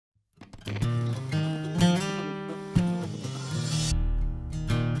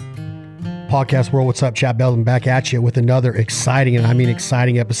podcast world? What's up? Chad Belden back at you with another exciting, and I mean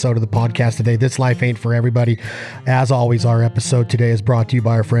exciting episode of the podcast today. This life ain't for everybody. As always, our episode today is brought to you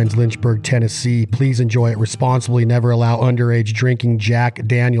by our friends Lynchburg, Tennessee. Please enjoy it responsibly. Never allow underage drinking. Jack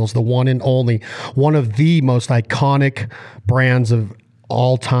Daniel's, the one and only, one of the most iconic brands of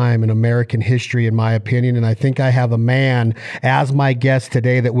all time in American history, in my opinion. And I think I have a man as my guest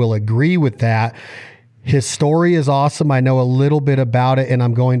today that will agree with that. His story is awesome. I know a little bit about it, and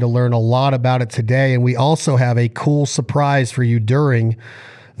I'm going to learn a lot about it today. And we also have a cool surprise for you during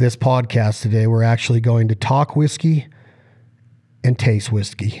this podcast today. We're actually going to talk whiskey and taste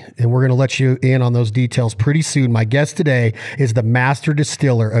whiskey, and we're going to let you in on those details pretty soon. My guest today is the master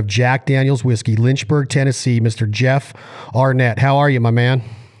distiller of Jack Daniel's whiskey, Lynchburg, Tennessee, Mr. Jeff Arnett. How are you, my man?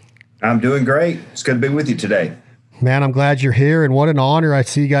 I'm doing great. It's good to be with you today. Man, I'm glad you're here, and what an honor. I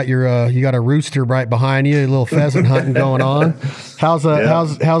see you got your you got a rooster right behind you, a little pheasant hunting going on.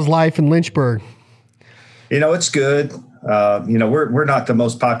 How's life in Lynchburg? It's good. We're not the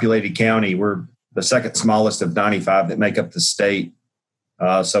most populated county. We're the second smallest of 95 that make up the state.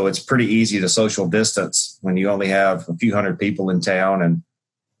 So it's pretty easy to social distance when you only have a few hundred people in town and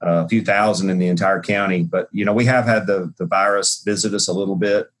a few thousand in the entire county. But, we have had the virus visit us a little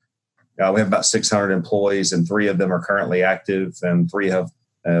bit. We have about 600 employees, and 3 of them are currently active, and 3 have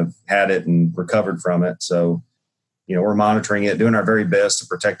had it and recovered from it. So, we're monitoring it, doing our very best to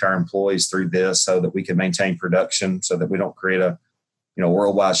protect our employees through this so that we can maintain production, so that we don't create a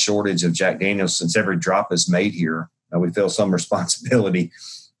worldwide shortage of Jack Daniel's. Since every drop is made here, we feel some responsibility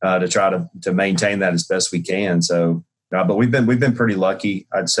to try to maintain that as best we can. So, but we've been pretty lucky,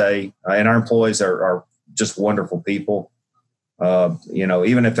 I'd say, and our employees are just wonderful people.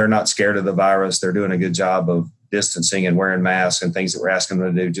 Even if they're not scared of the virus, they're doing a good job of distancing and wearing masks and things that we're asking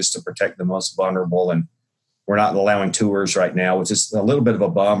them to do just to protect the most vulnerable. And we're not allowing tours right now, which is a little bit of a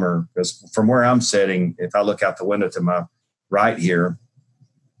bummer, because from where I'm sitting, if I look out the window to my right here,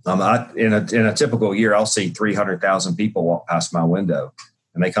 in a typical year, I'll see 300,000 people walk past my window,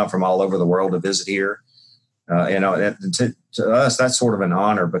 and they come from all over the world to visit here. To us, that's sort of an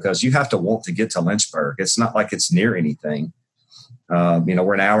honor, because you have to want to get to Lynchburg. It's not like it's near anything.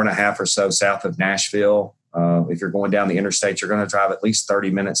 We're an hour and a half or so south of Nashville. If you're going down the interstate, you're going to drive at least 30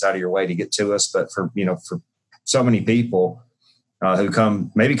 minutes out of your way to get to us. But for so many people who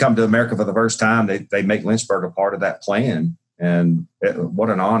come to America for the first time, they make Lynchburg a part of that plan. And what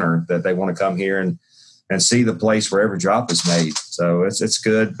an honor that they want to come here and see the place where every drop is made. So it's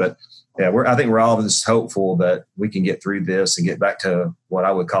good. But yeah, I think we're all just hopeful that we can get through this and get back to what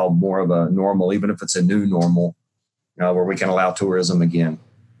I would call more of a normal, even if it's a new normal, where we can allow tourism again.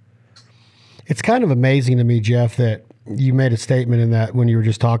 It's kind of amazing to me, Jeff, that you made a statement in that when you were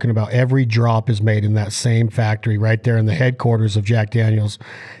just talking about every drop is made in that same factory right there in the headquarters of Jack Daniel's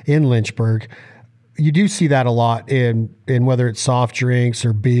in Lynchburg. You do see that a lot in whether it's soft drinks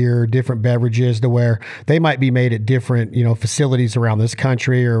or beer, different beverages, to where they might be made at different, facilities around this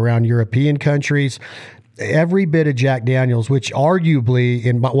country or around European countries. Every bit of Jack Daniel's, which arguably,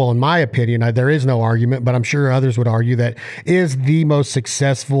 in my opinion, there is no argument, but I'm sure others would argue that is the most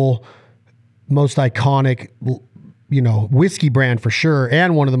successful, most iconic, whiskey brand for sure,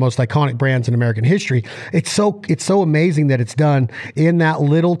 and one of the most iconic brands in American history. It's so amazing that it's done in that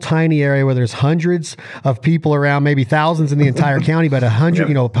little tiny area where there's hundreds of people around, maybe thousands in the entire county, but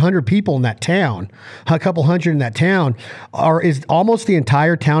 100 people in that town, a couple hundred in that town. Is almost the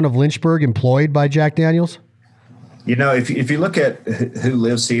entire town of Lynchburg employed by Jack Daniel's? If you look at who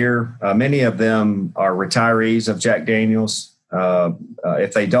lives here, many of them are retirees of Jack Daniel's.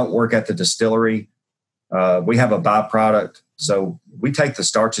 If they don't work at the distillery, we have a byproduct. So we take the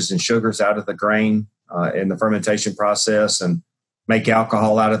starches and sugars out of the grain in the fermentation process and make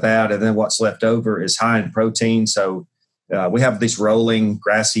alcohol out of that. And then what's left over is high in protein. So we have these rolling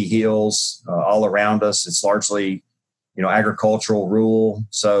grassy hills all around us. It's largely, agricultural, rural.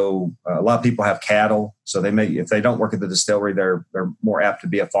 So a lot of people have cattle. So if they don't work at the distillery, they're more apt to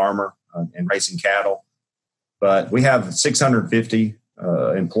be a farmer and raising cattle. But we have 650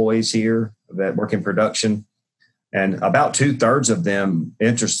 employees here that work in production, and about 2/3 of them,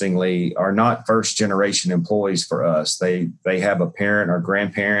 interestingly, are not first generation employees for us. They have a parent or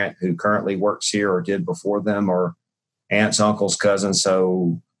grandparent who currently works here or did before them, or aunts, uncles, cousins.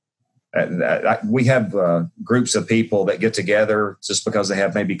 So we have groups of people that get together just because they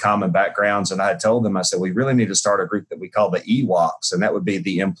have maybe common backgrounds. And I had told them, I said, we really need to start a group that we call the EWOCs, and that would be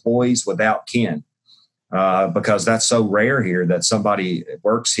the employees without kin. Because that's so rare here that somebody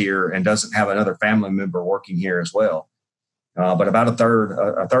works here and doesn't have another family member working here as well. But about a third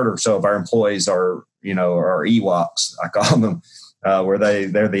or so of our employees are EWOCs, I call them. where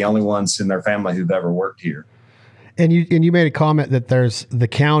they're the only ones in their family who've ever worked here. And you made a comment that the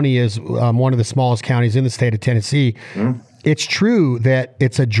county is one of the smallest counties in the state of Tennessee. Mm-hmm. It's true that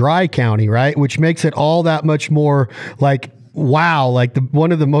it's a dry county, right? Which makes it all that much more like, wow, like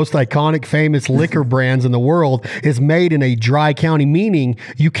one of the most iconic, famous liquor brands in the world is made in a dry county, meaning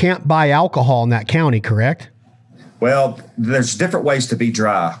you can't buy alcohol in that county, correct? Well, there's different ways to be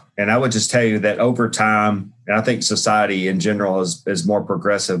dry. And I would just tell you that over time, and I think society in general is more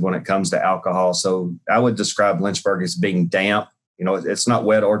progressive when it comes to alcohol. So I would describe Lynchburg as being damp. It's not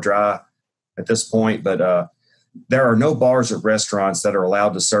wet or dry at this point, but there are no bars or restaurants that are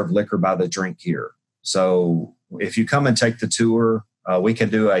allowed to serve liquor by the drink here. So if you come and take the tour, we can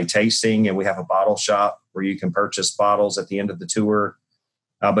do a tasting, and we have a bottle shop where you can purchase bottles at the end of the tour.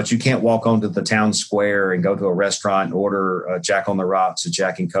 But you can't walk onto the town square and go to a restaurant and order a Jack on the Rocks, a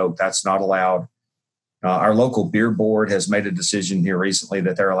Jack and Coke. That's not allowed. Our local beer board has made a decision here recently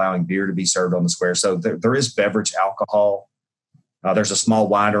that they're allowing beer to be served on the square. So there is beverage alcohol. There's a small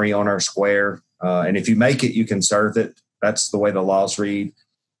winery on our square. And if you make it, you can serve it. That's the way the laws read.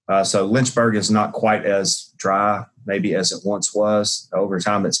 So Lynchburg is not quite as dry, maybe as it once was. Over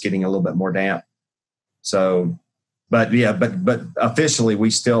time, it's getting a little bit more damp. So, but officially, we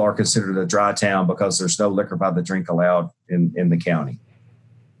still are considered a dry town because there's no liquor by the drink allowed in the county.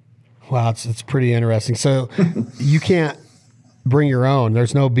 Wow, it's pretty interesting. So you can't bring your own.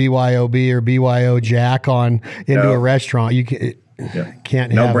 There's no BYOB or BYO Jack into a restaurant. You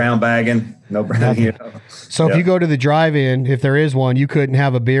can't. No brown bagging. No brown. So if you go to the drive-in, if there is one, you couldn't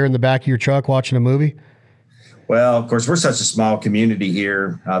have a beer in the back of your truck watching a movie? Well, of course, we're such a small community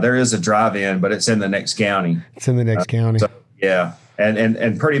here. There is a drive-in, but it's in the next county. It's in the next county. So, yeah.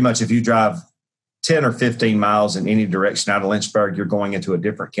 And pretty much if you drive 10 or 15 miles in any direction out of Lynchburg, you're going into a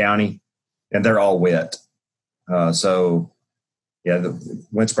different county, and they're all wet. Lynchburg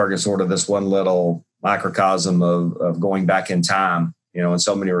is sort of this one little microcosm of going back in time, in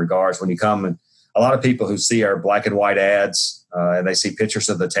so many regards. When you come, and a lot of people who see our black and white ads, and they see pictures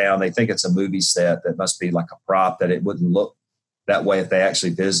of the town, they think it's a movie set that must be like a prop, that it wouldn't look that way if they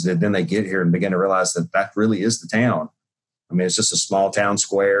actually visited. Then they get here and begin to realize that really is the town. I mean, it's just a small town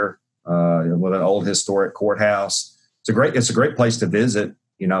square with an old historic courthouse. It's a great place to visit.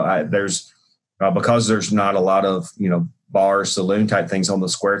 There's because there's not a lot of bar, saloon type things on the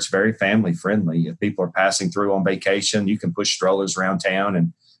square. It's very family friendly. If people are passing through on vacation, you can push strollers around town,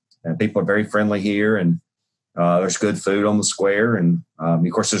 and people are very friendly here. And there's good food on the square. And of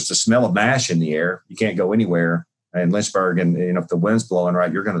course, there's the smell of mash in the air. You can't go anywhere in Lynchburg. And if the wind's blowing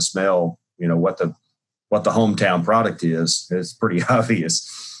right, you're going to smell, what the hometown product is. It's pretty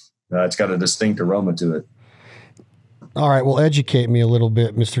obvious. It's got a distinct aroma to it. All right. Well, educate me a little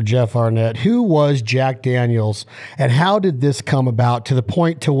bit, Mr. Jeff Arnett. Who was Jack Daniels, and how did this come about to the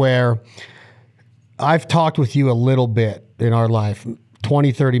point to where I've talked with you a little bit in our life,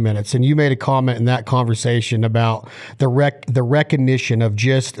 20, 30 minutes, and you made a comment in that conversation about the recognition of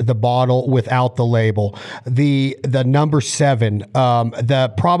just the bottle without the label, the number 7,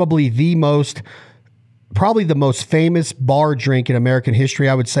 probably the most famous bar drink in American history,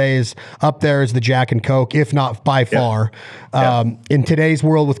 I would say, is up there as the Jack and Coke, if not by far. In today's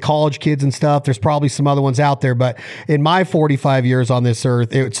world with college kids and stuff, there's probably some other ones out there. But in my 45 years on this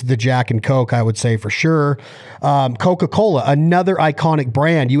earth, it's the Jack and Coke, I would say for sure. Coca-Cola, another iconic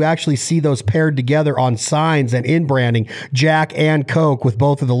brand. You actually see those paired together on signs and in branding, Jack and Coke with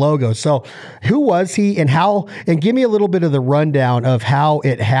both of the logos. So who was he and how? And give me a little bit of the rundown of how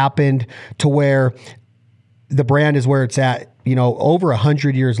it happened to where the brand is where it's at, over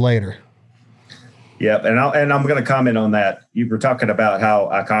 100 years later. Yep. And I'm going to comment on that. You were talking about how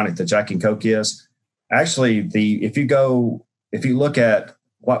iconic the Jack and Coke is. Actually, if you look at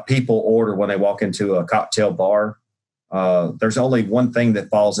what people order when they walk into a cocktail bar, there's only one thing that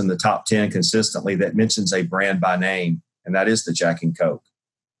falls in the top 10 consistently that mentions a brand by name, and that is the Jack and Coke.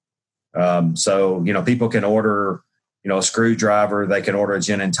 So people can order, a screwdriver, they can order a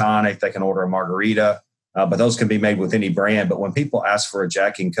gin and tonic, they can order a margarita. But those can be made with any brand. But when people ask for a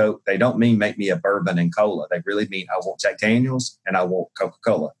Jack and Coke, they don't mean make me a bourbon and cola. They really mean I want Jack Daniels and I want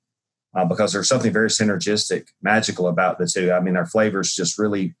Coca-Cola because there's something very synergistic, magical about the two. I mean, our flavors just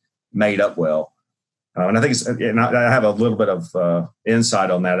really made up well. And I think I have a little bit of insight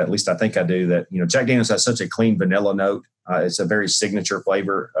on that. At least I think I do. That Jack Daniels has such a clean vanilla note. It's a very signature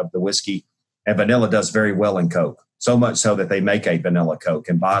flavor of the whiskey, and vanilla does very well in Coke. So much so that they make a vanilla Coke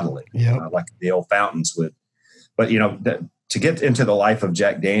and bottle it, like the old fountains would. But, to get into the life of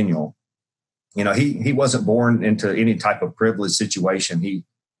Jack Daniel, he wasn't born into any type of privileged situation. He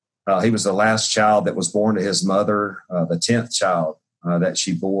He was the last child that was born to his mother, the 10th child that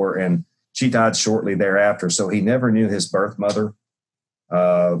she bore, and she died shortly thereafter. So he never knew his birth mother.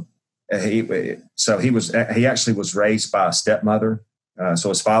 He actually was raised by a stepmother. So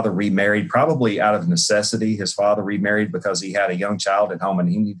his father remarried, probably out of necessity. His father remarried because he had a young child at home and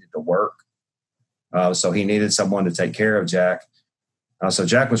he needed to work. So he needed someone to take care of Jack. So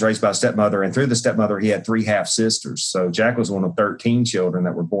Jack was raised by a stepmother, and through the stepmother, he had 3 half sisters. So Jack was one of 13 children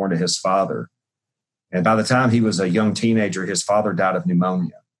that were born to his father. And by the time he was a young teenager, his father died of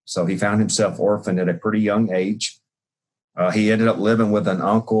pneumonia. So he found himself orphaned at a pretty young age. He ended up living with an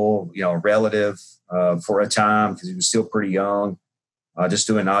uncle, a relative, for a time because he was still pretty young, just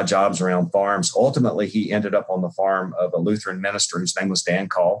doing odd jobs around farms. Ultimately, he ended up on the farm of a Lutheran minister whose name was Dan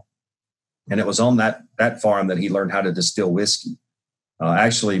Call. And it was on that farm that he learned how to distill whiskey.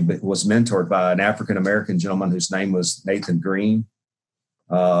 Actually was mentored by an African-American gentleman whose name was Nathan Green.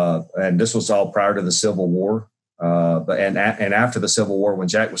 And this was all prior to the Civil War. And after the Civil War, when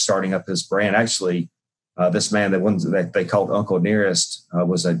Jack was starting up his brand, actually, this man, the one that they called Uncle Nearest,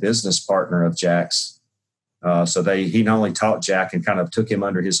 was a business partner of Jack's. So he not only taught Jack and kind of took him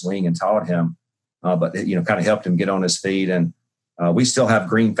under his wing and taught him, but kind of helped him get on his feet. And we still have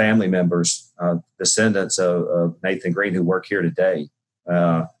Green family members, descendants of Nathan Green, who work here today.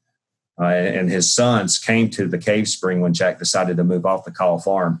 And his sons came to the Cave Spring when Jack decided to move off the Call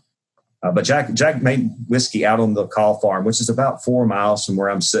farm. But Jack made whiskey out on the Call farm, which is about 4 miles from where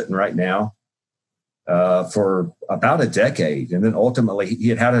I'm sitting right now, for about a decade. And then ultimately he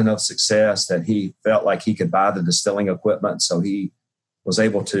had enough success that he felt like he could buy the distilling equipment. So he was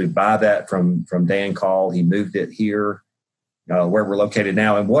able to buy that from Dan Call. He moved it here, where we're located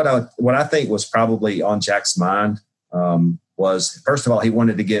now. And what I think was probably on Jack's mind, was, first of all, he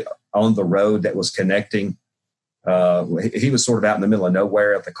wanted to get on the road that was connecting. He was sort of out in the middle of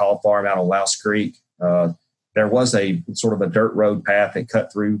nowhere at the Call farm out on Louse Creek. There was a sort of a dirt road path that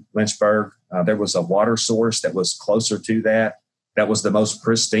cut through Lynchburg. There was a water source that was closer to that. That was the most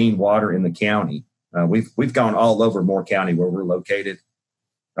pristine water in the county. We've gone all over Moore County where we're located.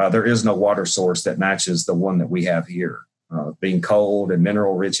 There is no water source that matches the one that we have here. Being cold and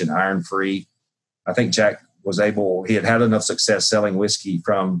mineral rich and iron free. I think Jack he had enough success selling whiskey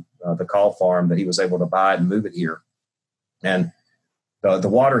from the Call farm that he was able to buy it and move it here. And the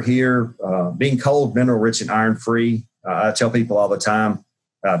water here, being cold, mineral rich, and iron free, I tell people all the time,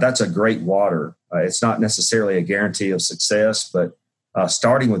 that's a great water. It's not necessarily a guarantee of success, but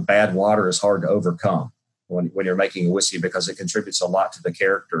starting with bad water is hard to overcome when you're making a whiskey, because it contributes a lot to the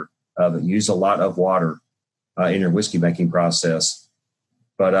character of it. You use a lot of water in your whiskey making process.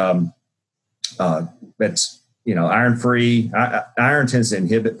 But it's, iron free. Iron tends to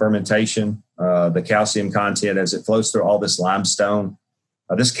inhibit fermentation, the calcium content as it flows through all this limestone.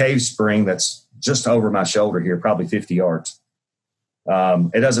 This cave spring that's just over my shoulder here, probably 50 yards.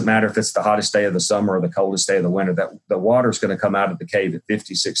 It doesn't matter if it's the hottest day of the summer or the coldest day of the winter, that the water is going to come out of the cave at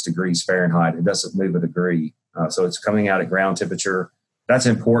 56 degrees Fahrenheit. It doesn't move a degree. So it's coming out at ground temperature. That's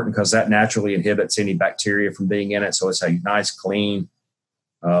important because that naturally inhibits any bacteria from being in it. So it's a nice, clean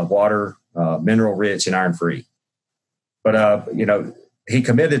water, mineral rich and iron free. But, he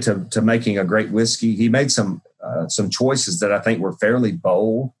committed to making a great whiskey. He made some choices that I think were fairly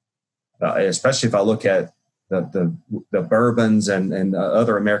bold, especially if I look at the bourbons and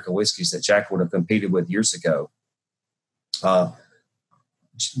other American whiskeys that Jack would have competed with years ago.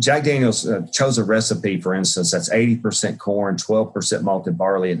 Jack Daniel's chose a recipe, for instance, that's 80% corn, 12% malted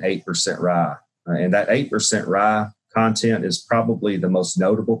barley, and 8% rye. And that 8% rye content is probably the most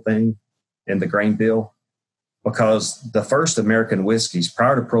notable thing in the grain bill, because the first American whiskeys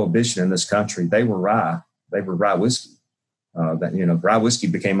prior to Prohibition in this country, they were rye. They were rye whiskey. Rye whiskey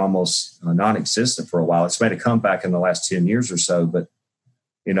became almost non-existent for a while. It's made a comeback in the last 10 years or so, but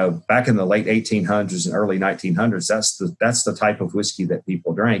back in the late 1800s and early 1900s, that's the type of whiskey that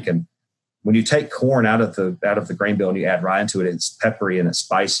people drank. And when you take corn out of the grain bill and you add rye into it, it's peppery and it's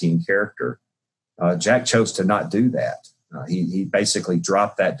spicy in character. Jack chose to not do that. He basically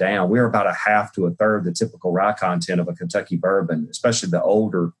dropped that down. We're about a half to a third the typical rye content of a Kentucky bourbon, especially the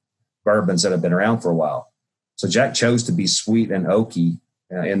older bourbons that have been around for a while. So Jack chose to be sweet and oaky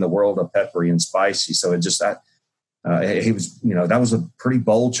in the world of peppery and spicy. So that was a pretty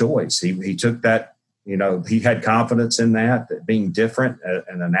bold choice. He took that, he had confidence in that being different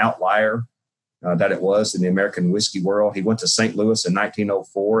and an outlier that it was in the American whiskey world. He went to St. Louis in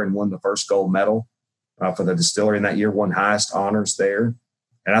 1904 and won the first gold medal for the distillery in that year, won highest honors there.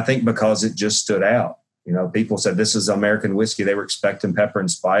 And I think because it just stood out, people said this is American whiskey. They were expecting pepper and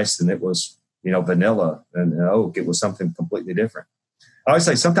spice, and it was, vanilla and oak. It was something completely different. I always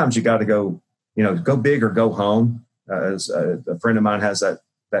say sometimes you got to go, go big or go home. As a friend of mine has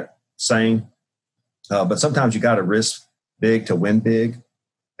that saying, but sometimes you got to risk big to win big.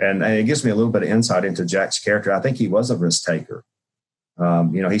 And it gives me a little bit of insight into Jack's character. I think he was a risk taker.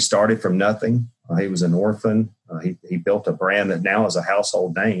 He started from nothing. He was an orphan. He built a brand that now is a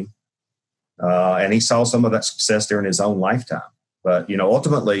household name. And he saw some of that success during his own lifetime. But,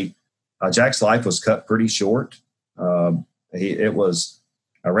 ultimately, Jack's life was cut pretty short. It was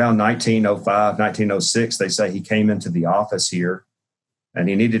around 1905, 1906. They say he came into the office here and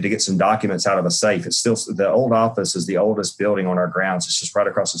he needed to get some documents out of a safe. It's still, the old office is the oldest building on our grounds. It's just right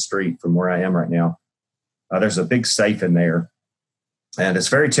across the street from where I am right now. There's a big safe in there. And it's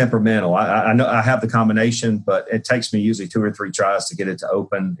very temperamental. I know I have the combination, but it takes me usually 2 or 3 tries to get it to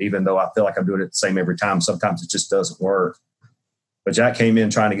open, even though I feel like I'm doing it the same every time. Sometimes it just doesn't work. But Jack came in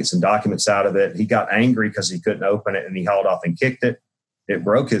trying to get some documents out of it. He got angry because he couldn't open it, and he hauled off and kicked it. It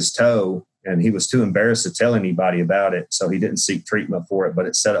broke his toe, and he was too embarrassed to tell anybody about it, so he didn't seek treatment for it, but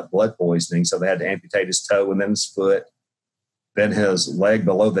it set up blood poisoning, so they had to amputate his toe and then his foot, then his leg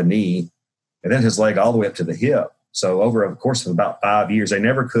below the knee, and then his leg all the way up to the hip. So over a course of about 5 years, they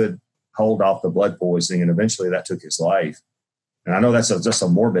never could hold off the blood poisoning, and eventually that took his life. And I know that's just a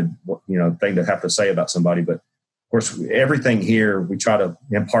morbid, thing to have to say about somebody, but of course, everything here, we try to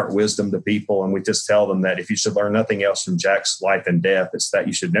impart wisdom to people, and we just tell them that if you should learn nothing else from Jack's life and death, it's that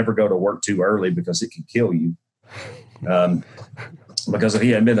you should never go to work too early because it can kill you. Because if he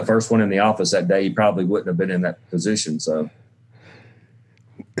hadn't been the first one in the office that day, he probably wouldn't have been in that position. So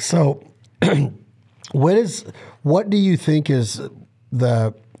what do you think is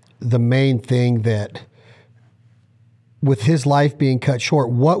the main thing that, with his life being cut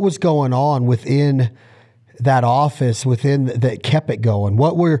short, what was going on within that office that kept it going?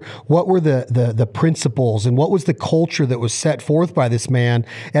 What were the principles, and what was the culture that was set forth by this man?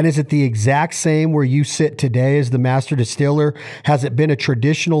 And is it the exact same where you sit today as the master distiller? Has it been a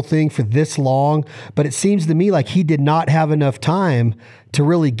traditional thing for this long? But it seems to me like he did not have enough time to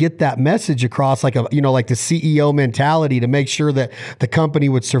really get that message across, like the CEO mentality, to make sure that the company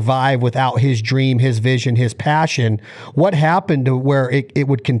would survive without his dream, his vision, his passion. What happened to where it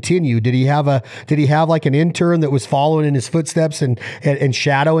would continue? Did he have like an intern that was following in his footsteps and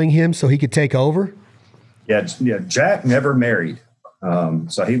shadowing him so he could take over? Yeah. Jack never married.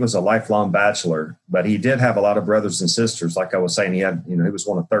 So he was a lifelong bachelor, but he did have a lot of brothers and sisters. Like I was saying, he was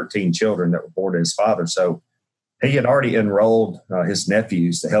one of 13 children that were born to his father. So he had already enrolled his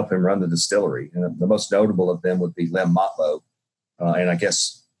nephews to help him run the distillery. And the most notable of them would be Lem Motlow. And I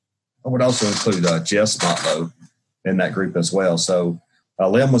guess I would also include Jess Motlow in that group as well. So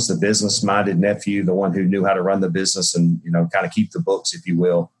Lem was the business-minded nephew, the one who knew how to run the business and, kind of keep the books, if you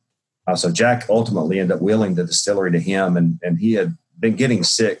will. So Jack ultimately ended up willing the distillery to him. And he had been getting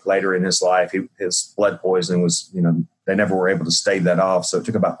sick later in his life. His blood poisoning was, they never were able to stave that off. So it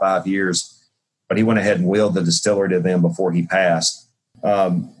took about 5 years. But he went ahead and willed the distillery to them before he passed.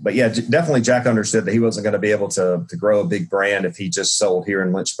 But yeah, definitely Jack understood that he wasn't going to be able to grow a big brand if he just sold here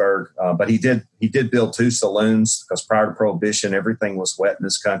in Lynchburg. But he did build 2 saloons, because prior to Prohibition, everything was wet in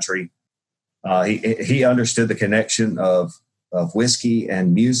this country. He understood the connection of whiskey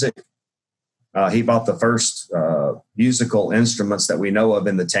and music. He bought the first musical instruments that we know of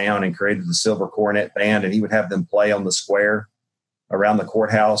in the town and created the Silver Cornet Band, and he would have them play on the square around the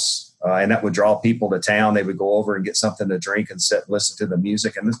courthouse. And that would draw people to town. They would go over and get something to drink and sit and listen to the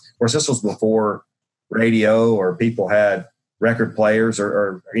music. And of course, this was before radio or people had record players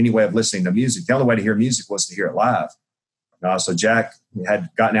or any way of listening to music. The only way to hear music was to hear it live. So Jack had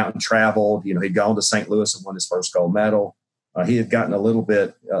gotten out and traveled. He'd gone to St. Louis and won his first gold medal. He had gotten a little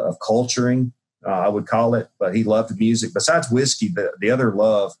bit of culturing, I would call it, but he loved music. Besides whiskey, the other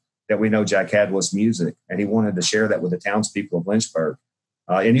love that we know Jack had was music, and he wanted to share that with the townspeople of Lynchburg.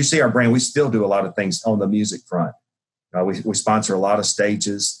 And you see our brand, we still do a lot of things on the music front. We sponsor a lot of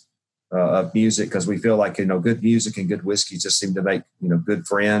stages of music because we feel like, good music and good whiskey just seem to make, good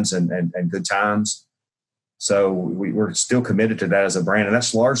friends and good times. So we're still committed to that as a brand. And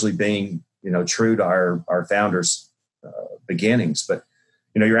that's largely being, true to our founders' beginnings. But,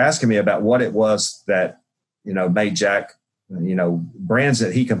 you're asking me about what it was that, made Jack, brands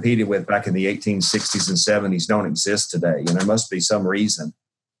that he competed with back in the 1860s and 70s don't exist today. And there must be some reason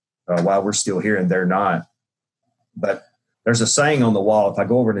why we're still here and they're not. But there's a saying on the wall. If I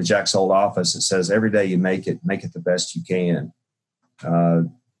go over to Jack's old office, it says, every day you make it the best you can.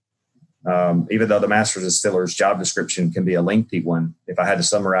 Even though the master distiller's job description can be a lengthy one, if I had to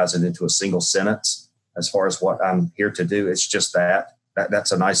summarize it into a single sentence, as far as what I'm here to do, it's just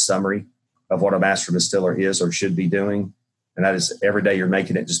that's a nice summary of what a master distiller is or should be doing. And that is every day you're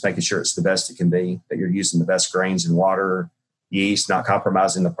making it, just making sure it's the best it can be, that you're using the best grains in water, yeast, not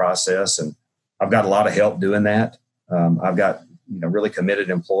compromising the process. And I've got a lot of help doing that. I've got, really committed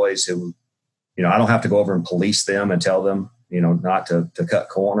employees who, I don't have to go over and police them and tell them, not to cut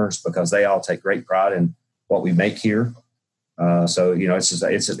corners, because they all take great pride in what we make here. So,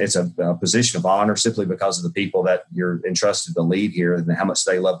 it's a position of honor simply because of the people that you're entrusted to lead here and how much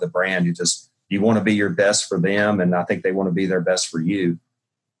they love the brand. You want to be your best for them, and I think they want to be their best for you.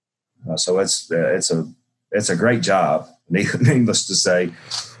 So it's a great job, needless to say.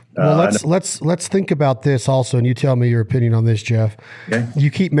 Well, let's think about this also, and you tell me your opinion on this, Jeff. Okay. You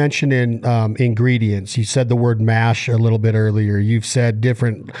keep mentioning ingredients. You said the word mash a little bit earlier. You've said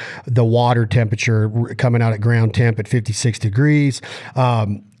the water temperature coming out at ground temp at 56 degrees.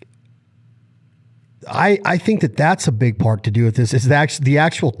 I think that's a big part to do with this is the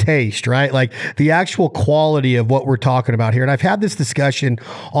actual taste, right? Like the actual quality of what we're talking about here. And I've had this discussion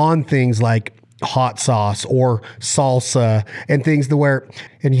on things like hot sauce or salsa and things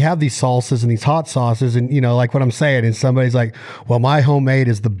and you have these salsas and these hot sauces and, like what I'm saying, and somebody's like, well, my homemade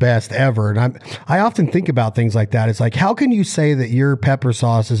is the best ever. And I often think about things like that. It's like, how can you say that your pepper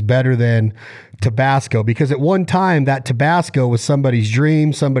sauce is better than Tabasco? Because at one time that Tabasco was somebody's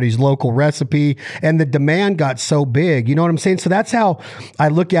dream, somebody's local recipe, and the demand got so big, you know what I'm saying? So that's how I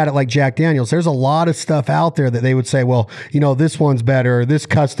look at it. Like Jack Daniel's, there's a lot of stuff out there that they would say, well, this one's better, this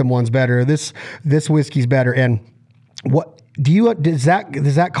custom one's better, this whiskey's better. And does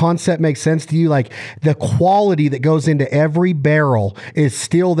that concept make sense to you? Like the quality that goes into every barrel is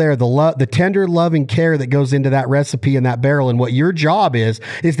still there. The tender love and care that goes into that recipe and that barrel. And what your job is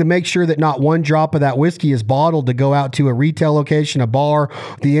to make sure that not one drop of that whiskey is bottled to go out to a retail location, a bar,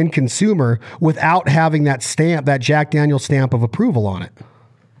 the end consumer, without having that stamp, that Jack Daniel stamp of approval on it.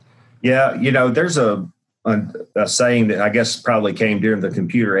 Yeah. There's a saying that I guess probably came during the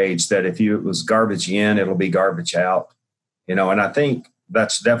computer age that if it was garbage in, it'll be garbage out. And I think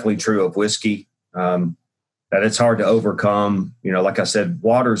that's definitely true of whiskey, that it's hard to overcome. Like I said,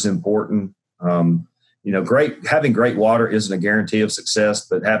 water is important. Having great water isn't a guarantee of success,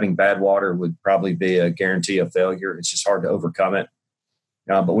 but having bad water would probably be a guarantee of failure. It's just hard to overcome it.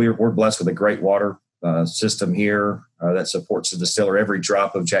 But we're blessed with a great water system here that supports the distiller. Every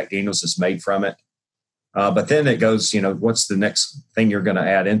drop of Jack Daniel's is made from it. But then it goes, what's the next thing you're going to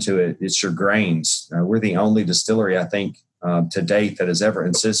add into it? It's your grains. We're the only distillery, I think, to date that has ever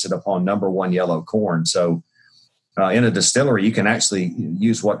insisted upon number one yellow corn. So in a distillery, you can actually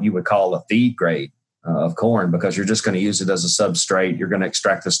use what you would call a feed grade of corn because you're just going to use it as a substrate. You're going to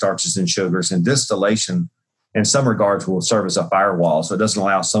extract the starches and sugars, and distillation in some regards will serve as a firewall. So it doesn't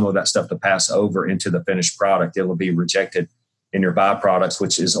allow some of that stuff to pass over into the finished product. It will be rejected in your byproducts,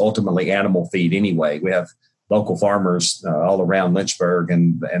 which is ultimately animal feed anyway. We have local farmers all around Lynchburg,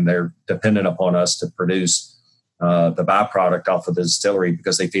 and they're dependent upon us to produce the byproduct off of the distillery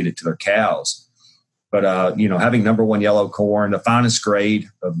because they feed it to their cows. But, having number one yellow corn, the finest grade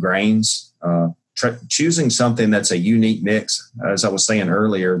of grains, choosing something that's a unique mix, as I was saying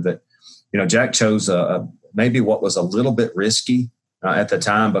earlier, that, Jack chose maybe what was a little bit risky at the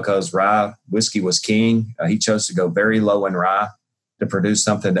time because rye whiskey was king. He chose to go very low in rye to produce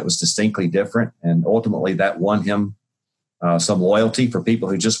something that was distinctly different. And ultimately that won him some loyalty for people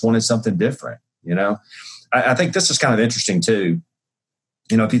who just wanted something different. I think this is kind of interesting too.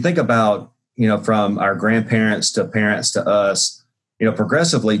 If you think about, from our grandparents to parents to us,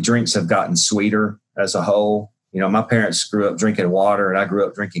 progressively drinks have gotten sweeter as a whole. My parents grew up drinking water and I grew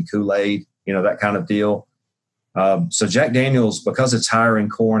up drinking Kool-Aid, that kind of deal. So Jack Daniel's, because it's higher in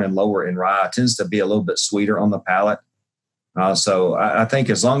corn and lower in rye, tends to be a little bit sweeter on the palate. So I think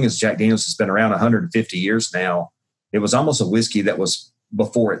as long as Jack Daniel's has been around 150 years now, it was almost a whiskey that was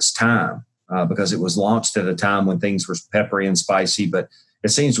before its time because it was launched at a time when things were peppery and spicy. But it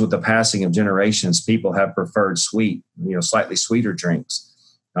seems with the passing of generations, people have preferred sweet, slightly sweeter drinks.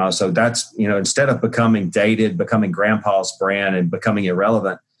 So that's, instead of becoming dated, becoming grandpa's brand and becoming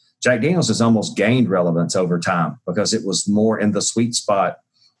irrelevant, Jack Daniel's has almost gained relevance over time because it was more in the sweet spot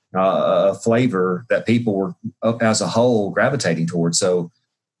flavor that people were as a whole gravitating towards. So,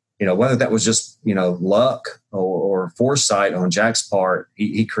 whether that was just, luck or foresight on Jack's part,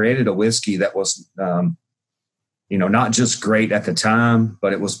 he created a whiskey that was, not just great at the time,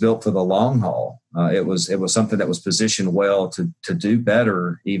 but it was built for the long haul. It was something that was positioned well to do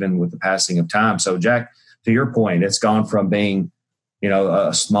better even with the passing of time. So Jack, to your point, it's gone from being,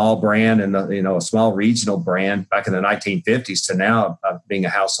 a small brand and, a small regional brand back in the 1950s to now being a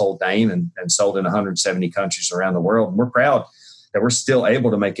household name and sold in 170 countries around the world. And we're proud that we're still able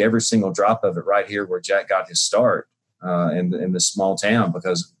to make every single drop of it right here where Jack got his start. in this small town,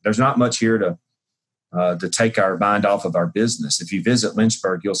 because there's not much here to take our mind off of our business. If you visit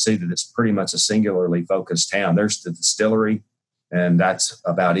Lynchburg, you'll see that it's pretty much a singularly focused town. There's the distillery, and that's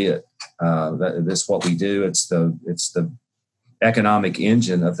about it. That's what we do. It's the economic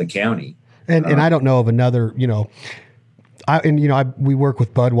engine of the county. And I don't know of another, we work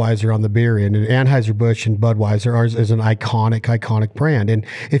with Budweiser on the beer end, and Anheuser-Busch and Budweiser ours is an iconic brand. And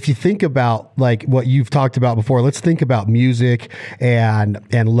if you think about like what you've talked about before, let's think about music and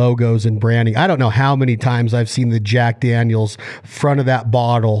logos and branding. I don't know how many times I've seen the Jack Daniel's front of that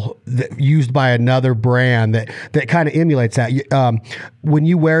bottle used by another brand that kind of emulates that. When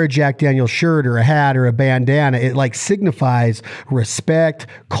you wear a Jack Daniel shirt or a hat or a bandana, it like signifies respect,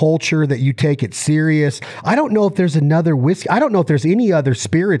 culture, that you take it serious. I don't know if there's another whiskey. I don't know if there's any other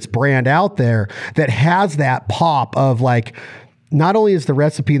spirits brand out there that has that pop of like, not only is the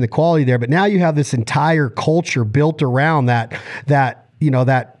recipe and the quality there, but now you have this entire culture built around that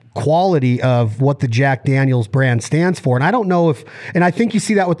quality of what the Jack Daniel's brand stands for. And I don't know and I think you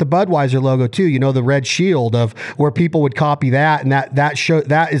see that with the Budweiser logo too, the red shield of where people would copy that. And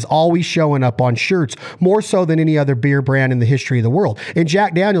that is always showing up on shirts more so than any other beer brand in the history of the world. In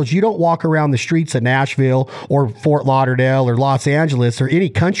Jack Daniel's, you don't walk around the streets of Nashville or Fort Lauderdale or Los Angeles or any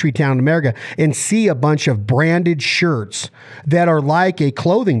country town in America and see a bunch of branded shirts that are like a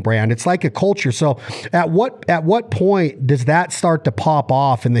clothing brand. It's like a culture. So at what point does that start to pop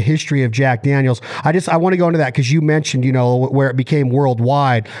off in the history of Jack Daniel's? I want to go into that because you mentioned, where it became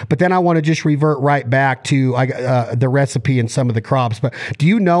worldwide, but then I want to just revert right back to the recipe and some of the crops. But do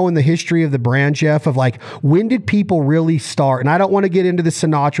you know in the history of the brand, Jeff, of like, when did people really start? And I don't want to get into the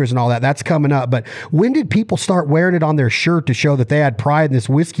Sinatras and all that. That's coming up. But when did people start wearing it on their shirt to show that they had pride in this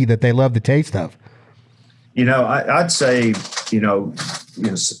whiskey that they love the taste of? I'd say, definitely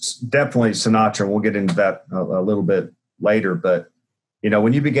Sinatra. We'll get into that a little bit later, but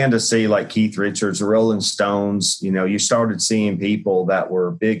when you began to see like Keith Richards, the Rolling Stones, you started seeing people that were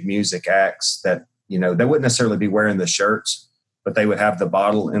big music acts that, they wouldn't necessarily be wearing the shirts, but they would have the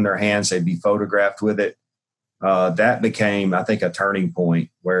bottle in their hands. They'd be photographed with it. That became, I think, a turning point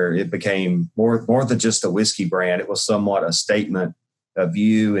where it became more than just a whiskey brand. It was somewhat a statement of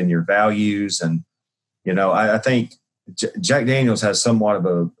you and your values. And, I think Jack Daniel's has somewhat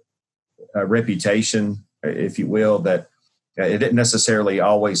of a reputation, if you will, that it didn't necessarily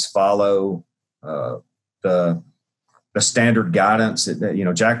always follow the standard guidance.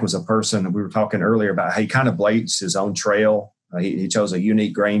 Jack was a person, we were talking earlier about how he kind of blazed his own trail. He chose a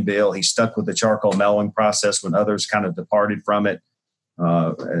unique grain bill. He stuck with the charcoal mellowing process when others kind of departed from it,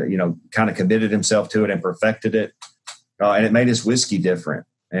 kind of committed himself to it and perfected it. And it made his whiskey different.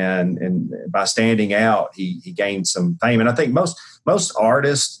 And by standing out, he gained some fame. And I think most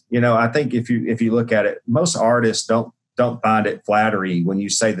artists, I think if you look at it, most artists don't find it flattery when you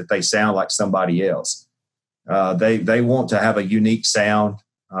say that they sound like somebody else. They want to have a unique sound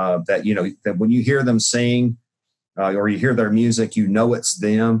that when you hear them sing or you hear their music, it's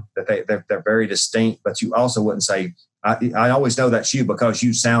them, that they're very distinct. But you also wouldn't say, I always know that's you because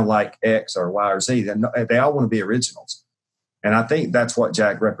you sound like X or Y or Z. They all want to be originals. And I think that's what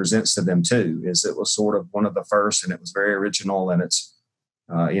Jack represents to them too, is it was sort of one of the first, and it was very original, and it's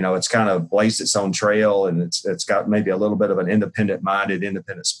kind of blazed its own trail, and it's got maybe a little bit of an independent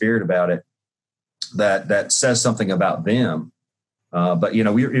spirit about it that says something about them. But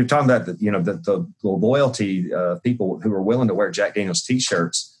you're talking about the loyalty of people who are willing to wear Jack Daniel's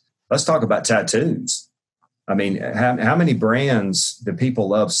t-shirts. Let's talk about tattoos. I mean, how many brands do people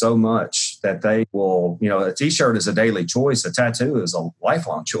love so much that they will, a t-shirt is a daily choice. A tattoo is a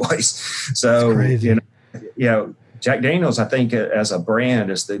lifelong choice. So, Jack Daniel's, I think as a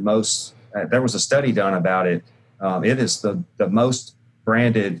brand is the most, there was a study done about it. It is the most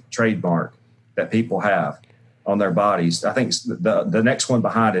branded trademark that people have on their bodies. I think the next one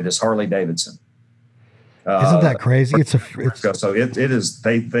behind it is Harley Davidson. Isn't that crazy? So it is.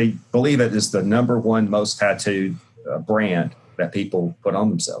 They believe it is the number one most tattooed brand that people put on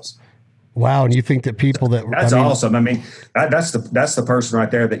themselves. Wow! And you think that people that's awesome. I mean, that's the person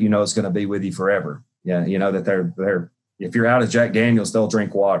right there that is going to be with you forever. Yeah, that they're if you're out of Jack Daniel's, they'll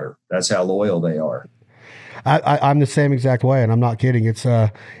drink water. That's how loyal they are. I'm the same exact way, and I'm not kidding.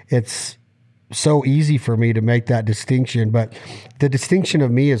 It's so easy for me to make that distinction, but the distinction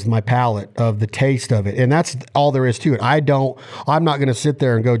of me is my palate of the taste of it. And that's all there is to it. I'm not going to sit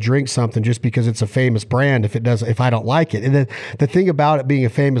there and go drink something just because it's a famous brand if I don't like it. And the thing about it being a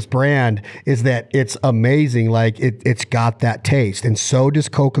famous brand is that it's amazing. Like it's got that taste. And so does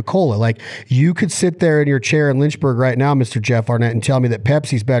Coca-Cola. Like you could sit there in your chair in Lynchburg right now, Mr. Jeff Arnett, and tell me that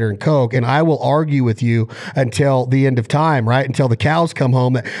Pepsi's better than Coke. And I will argue with you until the end of time, right? Until the cows come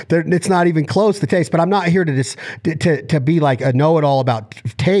home. It's not even close to taste, but I'm not here to be like a know-it-all about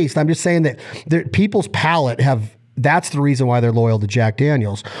taste. I'm just saying that people's palate that's the reason why they're loyal to Jack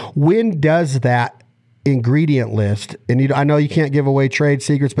Daniels. When does that ingredient list, and I know you can't give away trade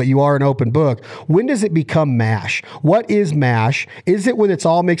secrets, but you are an open book. When does it become mash? What is mash? Is it when it's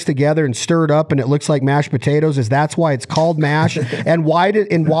all mixed together and stirred up and it looks like mashed potatoes? That's why it's called mash? And why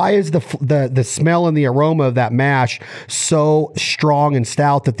is the smell and the aroma of that mash so strong and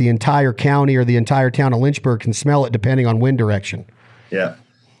stout that the entire county or the entire town of Lynchburg can smell it depending on wind direction? Yeah.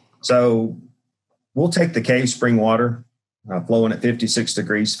 So we'll take the cave spring water, flowing at 56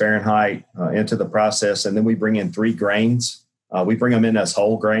 degrees Fahrenheit into the process. And then we bring in 3 grains. We bring them in as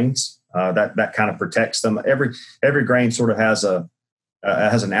whole grains. That kind of protects them. Every grain sort of has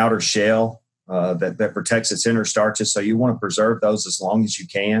an outer shell that protects its inner starches. So you want to preserve those as long as you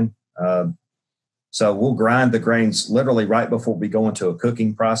can. So we'll grind the grains literally right before we go into a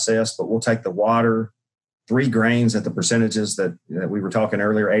cooking process, but we'll take the water, 3 grains at the percentages that we were talking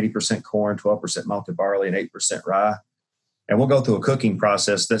earlier, 80% corn, 12% malted barley, and 8% rye. And we'll go through a cooking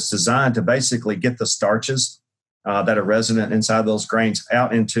process that's designed to basically get the starches that are resident inside those grains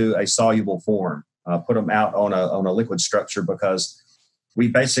out into a soluble form, put them out on a liquid structure, because we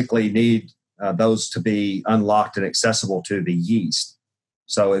basically need those to be unlocked and accessible to the yeast.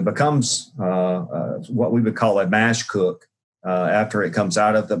 So it becomes what we would call a mash cook after it comes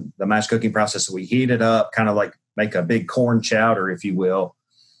out of the mash cooking process. So we heat it up, kind of like make a big corn chowder, if you will.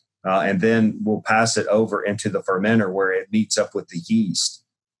 And then we'll pass it over into the fermenter where it meets up with the yeast.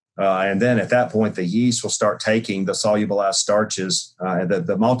 And then at that point, the yeast will start taking the solubilized starches.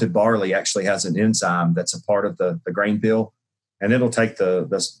 The malted barley actually has an enzyme that's a part of the grain bill, and it'll take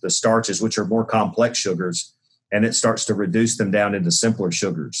the starches, which are more complex sugars, and it starts to reduce them down into simpler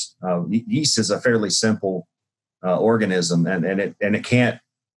sugars. Yeast is a fairly simple organism, and it can't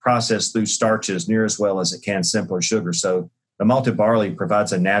process through starches near as well as it can simpler sugars. So the malted barley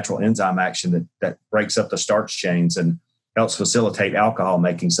provides a natural enzyme action that breaks up the starch chains and helps facilitate alcohol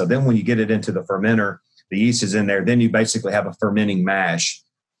making. So then when you get it into the fermenter, the yeast is in there, then you basically have a fermenting mash.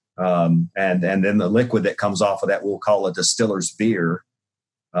 And then the liquid that comes off of that we'll call a distiller's beer.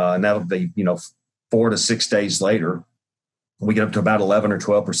 And that'll be, 4 to 6 days later. We get up to about 11 or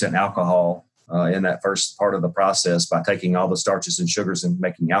 12% alcohol in that first part of the process by taking all the starches and sugars and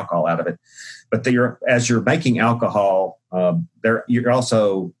making alcohol out of it. But as you're making alcohol, you're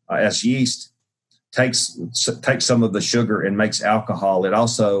also, as yeast takes some of the sugar and makes alcohol, it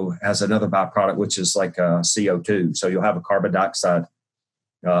also has another byproduct, which is like CO2. So you'll have a carbon dioxide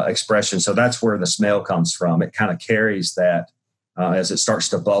expression. So that's where the smell comes from. It kind of carries that as it starts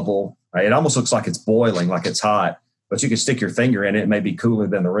to bubble. It almost looks like it's boiling, like it's hot. But you can stick your finger in it. It may be cooler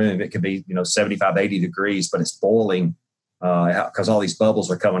than the room. It could be, 75, 80 degrees, but it's boiling because all these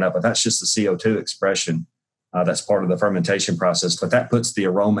bubbles are coming up. But that's just the CO2 expression. That's part of the fermentation process. But that puts the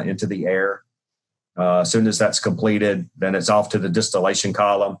aroma into the air. As soon as that's completed, then it's off to the distillation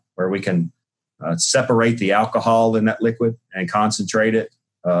column where we can separate the alcohol in that liquid and concentrate it.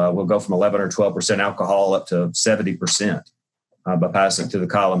 We'll go from 11 or 12% alcohol up to 70% by passing it to the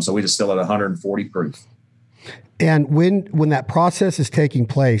column. So we distill at 140 proof. And when that process is taking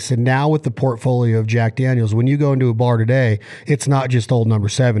place, and now with the portfolio of Jack Daniels, when you go into a bar today, it's not just old number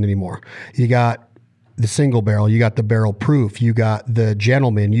 7 anymore. You got the single barrel, you got the barrel proof, you got the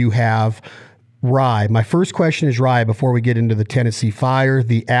gentleman, you have rye. My first question is rye before we get into the Tennessee Fire,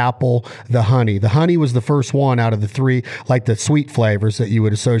 the apple, the honey. The honey was the first one out of the 3, like the sweet flavors that you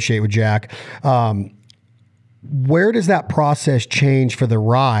would associate with Jack. Where does that process change for the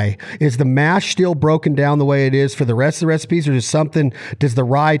rye? Is the mash still broken down the way it is for the rest of the recipes, or does the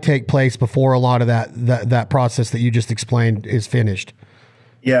rye take place before a lot of that process that you just explained is finished?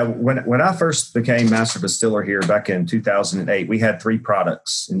 Yeah, when I first became master distiller here back in 2008, we had 3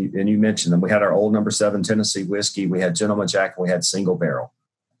 products, and you mentioned them. We had our old number 7 Tennessee whiskey, we had Gentleman Jack, and we had single barrel.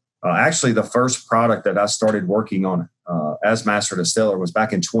 Actually, the first product that I started working on as master distiller was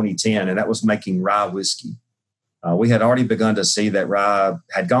back in 2010, and that was making rye whiskey. We had already begun to see that rye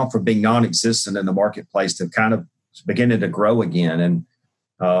had gone from being non-existent in the marketplace to kind of beginning to grow again.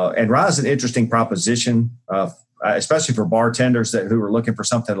 And rye is an interesting proposition especially for bartenders who are looking for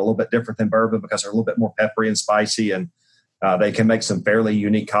something a little bit different than bourbon because they're a little bit more peppery and spicy, and they can make some fairly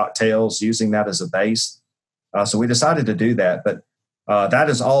unique cocktails using that as a base. So we decided to do that, but that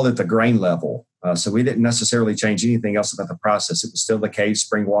is all at the grain level. So we didn't necessarily change anything else about the process. It was still the cave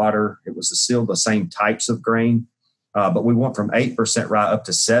spring water. It was still the same types of grain, but we went from 8% rye up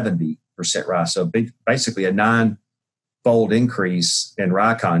to 70% rye. So basically a 9-fold increase in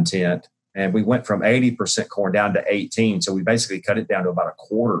rye content. And we went from 80% corn down to 18. So we basically cut it down to about a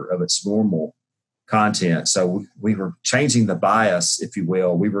quarter of its normal content. So we were changing the bias, if you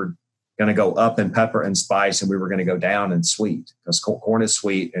will. We were going to go up in pepper and spice, and we were going to go down in sweet, because corn is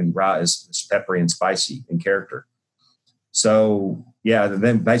sweet and rye is peppery and spicy in character. So yeah,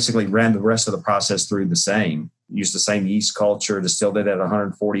 then basically ran the rest of the process through the same. Used the same yeast culture, distilled it at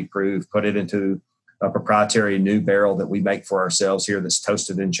 140 proof, put it into a proprietary new barrel that we make for ourselves here that's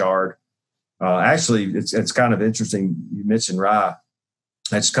toasted and charred. Actually, it's kind of interesting. You mentioned rye.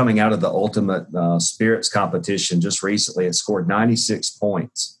 It's coming out of the Ultimate Spirits competition just recently. It scored 96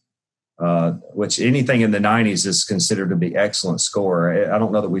 points, which anything in the 90s is considered to be excellent score. I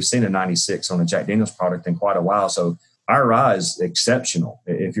don't know that we've seen a 96 on a Jack Daniel's product in quite a while. So our rye is exceptional.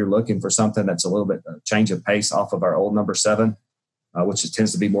 If you're looking for something that's a little bit a change of pace off of our old number 7, which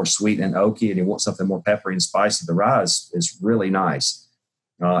tends to be more sweet and oaky, and you want something more peppery and spicy, the rye is really nice.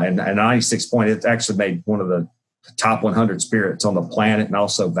 And 96 point, it actually made one of the top 100 spirits on the planet, and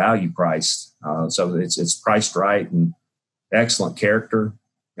also value priced. So it's priced right and excellent character.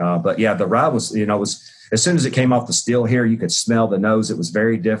 But yeah, the rye was as soon as it came off the still here, you could smell the nose. It was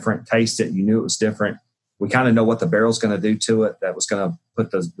very different. Taste it, you knew it was different. We kind of know what the barrel's going to do to it. That was going to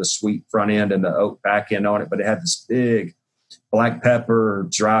put the sweet front end and the oak back end on it, but it had this big black pepper,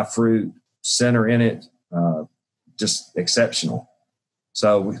 dry fruit center in it, just exceptional.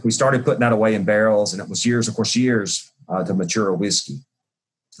 So we started putting that away in barrels, and it was years to mature a whiskey.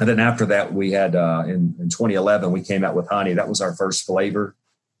 And then after that, we had in 2011, we came out with honey. That was our first flavor.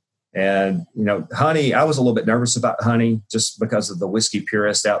 And, honey, I was a little bit nervous about honey just because of the whiskey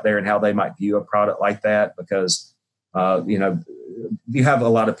purists out there and how they might view a product like that, because, you have a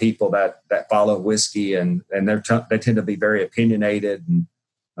lot of people that follow whiskey, and they tend to be very opinionated,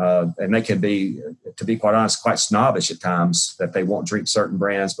 and they can be, to be quite honest, quite snobbish at times, that they won't drink certain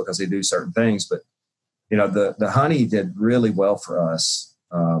brands because they do certain things. But, the honey did really well for us.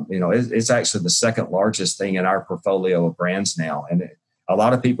 It's actually the second largest thing in our portfolio of brands now. And a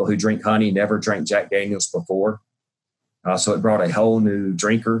lot of people who drink honey never drank Jack Daniel's before. So it brought a whole new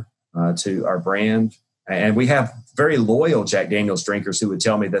drinker to our brand. And we have very loyal Jack Daniel's drinkers who would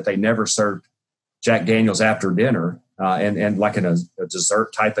tell me that they never served Jack Daniel's after dinner and like in a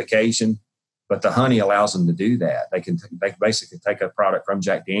dessert type occasion. But the honey allows them to do that. They basically take a product from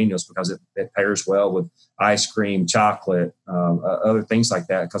Jack Daniel's because it pairs well with ice cream, chocolate, other things like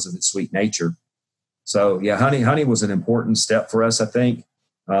that because of its sweet nature. So yeah, honey was an important step for us, I think,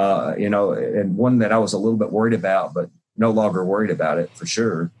 and one that I was a little bit worried about, but no longer worried about it for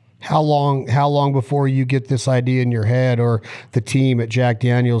sure. How long before you get this idea in your head, or the team at Jack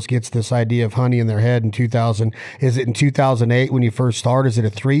Daniel's gets this idea of honey in their head in 2000? Is it in 2008 when you first start? Is it a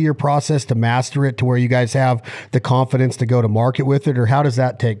 3-year process to master it to where you guys have the confidence to go to market with it, or how does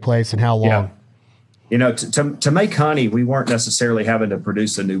that take place and how long? Yeah. To make honey, we weren't necessarily having to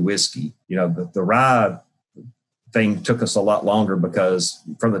produce a new whiskey. The rye thing took us a lot longer because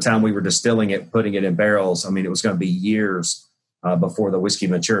from the time we were distilling it, putting it in barrels, it was going to be years before the whiskey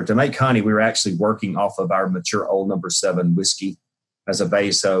matured. To make honey, we were actually working off of our mature old number 7 whiskey as a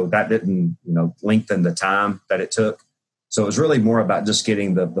base. So that didn't, lengthen the time that it took. So it was really more about just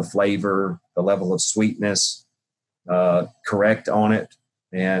getting the flavor, the level of sweetness correct on it.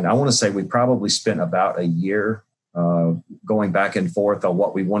 And I want to say we probably spent about a year going back and forth on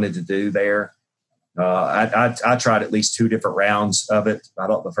what we wanted to do there. I tried at least 2 different rounds of it. I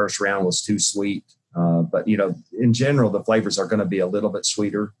thought the first round was too sweet. But, in general, the flavors are going to be a little bit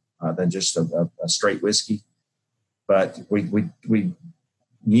sweeter than just a straight whiskey. But we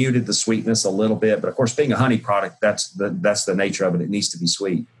muted the sweetness a little bit. But, of course, being a honey product, that's the nature of it. It needs to be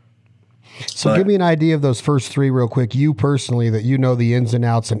sweet. So give me an idea of those first 3 real quick. You personally, that the ins and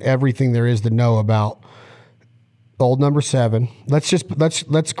outs and everything there is to know about old number 7.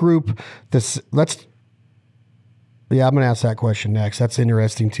 Let's group this. I'm going to ask that question next. That's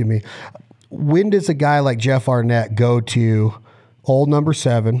interesting to me. When does a guy like Jeff Arnett go to old number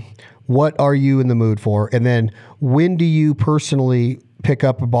 7? What are you in the mood for? And then when do you personally pick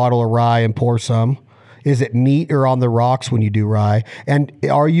up a bottle of rye and pour some? Is it neat or on the rocks when you do rye? And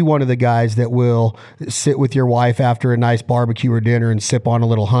are you one of the guys that will sit with your wife after a nice barbecue or dinner and sip on a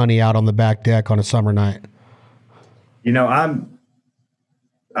little honey out on the back deck on a summer night? You know,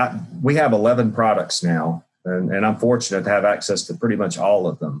 we have 11 products now, and I'm fortunate to have access to pretty much all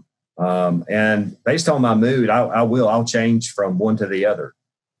of them. And based on my mood, I'll change from one to the other.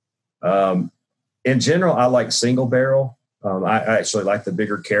 In general, I like single barrel. I actually like the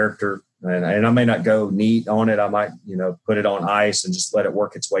bigger character, and I may not go neat on it. I might, put it on ice and just let it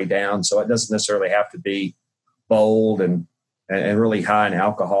work its way down. So it doesn't necessarily have to be bold and really high in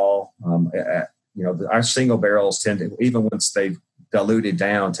alcohol. Our single barrels tend to, even once they've diluted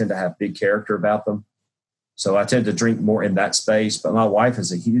down, tend to have big character about them. So I tend to drink more in that space. But my wife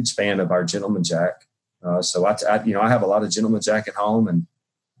is a huge fan of our Gentleman Jack. So I have a lot of Gentleman Jack at home, and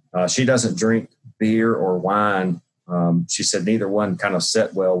she doesn't drink beer or wine. She said neither one kind of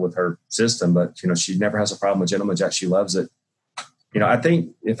set well with her system, but she never has a problem with Gentleman Jack. She loves it. I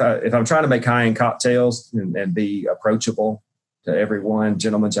think if I'm trying to make high-end cocktails and be approachable to everyone,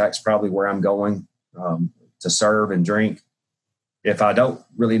 Gentleman Jack's probably where I'm going to serve and drink. If I don't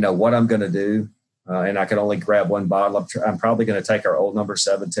really know what I'm going to do, and I can only grab one bottle, I'm probably going to take our Old No.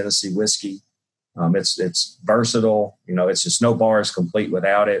 7 Tennessee whiskey. It's versatile. It's just no bar is complete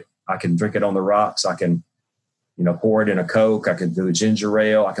without it. I can drink it on the rocks. I can, pour it in a Coke. I can do a ginger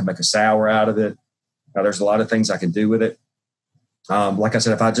ale. I can make a sour out of it. There's a lot of things I can do with it. Like I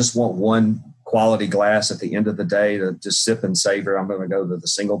said, if I just want one quality glass at the end of the day to just sip and savor, I'm going to go to the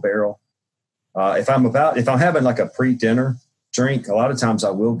single barrel. If I'm having like a pre-dinner drink, a lot of times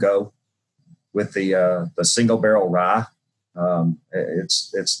I will go with the single barrel rye.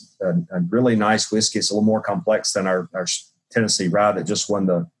 It's a really nice whiskey. It's a little more complex than our Tennessee rye that just won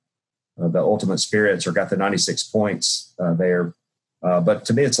the Ultimate Spirits or got the 96 points there. But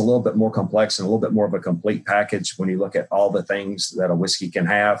to me, it's a little bit more complex and a little bit more of a complete package when you look at all the things that a whiskey can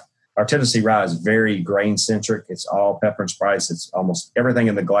have. Our Tennessee rye is very grain centric. It's all pepper and spice. It's almost everything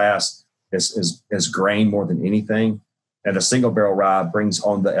in the glass is grain more than anything. And a single barrel rye brings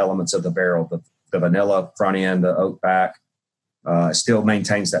on the elements of the barrel, the vanilla front end, the oak back. Still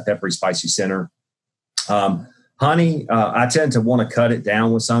maintains that peppery, spicy center. Honey, I tend to want to cut it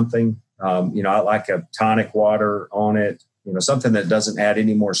down with something. I like a tonic water on it. Something that doesn't add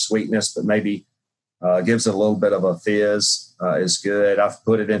any more sweetness, but maybe gives it a little bit of a fizz is good. I've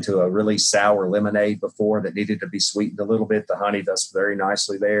put it into a really sour lemonade before that needed to be sweetened a little bit. The honey does very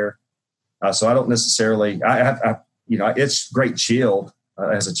nicely there. So I don't necessarily, it's great chilled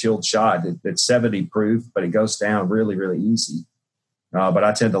as a chilled shot. It's 70 proof, but it goes down really, really easy. But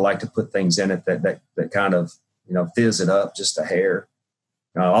I tend to like to put things in it that kind of, fizz it up just a hair.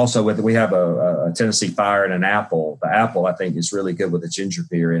 Also, we have a Tennessee Fire and an apple. The apple, I think, is really good with a ginger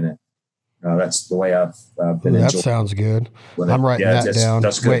beer in it. That's the way I've been enjoying. That sounds good. I'm writing that down.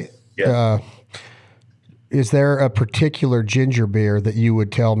 That's good. Wait, yeah. Is there a particular ginger beer that you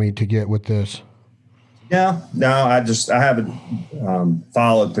would tell me to get with this? No, I haven't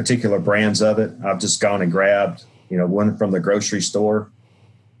followed particular brands of it. I've just gone and grabbed, one from the grocery store,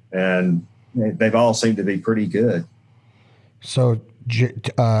 and they've all seemed to be pretty good. So,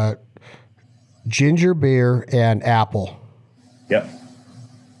 ginger beer and apple. Yep.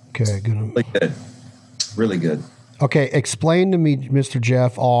 Okay, good. Really good. Really good. Okay, explain to me, Mr.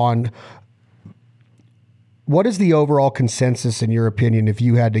 Jeff, on what is the overall consensus in your opinion, if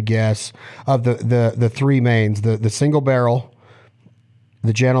you had to guess, of the three mains, the single barrel,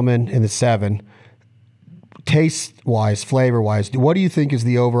 the Gentleman, and the 7, taste-wise, flavor-wise? What do you think is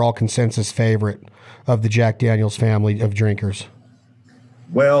the overall consensus favorite of the Jack Daniel's family of drinkers?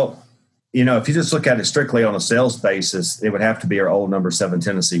 Well, if you just look at it strictly on a sales basis, it would have to be our Old No. 7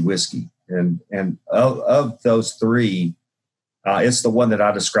 Tennessee whiskey. And of those three, it's the one that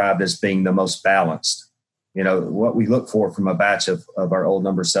I described as being the most balanced. What we look for from a batch of our Old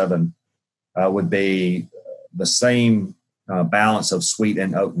No. 7 would be the same balance of sweet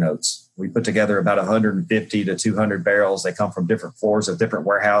and oak notes. We put together about 150 to 200 barrels. They come from different floors of different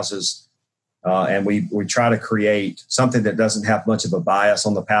warehouses. And we try to create something that doesn't have much of a bias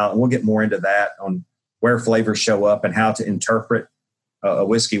on the palate. And we'll get more into that on where flavors show up and how to interpret a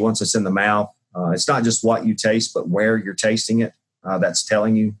whiskey once it's in the mouth. It's not just what you taste, but where you're tasting it. That's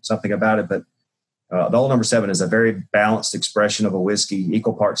telling you something about it. But the Old No. 7 is a very balanced expression of a whiskey,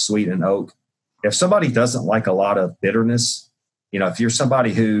 equal parts sweet and oak. If somebody doesn't like a lot of bitterness, if you're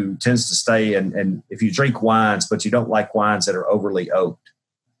somebody who tends to stay and if you drink wines, but you don't like wines that are overly oaked,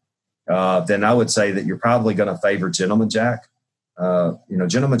 then I would say that you're probably going to favor Gentleman Jack.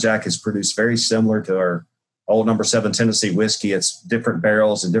 Gentleman Jack is produced very similar to our Old No. 7 Tennessee whiskey. It's different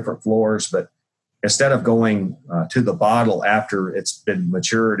barrels and different floors, but instead of going to the bottle after it's been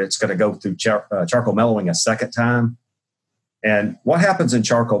matured, it's going to go through charcoal mellowing a second time. And what happens in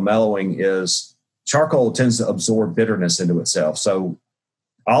charcoal mellowing is charcoal tends to absorb bitterness into itself. So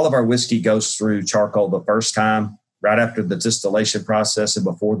all of our whiskey goes through charcoal the first time, right after the distillation process and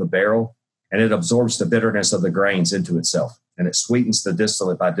before the barrel, and it absorbs the bitterness of the grains into itself, and it sweetens the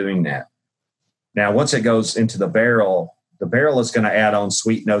distillate by doing that. Now, once it goes into the barrel is going to add on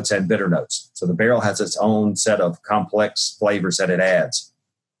sweet notes and bitter notes. So the barrel has its own set of complex flavors that it adds.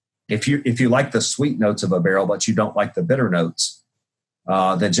 If you like the sweet notes of a barrel, but you don't like the bitter notes,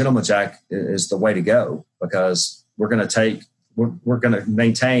 then Gentleman Jack is the way to go, because we're going to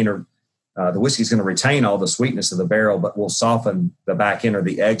maintain, or the whiskey is going to retain all the sweetness of the barrel, but we'll soften the back end or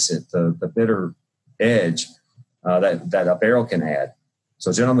the exit, the bitter edge that a barrel can add.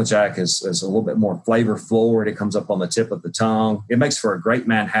 So Gentleman Jack is a little bit more flavor forward. It comes up on the tip of the tongue. It makes for a great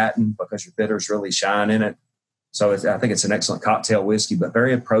Manhattan because your bitters really shine in it. So I think it's an excellent cocktail whiskey, but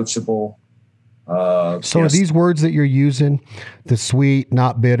very approachable. So are these words that you're using, the sweet,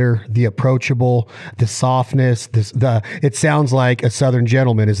 not bitter, the approachable, the softness, it sounds like a Southern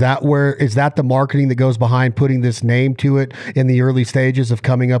gentleman. Is that the marketing that goes behind putting this name to it in the early stages of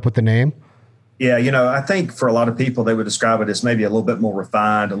coming up with the name? Yeah, I think for a lot of people, they would describe it as maybe a little bit more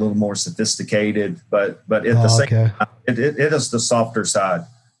refined, a little more sophisticated, but at the same time, it is the softer side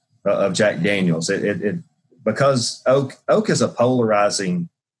of Jack Daniel's. Because oak is a polarizing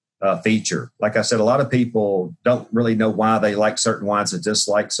feature. Like I said, a lot of people don't really know why they like certain wines and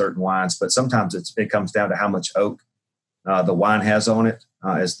dislike certain wines, but sometimes it comes down to how much oak the wine has on it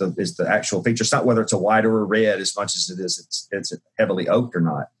is the actual feature. It's not whether it's a white or a red as much as it is it's heavily oaked or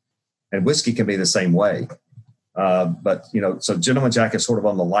not. And whiskey can be the same way. But so Gentleman Jack is sort of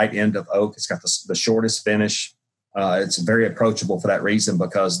on the light end of oak. It's got the shortest finish. It's very approachable for that reason,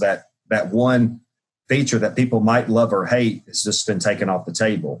 because that one feature that people might love or hate has just been taken off the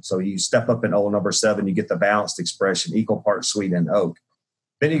table. So you step up in Old Number 7, you get the balanced expression, equal parts sweet and oak.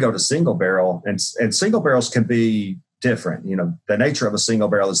 Then you go to single barrel, and single barrels can be different. The nature of a single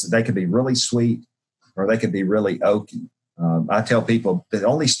barrel is that they can be really sweet or they can be really oaky. I tell people the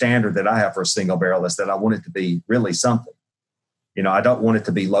only standard that I have for a single barrel is that I want it to be really something. I don't want it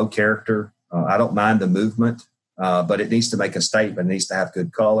to be low character. I don't mind the movement, but it needs to make a statement. It needs to have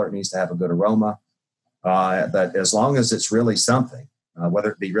good color. It needs to have a good aroma. But as long as it's really something,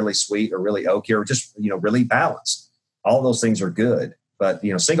 whether it be really sweet or really oaky or just, really balanced, all those things are good. But,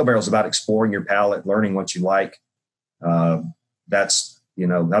 single barrel is about exploring your palate, learning what you like. That's,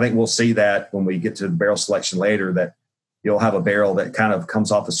 I think we'll see that when we get to the barrel selection later, that you'll have a barrel that kind of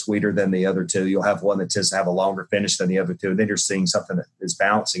comes off as sweeter than the other two. You'll have one that tends to have a longer finish than the other two. And then you're seeing something that is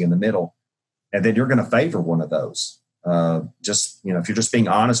balancing in the middle. And then you're going to favor one of those. If you're just being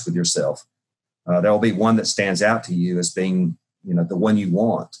honest with yourself, there will be one that stands out to you as being, the one you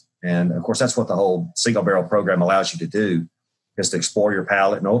want. And of course, that's what the whole single barrel program allows you to do, is to explore your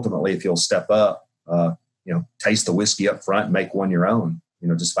palate. And ultimately, if you'll step up, taste the whiskey up front and make one your own,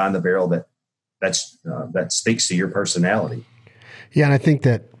 just find the barrel that speaks to your personality. Yeah. And I think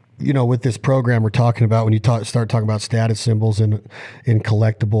that, with this program we're talking about, when you start talking about status symbols and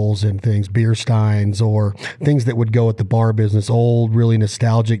collectibles and things, beer steins or things that would go at the bar business, old, really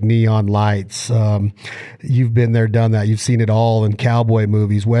nostalgic neon lights. You've been there, done that. You've seen it all in cowboy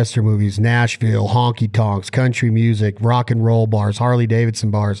movies, Western movies, Nashville, honky tonks, country music, rock and roll bars, Harley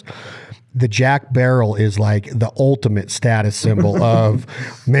Davidson bars. The Jack barrel is like the ultimate status symbol of,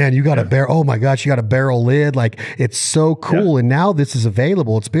 man, you got a barrel. Oh my gosh, you got a barrel lid. Like, it's so cool. Yeah. And now this is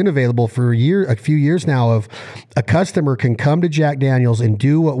available. It's been available for a few years now, of a customer can come to Jack Daniel's and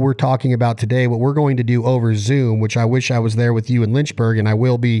do what we're talking about today, what we're going to do over Zoom, which I wish I was there with you in Lynchburg, and I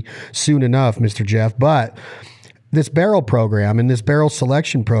will be soon enough, Mr. Jeff. But this barrel program and this barrel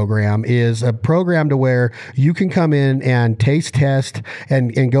selection program is a program to where you can come in and taste test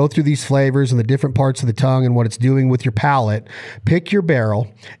and go through these flavors and the different parts of the tongue and what it's doing with your palate. Pick your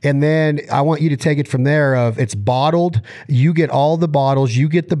barrel, and then I want you to take it from there. Of it's bottled, you get all the bottles, you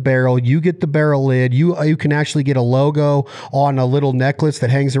get the barrel, you get the barrel lid. You can actually get a logo on a little necklace that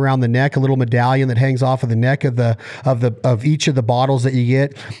hangs around the neck, a little medallion that hangs off of the neck of each of the bottles that you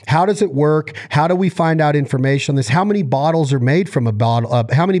get. How does it work? How do we find out information on this? How many bottles are made from a bottle?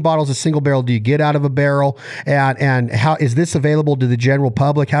 How many bottles of single barrel do you get out of a barrel? And how is this available to the general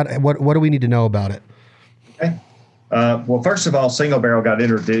public? What do we need to know about it? Okay. Well, first of all, single barrel got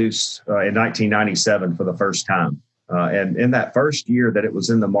introduced in 1997 for the first time. And in that first year that it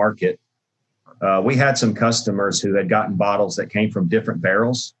was in the market, we had some customers who had gotten bottles that came from different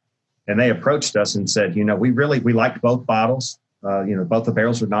barrels. And they approached us and said, we liked both bottles. Both the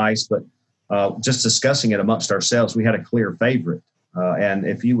barrels were nice, but just discussing it amongst ourselves, we had a clear favorite. And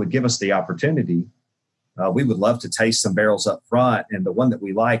if you would give us the opportunity, we would love to taste some barrels up front. And the one that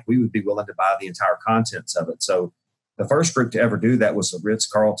we like, we would be willing to buy the entire contents of it. So the first group to ever do that was the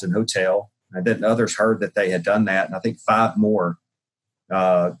Ritz-Carlton Hotel. And then others heard that they had done that. And I think 5 more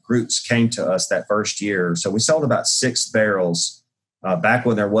groups came to us that first year. So we sold about 6 barrels back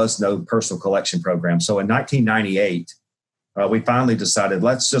when there was no personal collection program. So in 1998, we finally decided,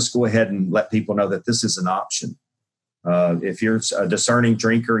 let's just go ahead and let people know that this is an option. If you're a discerning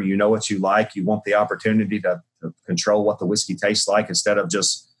drinker, you know what you like, you want the opportunity to control what the whiskey tastes like instead of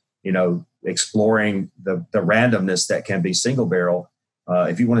just, exploring the randomness that can be single barrel.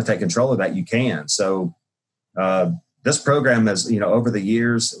 If you want to take control of that, you can. So this program has, over the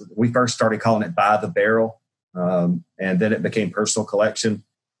years, we first started calling it By the Barrel, and then it became personal collection.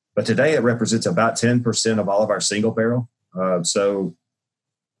 But today it represents about 10% of all of our single barrel. So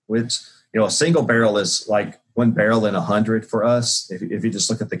it's, a single barrel is like 1 barrel in 100 for us. If you just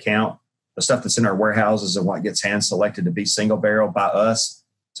look at the count, the stuff that's in our warehouses and what gets hand selected to be single barrel by us,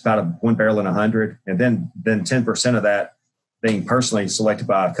 it's about 1 barrel in 100. And then 10% of that being personally selected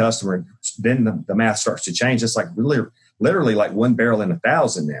by a customer, then the math starts to change. It's like literally like 1 barrel in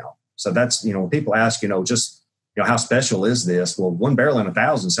 1,000 now. So that's, when people ask, how special is this? Well, 1 barrel in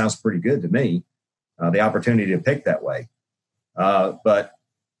 1,000 sounds pretty good to me. The opportunity to pick that way. But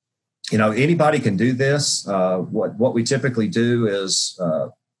anybody can do this. What we typically do is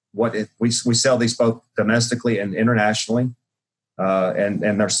we sell these both domestically and internationally,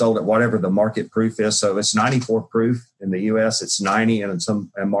 and they're sold at whatever the market proof is. So it's 94 proof in the U.S. It's 90 in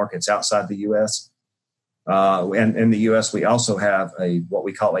some markets outside the U.S. And in the U.S. we also have what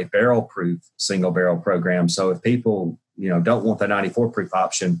we call a barrel proof single barrel program. So if people don't want the 94 proof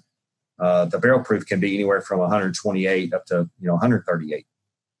option, the barrel proof can be anywhere from 128 up to 138.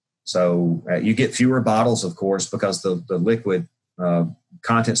 So you get fewer bottles, of course, because the liquid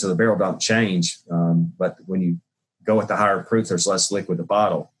contents of the barrel don't change. But when you go with the higher proof, there's less liquid to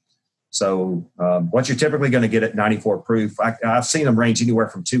bottle. So what you're typically going to get at 94 proof, I've seen them range anywhere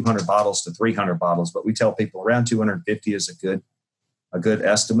from 200 bottles to 300 bottles, but we tell people around 250 is a good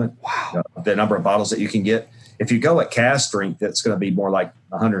estimate. Wow. The number of bottles that you can get. If you go at cask strength, that's going to be more like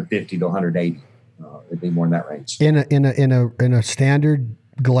 150 to 180. It'd be more in that range. In a standard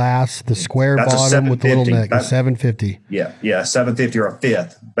glass, the square that's bottom with the little neck, 750. Yeah, 750 or a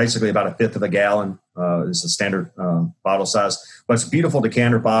fifth, basically about a fifth of a gallon is the standard bottle size. But it's a beautiful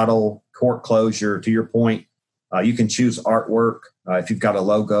decanter bottle, cork closure. To your point, you can choose artwork if you've got a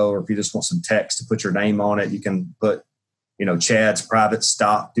logo, or if you just want some text to put your name on it. You can put Chad's private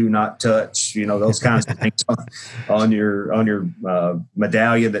stock, do not touch, those kinds of things on your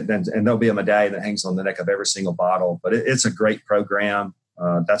medallion. And there'll be a medallion that hangs on the neck of every single bottle. But it's a great program.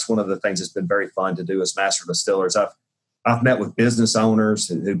 That's one of the things that's been very fun to do as master distillers. I've met with business owners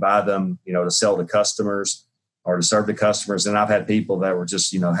who buy them, to sell to customers or to serve the customers. And I've had people that were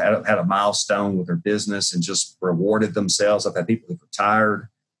just, had a milestone with their business and just rewarded themselves. I've had people who've retired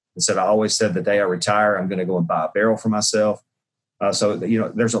and said, I always said the day I retire, I'm going to go and buy a barrel for myself. So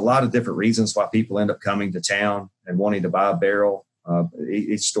there's a lot of different reasons why people end up coming to town and wanting to buy a barrel.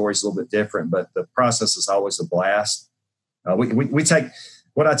 Each story is a little bit different, but the process is always a blast. We take,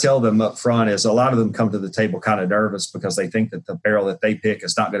 what I tell them up front is a lot of them come to the table kind of nervous because they think that the barrel that they pick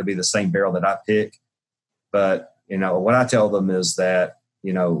is not going to be the same barrel that I pick. But, what I tell them is that,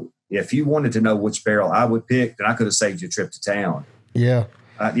 if you wanted to know which barrel I would pick, then I could have saved you a trip to town. Yeah.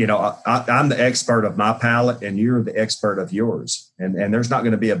 I'm the expert of my palate and you're the expert of yours. And there's not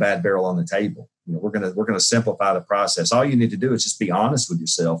going to be a bad barrel on the table. We're going to simplify the process. All you need to do is just be honest with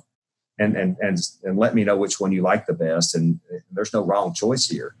yourself and let me know which one you like the best. And there's no wrong choice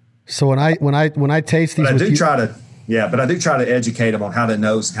here. So when I taste these, but I do try to educate them on how to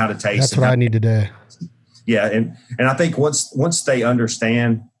nose and how to taste. That's what I need to do. Yeah. And I think once they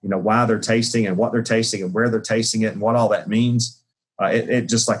understand, why they're tasting and what they're tasting and where they're tasting it and what all that means, it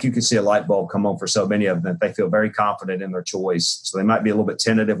just like you can see a light bulb come on for so many of them that they feel very confident in their choice. So they might be a little bit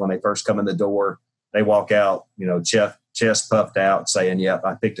tentative when they first come in the door. They walk out, chest puffed out saying, yep,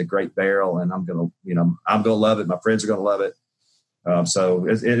 I picked a great barrel and I'm going to love it. My friends are going to love it. So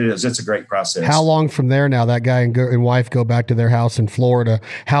it's a great process. How long from there now that guy and wife go back to their house in Florida?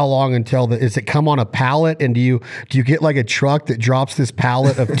 How long until is it come on a pallet? And do you get like a truck that drops this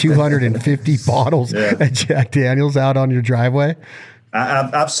pallet of 250 bottles at Jack Daniel's out on your driveway?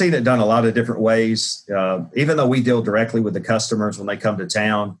 I've seen it done a lot of different ways. Even though we deal directly with the customers when they come to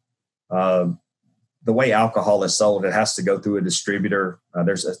town, the way alcohol is sold, it has to go through a distributor.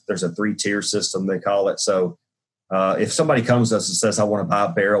 There's a 3-tier system, they call it. So if somebody comes to us and says, I want to buy a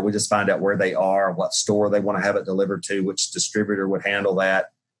barrel, we just find out where they are, what store they want to have it delivered to, which distributor would handle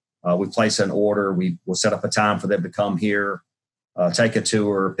that. We place an order. We will set up a time for them to come here, take a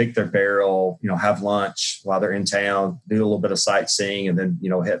tour, pick their barrel, have lunch while they're in town, do a little bit of sightseeing, and then,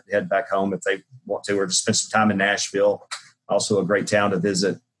 head back home if they want to, or just spend some time in Nashville, also a great town to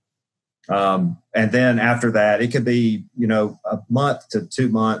visit. And then after that, it could be, a month to 2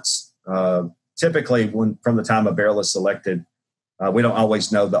 months. Typically, from the time a barrel is selected, we don't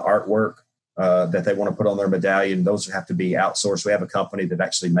always know the artwork that they want to put on their medallion. Those have to be outsourced. We have a company that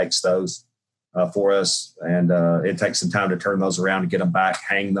actually makes those for us, and it takes some time to turn those around and get them back,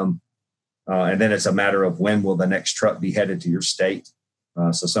 hang them. And then it's a matter of when will the next truck be headed to your state.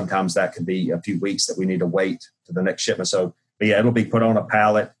 So sometimes that could be a few weeks that we need to wait to the next shipment. So, but yeah, it'll be put on a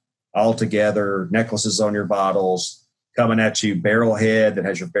pallet all together, necklaces on your bottles, coming at you, barrel head that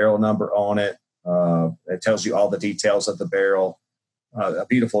has your barrel number on it. It tells you all the details of the barrel. A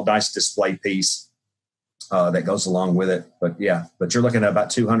beautiful, nice display piece that goes along with it. But you're looking at about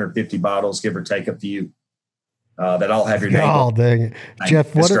 250 bottles, give or take a few, that all have your name. Oh, dang it.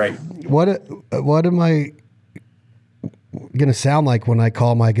 Jeff, what am I going to sound like when I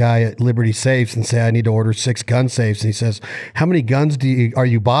call my guy at Liberty Safes and say I need to order 6 gun safes? And he says, how many guns are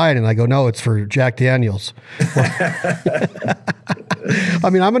you buying? And I go, no, it's for Jack Daniels. I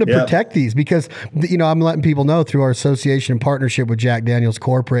mean, I'm going to protect these because, I'm letting people know through our association and partnership with Jack Daniels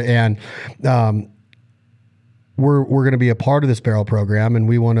Corporate, and we're going to be a part of this barrel program, and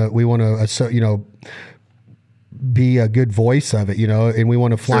we want to be a good voice of it, and we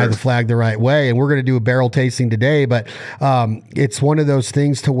want to fly the flag the right way. And we're going to do a barrel tasting today, but it's one of those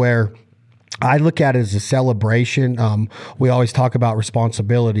things to where I look at it as a celebration. We always talk about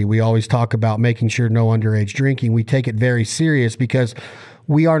responsibility. We always talk about making sure no underage drinking. We take it very serious because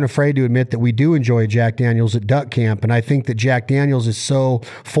we aren't afraid to admit that we do enjoy Jack Daniels at Duck Camp. And I think that Jack Daniels is so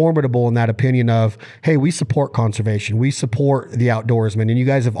formidable in that opinion of, hey, we support conservation. We support the outdoorsman. And you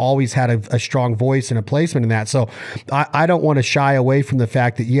guys have always had a strong voice and a placement in that. So I don't want to shy away from the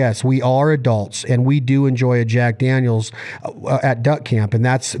fact that, yes, we are adults and we do enjoy a Jack Daniels at Duck Camp. And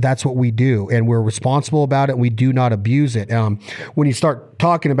that's what we do. And we're responsible about it. And we do not abuse it. When you start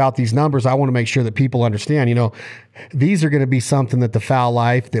talking about these numbers, I want to make sure that people understand, these are going to be something that the foul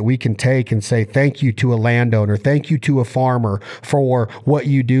life that we can take and say thank you to a landowner, thank you to a farmer for what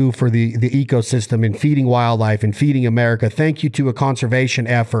you do for the ecosystem and feeding wildlife and feeding America. Thank you to a conservation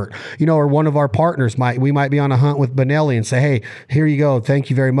effort, or one of our partners we might be on a hunt with Benelli and say, hey, here you go. Thank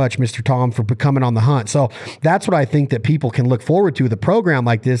you very much, Mr. Tom, for coming on the hunt. So that's what I think that people can look forward to. The program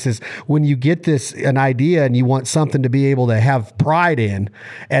like this is when you get an idea and you want something to be able to have pride in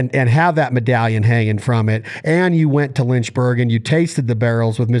and have that medallion hanging from it, and you went to Lynchburg and you tasted the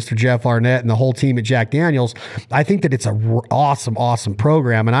barrels with Mr. Jeff Arnett and the whole team at Jack Daniels. I think that it's an awesome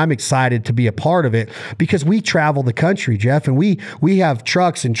program, and I'm excited to be a part of it because we travel the country, Jeff, and we have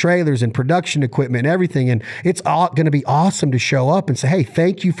trucks and trailers and production equipment and everything, and it's going to be awesome to show up and say, hey,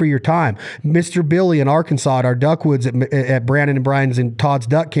 thank you for your time. Mr. Billy in Arkansas at our Duckwoods at Brandon and Brian's and Todd's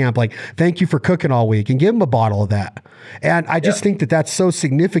Duck Camp, thank you for cooking all week, and give them a bottle of that. And I just think that that's so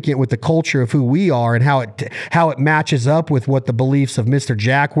significant with the culture of who we are and how it matches up with what the beliefs of Mr.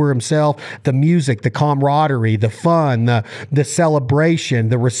 Jack were himself, the music, the camaraderie, the fun, the celebration,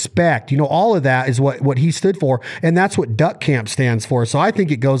 the respect, all of that is what he stood for. And that's what Duck Camp stands for. So I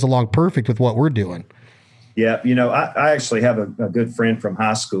think it goes along perfect with what we're doing. Yeah. I actually have a good friend from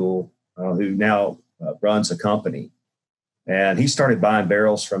high school who now runs a company, and he started buying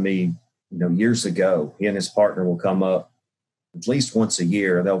barrels from me years ago. He and his partner will come up at least once a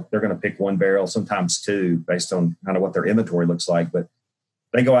year. They're going to pick one barrel, sometimes two, based on kind of what their inventory looks like. But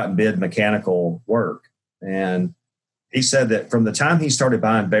they go out and bid mechanical work. And he said that from the time he started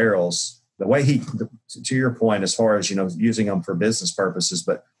buying barrels, the way to your point, as far as, using them for business purposes,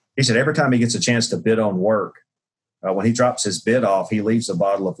 but he said every time he gets a chance to bid on work, when he drops his bid off, he leaves a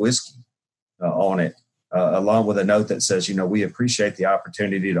bottle of whiskey on it. Along with a note that says, we appreciate the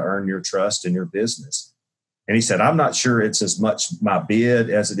opportunity to earn your trust in your business. And he said, I'm not sure it's as much my bid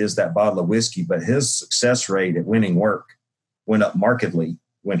as it is that bottle of whiskey, but his success rate at winning work went up markedly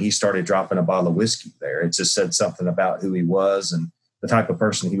when he started dropping a bottle of whiskey there. It just said something about who he was and the type of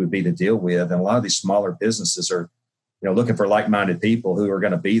person he would be to deal with. And a lot of these smaller businesses are, looking for like-minded people who are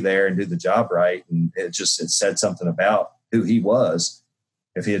going to be there and do the job right. And it said something about who he was.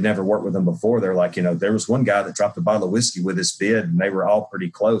 If he had never worked with them before, they're like, there was one guy that dropped a bottle of whiskey with his bid and they were all pretty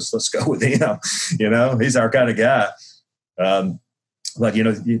close. Let's go with him. He's our kind of guy. But,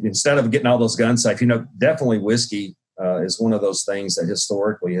 instead of getting all those gun safe, definitely whiskey is one of those things that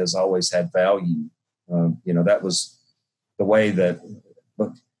historically has always had value. That was the way that,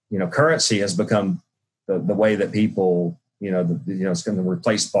 currency has become the way that people it's going to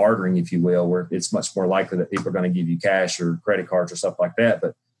replace bartering, if you will, where it's much more likely that people are going to give you cash or credit cards or stuff like that.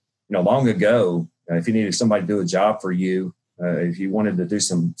 But, long ago, if you needed somebody to do a job for you, if you wanted to do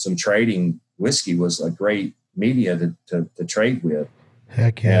some trading, whiskey was a great media to trade with.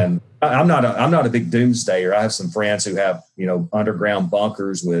 Heck yeah. And I'm not a big doomsdayer. I have some friends who have, underground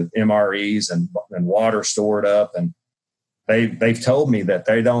bunkers with MREs and water stored up. And they've told me that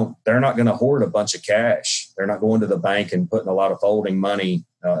they're not going to hoard a bunch of cash. They're not going to the bank and putting a lot of folding money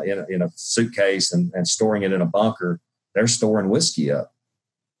in a suitcase and storing it in a bunker. They're storing whiskey up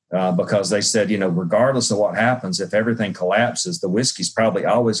because they said, regardless of what happens, if everything collapses, the whiskey's probably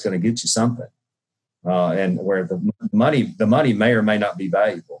always going to get you something. And where the money may or may not be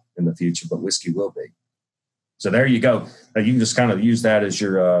valuable in the future, but whiskey will be. So there you go. You can just kind of use that as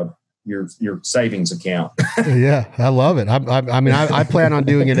your savings account. Yeah, I love it. I plan on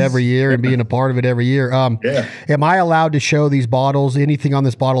doing it every year and being a part of it every year. Yeah. Am I allowed to show these bottles? Anything on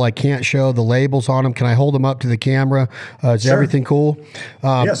this bottle I can't show? The labels on them? Can I hold them up to the camera? Is Sure. everything cool?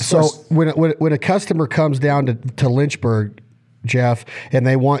 Yes, so when a customer comes down to Lynchburg, Jeff, and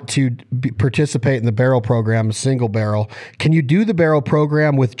they want to participate in the barrel program, a single barrel, can you do the barrel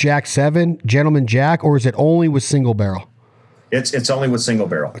program with Jack 7, Gentleman Jack, or is it only with single barrel? It's only with single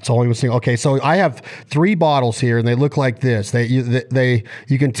barrel. It's only with single. Okay, so I have 3 bottles here, and they look like this.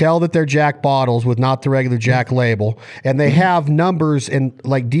 You can tell that they're Jack bottles with not the regular Jack label, and they have numbers and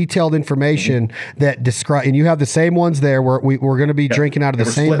like detailed information that describe. And you have the same ones there. We're going to be drinking out of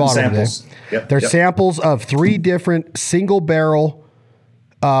the same bottle today. Yep. They're samples of 3 different single barrel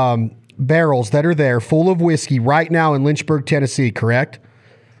barrels that are there, full of whiskey right now in Lynchburg, Tennessee. Correct?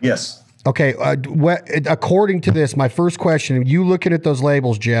 Yes. Okay, according to this, my first question, you looking at those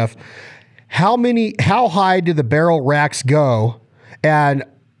labels, Jeff, how high do the barrel racks go, and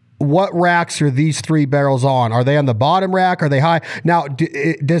what racks are these 3 barrels on? Are they on the bottom rack? Are they high? Now,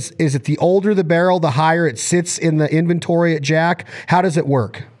 is it the older the barrel, the higher it sits in the inventory at Jack? How does it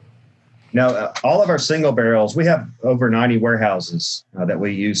work? Now, all of our single barrels, we have over 90 warehouses that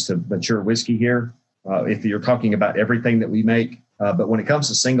we use to mature whiskey here. If you're talking about everything that we make. But when it comes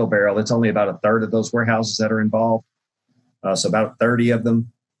to single barrel, it's only about a third of those warehouses that are involved. So about 30 of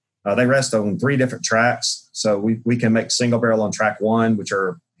them. They rest on 3 different tracks. So we can make single barrel on track 1, which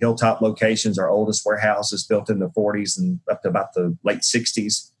are hilltop locations, our oldest warehouses built in the 40s and up to about the late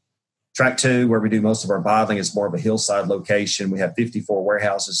 60s. Track 2, where we do most of our bottling, is more of a hillside location. We have 54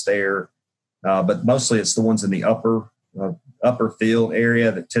 warehouses there. But mostly it's the ones in the upper field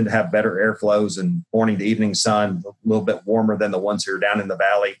area that tend to have better airflows and morning to evening sun, a little bit warmer than the ones that are down in the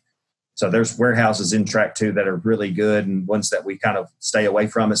valley. So there's warehouses in track 2 that are really good and ones that we kind of stay away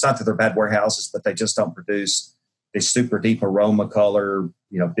from. It's not that they're bad warehouses, but they just don't produce this super deep aroma color,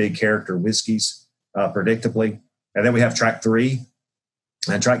 big character whiskeys predictably. And then we have track 3.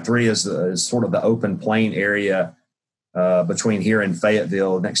 And track 3 is sort of the open plain area between here and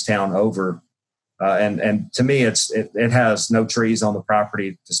Fayetteville, next town over. And to me, it has no trees on the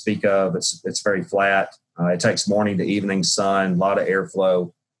property to speak of. It's very flat. It takes morning to evening sun, a lot of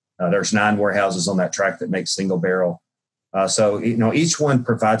airflow. There's 9 warehouses on that track that make single barrel. So each one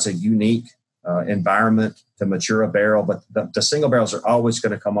provides a unique environment to mature a barrel, but the single barrels are always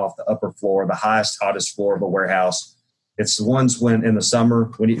going to come off the upper floor, the highest, hottest floor of a warehouse. It's the ones when in the summer,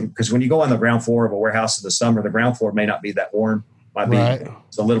 because when you go on the ground floor of a warehouse in the summer, the ground floor may not be that warm. Might be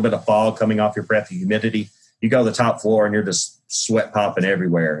It's a little bit of fog coming off your breath, the humidity. You go to the top floor and you're just sweat popping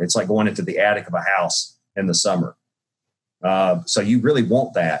everywhere. It's like going into the attic of a house in the summer. So you really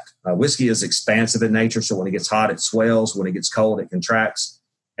want that. Whiskey is expansive in nature. So when it gets hot, it swells. When it gets cold, it contracts.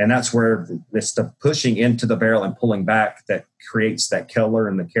 And that's where it's the pushing into the barrel and pulling back that creates that color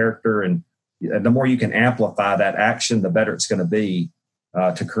and the character. And the more you can amplify that action, the better it's going to be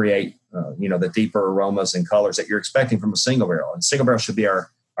to create, the deeper aromas and colors that you're expecting from a single barrel. And single barrel should be our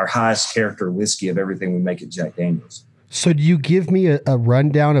highest character whiskey of everything we make at Jack Daniel's. So do you give me a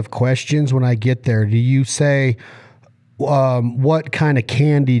rundown of questions when I get there? Do you say, what kind of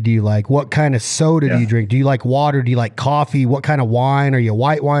candy do you like? What kind of soda do you drink? Do you like water? Do you like coffee? What kind of wine? Are you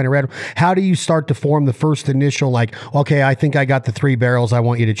white wine or red? How do you start to form the first initial, okay, I think I got the 3 barrels I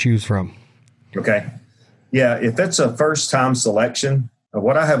want you to choose from? Okay. Yeah. If it's a first time selection,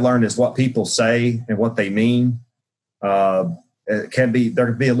 what I have learned is what people say and what they mean. There can be a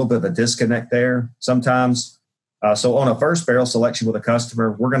little bit of a disconnect there sometimes. So on a first barrel selection with a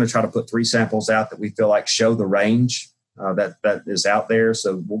customer, we're going to try to put 3 samples out that we feel like show the range that is out there.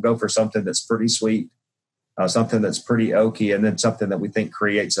 So we'll go for something that's pretty sweet, something that's pretty oaky, and then something that we think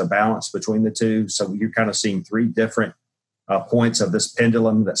creates a balance between the 2. So you're kind of seeing 3 different points of this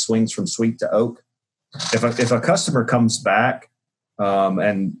pendulum that swings from sweet to oak. if a customer comes back,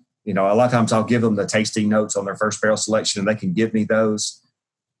 and a lot of times I'll give them the tasting notes on their first barrel selection, and they can give me those.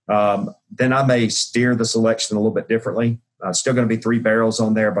 Then I may steer the selection a little bit differently. Still going to be 3 barrels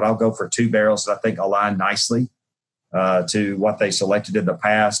on there, but I'll go for 2 barrels that I think align nicely to what they selected in the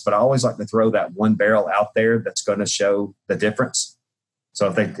past. But I always like to throw that 1 barrel out there that's going to show the difference. So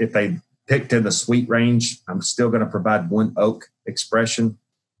if they picked in the sweet range, I'm still going to provide 1 oak expression.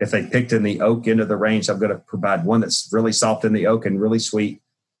 If they picked in the oak end of the range, I'm going to provide 1 that's really soft in the oak and really sweet.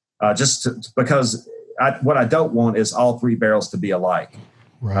 Because what I don't want is all 3 barrels to be alike.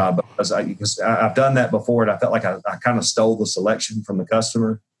 Right. Because I've done that before, and I felt like I kind of stole the selection from the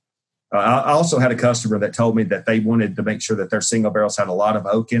customer. I also had a customer that told me that they wanted to make sure that their single barrels had a lot of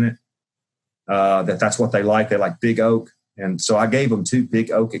oak in it, that's what they like. They like big oak. And so I gave them 2 big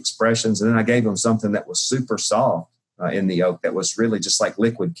oak expressions, and then I gave them something that was super soft in the oak that was really just like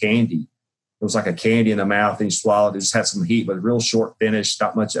liquid candy. It was like a candy in the mouth, and you swallowed it. It just had some heat, but real short finish,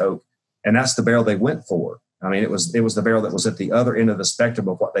 not much oak. And that's the barrel they went for. I mean, it was the barrel that was at the other end of the spectrum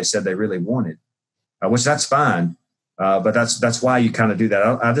of what they said they really wanted, which that's fine. But that's why you kind of do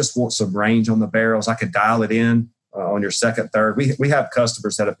that. I just want some range on the barrels. I could dial it in on your second, third. We have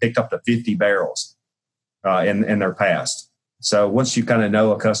customers that have picked up to 50 barrels in their past. So once you kind of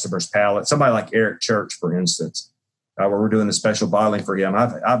know a customer's palate, somebody like Eric Church, for instance, where we're doing the special bottling for him,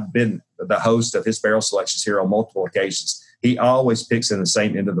 I've been the host of his barrel selections here on multiple occasions. He always picks in the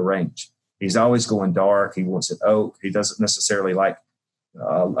same end of the range. He's always going dark. He wants it oak. He doesn't necessarily like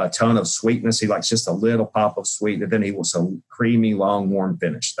a ton of sweetness. He likes just a little pop of sweet, and then he wants a creamy, long, warm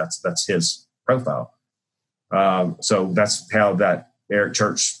finish. That's his profile. So that's how that Eric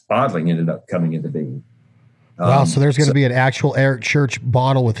Church bottling ended up coming into being. Wow, so there's going to be an actual Eric Church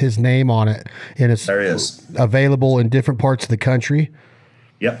bottle with his name on it, and it's there is available in different parts of the country.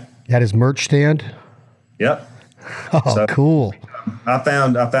 Yep. At his merch stand. Yep. Oh, so cool. I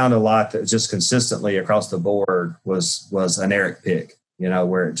found a lot that just consistently across the board was an Eric pick,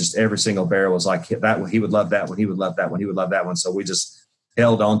 where just every single barrel was like that one. He would love that one. He would love that one. He would love that one. So we just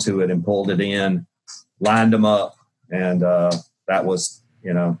held onto it and pulled it in, lined them up. And that was,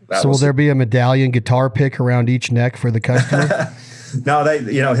 So will there be a medallion guitar pick around each neck for the customer?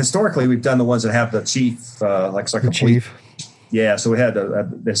 No, historically we've done the ones that have the chief, like the chief. Yeah. So we had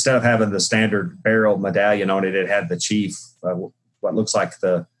instead of having the standard barrel medallion on it, it had the chief, what looks like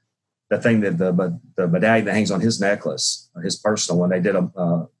the thing that the medallion that hangs on his necklace, his personal one. They did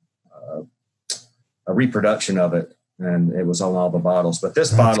a reproduction of it, and it was on all the bottles. But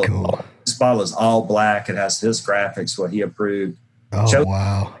this bottle is all black. It has his graphics, what he approved. Oh,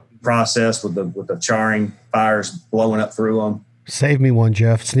 wow! Process with the charring fires blowing up through them. Save me one,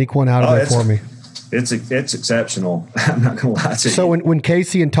 Jeff. Sneak one out of there for me. It's exceptional. I'm not going to lie to you. So when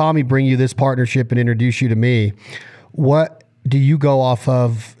Casey and Tommy bring you this partnership and introduce you to me, what do you go off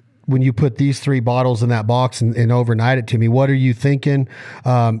of when you put these 3 bottles in that box and overnight it to me? What are you thinking?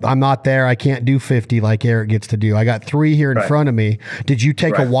 I'm not there. I can't do 50 like Eric gets to do. I got 3 here in front of me. Did you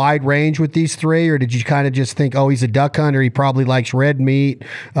take a wide range with these 3, or did you kind of just think, oh, he's a duck hunter, he probably likes red meat,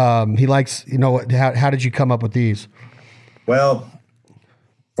 he likes, how did you come up with these? Well,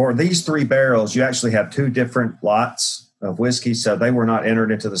 for these 3 barrels, you actually have 2 different lots of whiskey, so they were not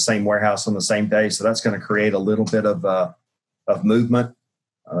entered into the same warehouse on the same day. So that's going to create a little bit of movement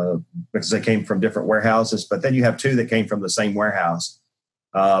because they came from different warehouses. But then you have 2 that came from the same warehouse,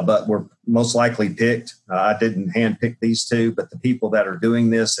 but were most likely picked. I didn't hand pick these 2, but the people that are doing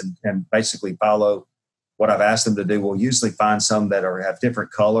this and basically follow what I've asked them to do will usually find some that have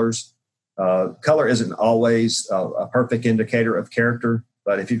different colors. Color isn't always a perfect indicator of character,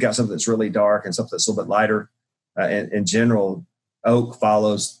 but if you've got something that's really dark and something that's a little bit lighter, in general, oak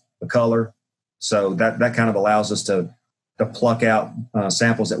follows the color. So that kind of allows us to pluck out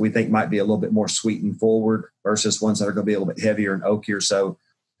samples that we think might be a little bit more sweet and forward versus ones that are going to be a little bit heavier and oakier. So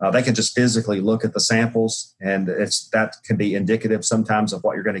they can just physically look at the samples, and that can be indicative sometimes of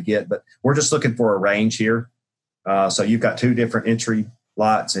what you're going to get. But we're just looking for a range here. So you've got 2 different entry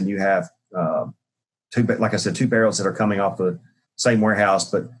lots, and you have 2 barrels that are coming off the same warehouse.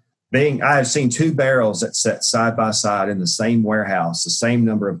 But I have seen 2 barrels that set side by side in the same warehouse, the same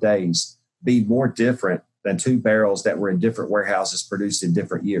number of days, be more different than 2 barrels that were in different warehouses produced in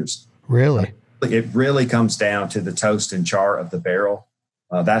different years. Really? It really comes down to the toast and char of the barrel.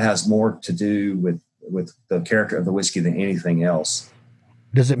 That has more to do with the character of the whiskey than anything else.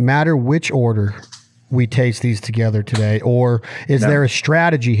 Does it matter which order we taste these together today, or is there a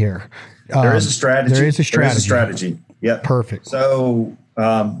strategy here? There is a strategy. There is a strategy. Yep. Perfect. So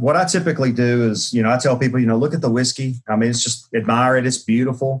what I typically do is, I tell people, look at the whiskey. I mean, it's just admire it. It's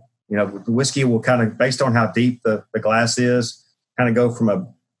beautiful. The whiskey will kind of, based on how deep the glass is, kind of go from a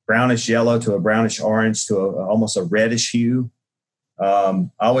brownish yellow to a brownish orange to almost a reddish hue. I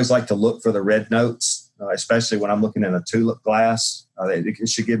always like to look for the red notes, especially when I'm looking in a tulip glass. It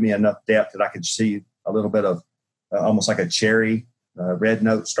should give me enough depth that I can see a little bit of almost like a cherry red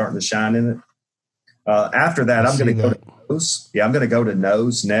note starting to shine in it. After that, I'm going to go to nose. Yeah, I'm going to go to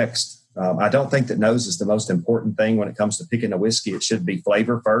nose next. I don't think that nose is the most important thing when it comes to picking a whiskey. It should be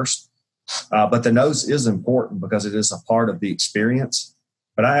flavor first. But the nose is important because it is a part of the experience.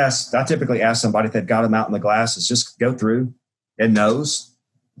 But I typically ask somebody if they've got them out in the glasses, just go through and nose.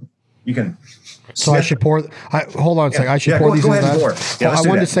 You can. So I should pour. Hold on a second. I should pour these in the glass. Yeah, I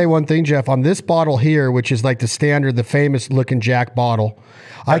wanted to say one thing, Jeff. On this bottle here, which is like the standard, the famous looking Jack bottle,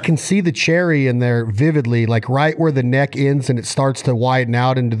 I can see the cherry in there vividly, like right where the neck ends and it starts to widen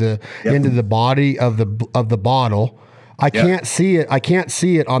out into the body of the bottle. I can't see it. I can't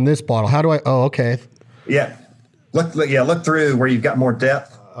see it on this bottle. How do I? Oh, okay. Yeah. Look through where you've got more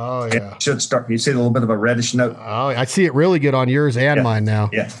depth. Oh yeah. It should start. You see a little bit of a reddish note. Oh, I see it really good on yours and mine now.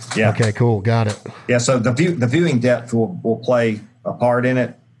 Yeah. Okay, cool. Got it. Yeah. So the viewing depth will play a part in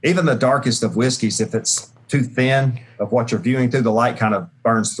it. Even the darkest of whiskeys, if it's too thin of what you're viewing through, the light kind of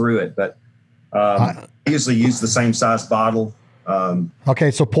burns through it. But I usually use the same size bottle.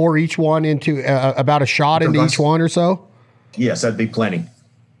 Okay, so pour each one into about a shot into each one or so? Yes, that'd be plenty.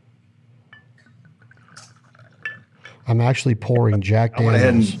 I'm actually pouring Jack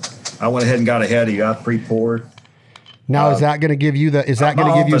Daniels. I went ahead and got ahead of you. I pre-poured. Now, is that going to give you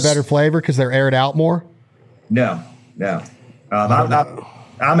a better flavor because they're aired out more? No.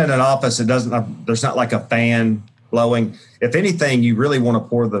 I'm in an office. There's not like a fan blowing. If anything, you really want to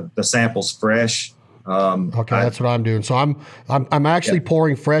pour the samples fresh. That's what I'm doing. So I'm actually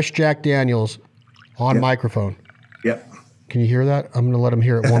pouring fresh Jack Daniels on microphone. Yep. Can you hear that? I'm going to let them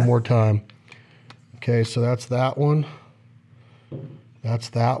hear it one more time. Okay, so that's that one. That's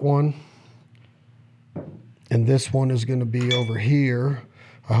that one. And this one is going to be over here.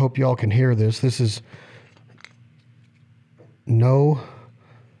 I hope y'all can hear this. This is no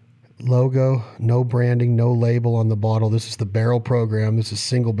logo, no branding, no label on the bottle. This is the barrel program. This is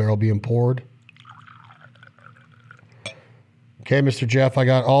single barrel being poured. Okay, Mr. Jeff, I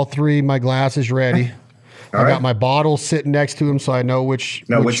got all three of my glasses ready. I got my bottle sitting next to him so I know which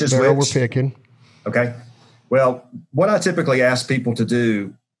barrel we're picking. Okay. Well, what I typically ask people to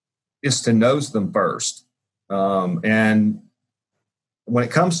do is to nose them first. And when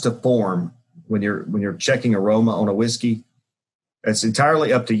it comes to form, when you're checking aroma on a whiskey, it's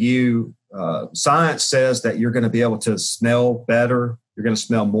entirely up to you. Science says that you're going to be able to smell better. You're going to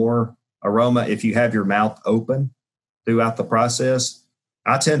smell more aroma if you have your mouth open throughout the process.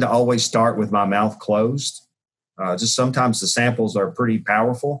 I tend to always start with my mouth closed. Just sometimes the samples are pretty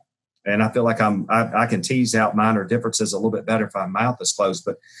powerful, and I feel like I can tease out minor differences a little bit better if my mouth is closed.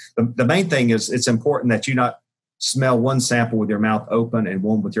 But the main thing is it's important that you not smell one sample with your mouth open and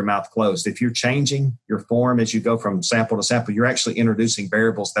one with your mouth closed. If you're changing your form as you go from sample to sample, you're actually introducing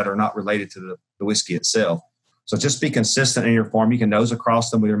variables that are not related to the whiskey itself. So just be consistent in your form. You can nose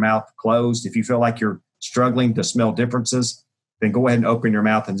across them with your mouth closed. If you feel like you're struggling to smell differences, then go ahead and open your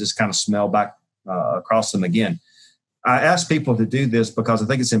mouth and just kind of smell back across them again. I ask people to do this because I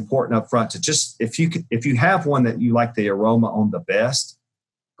think it's important up front to just, if you have one that you like the aroma on the best,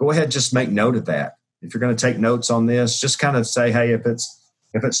 go ahead, just make note of that. If you're going to take notes on this, just kind of say, hey, if it's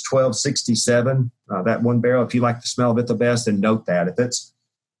 1267, that one barrel, if you like the smell of it the best, then note that. If it's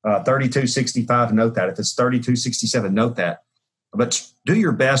 3265, note that. If it's 3267, note that. But do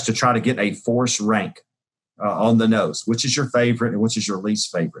your best to try to get a force rank on the nose, which is your favorite and which is your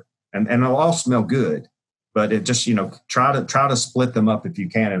least favorite. And it'll all smell good, but it just, try to split them up if you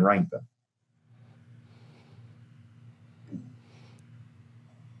can and rank them.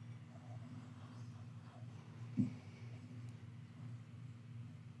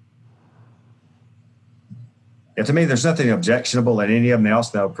 Yeah, to me, there's nothing objectionable in any of them. They all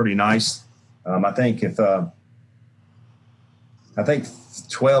smell pretty nice. I think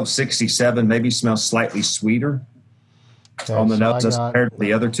 1267 maybe smells slightly sweeter on the nose as compared to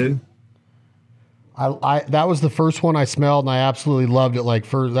the other two. That was the first one I smelled, and I absolutely loved it. I'm going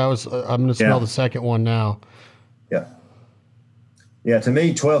to smell the second one now. Yeah. Yeah, to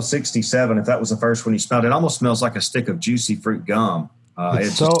me, 1267, if that was the first one you smelled, it almost smells like a stick of juicy fruit gum.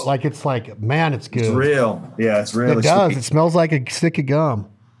 It's man, it's good. It's real. Yeah, it's really It does. sweet. It smells like a stick of gum.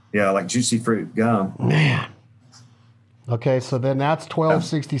 Yeah, like juicy fruit gum. Man. Okay, so then that's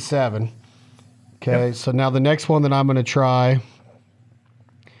 1267. Okay, so now the next one that I'm going to try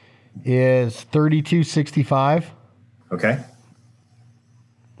is 3265. Okay.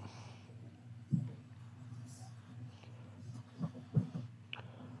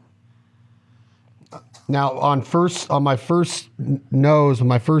 Now on my first nose,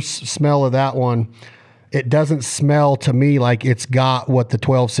 my first smell of that one, it doesn't smell to me like it's got what the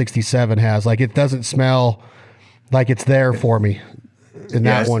 1267 has. Like it doesn't smell like it's there for me in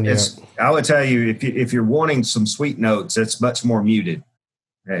that one yet. I would tell you, if you're wanting some sweet notes, it's much more muted.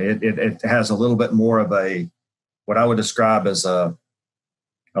 It has a little bit more of what I would describe as a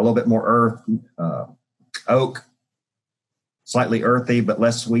little bit more oak, slightly earthy, but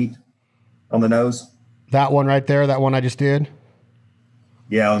less sweet on the nose. That one right there, that one I just did?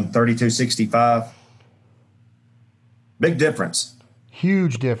 Yeah, on 3265. Big difference.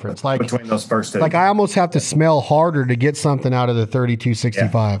 Huge difference. Like between those first two. Like I almost have to smell harder to get something out of the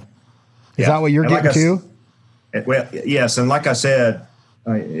 3265. Is that what you're getting to? Well, yes. And like I said,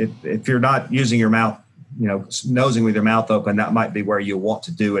 if you're not using your mouth, nosing with your mouth open, that might be where you want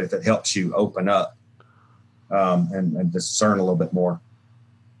to do it if it helps you open up and discern a little bit more.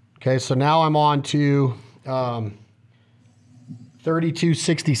 Okay, so now I'm on to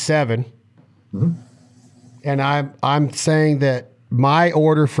 3267, and I'm saying that my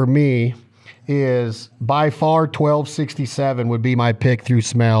order for me is by far 1267 would be my pick through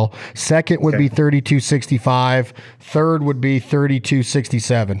smell. Second would be 3265. Third would be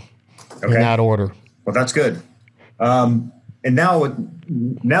 3267 in that order. Well, that's good. And now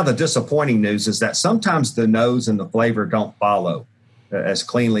the disappointing news is that sometimes the nose and the flavor don't follow as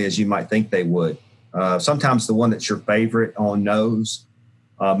cleanly as you might think they would. Sometimes the one that's your favorite on nose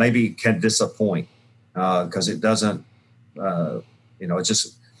maybe can disappoint because it doesn't, it's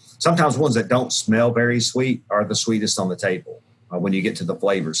just sometimes ones that don't smell very sweet are the sweetest on the table when you get to the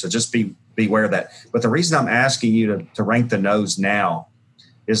flavor. So just beware of that. But the reason I'm asking you to rank the nose now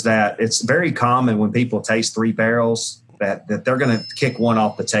is that it's very common when people taste 3 barrels that they're going to kick one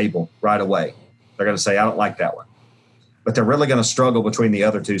off the table right away. They're going to say, I don't like that one. But they're really going to struggle between the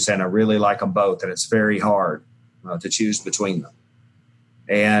other two, saying, I really like them both. And it's very hard to choose between them.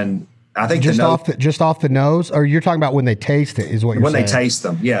 And I think just off the nose, or you're talking about when they taste it is what you're saying? When they taste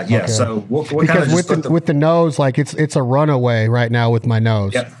them. Yeah. Okay. So we'll kind of just with the nose, like it's a runaway right now with my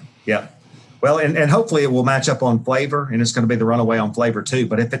nose. Yep. Well, and hopefully it will match up on flavor, and it's going to be the runaway on flavor too.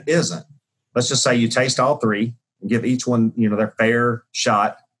 But if it isn't, let's just say you taste all 3 and give each one, their fair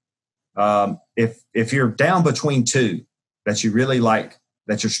shot. If you're down between 2 that you really like,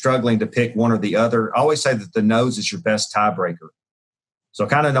 that you're struggling to pick one or the other, I always say that the nose is your best tiebreaker. So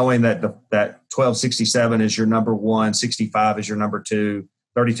kind of knowing that that 1267 is your number 1, 65 is your number 2,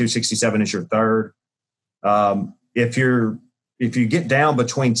 3267 is your third. If you get down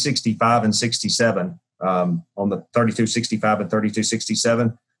between 65 and 67 on the 3265 and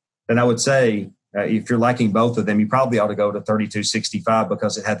 3267, then I would say if you're liking both of them, you probably ought to go to 3265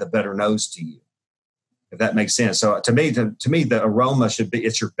 because it had the better nose to you, if that makes sense. So to me, the aroma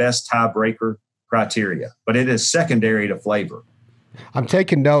it's your best tiebreaker criteria, but it is secondary to flavor. I'm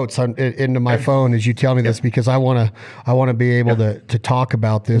taking notes into my phone as you tell me this because I want to be able to talk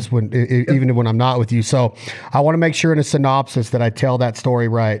about this even when I'm not with you. So I want to make sure in a synopsis that I tell that story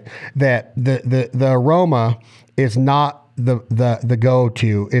right. That the aroma is not the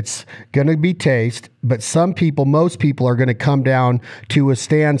go-to. It's going to be taste, but most people are going to come down to a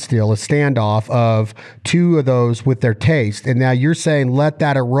standoff of 2 of those with their taste. And now you're saying let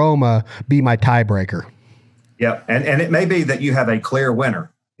that aroma be my tiebreaker. Yeah, and it may be that you have a clear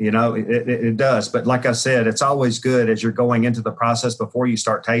winner. It does. But like I said, it's always good as you're going into the process before you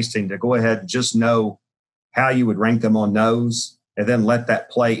start tasting to go ahead and just know how you would rank them on nose and then let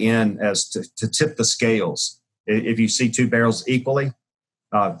that play in as to tip the scales. If you see 2 barrels equally,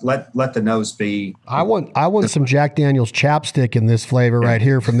 let the nose be. I want some Jack Daniel's chapstick in this flavor right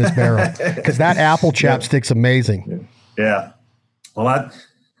here from this barrel because that apple chapstick's amazing. Yeah. Well, I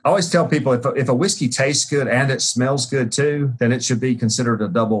always tell people if a whiskey tastes good and it smells good too, then it should be considered a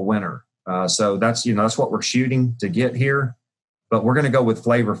double winner. So that's what we're shooting to get here. But we're going to go with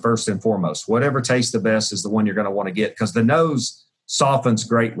flavor first and foremost. Whatever tastes the best is the one you're going to want to get because the nose softens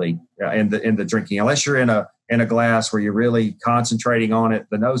greatly in the drinking. Unless you're in a glass where you're really concentrating on it,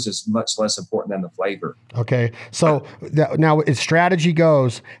 the nose is much less important than the flavor. Okay. So now as strategy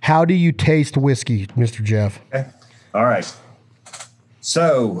goes, how do you taste whiskey, Mr. Jeff? Okay. All right.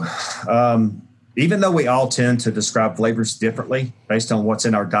 So even though we all tend to describe flavors differently based on what's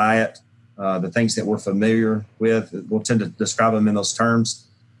in our diet, the things that we're familiar with, we'll tend to describe them in those terms.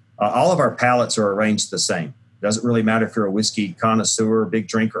 All of our palates are arranged the same. Doesn't really matter if you're a whiskey connoisseur, big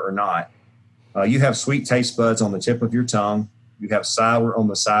drinker or not. You have sweet taste buds on the tip of your tongue. You have sour on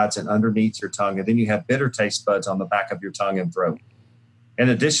the sides and underneath your tongue. And then you have bitter taste buds on the back of your tongue and throat. In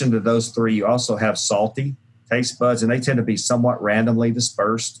addition to those 3, you also have salty taste buds, and they tend to be somewhat randomly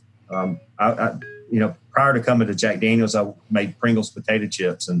dispersed. prior to coming to Jack Daniel's, I made Pringles potato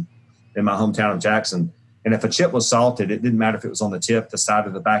chips in my hometown of Jackson. And if a chip was salted, it didn't matter if it was on the tip, the side,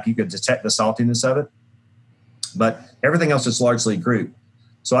 or the back. You could detect the saltiness of it. But everything else is largely grouped.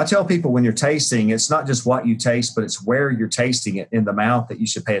 So I tell people when you're tasting, it's not just what you taste, but it's where you're tasting it in the mouth that you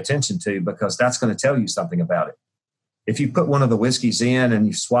should pay attention to, because that's going to tell you something about it. If you put one of the whiskeys in and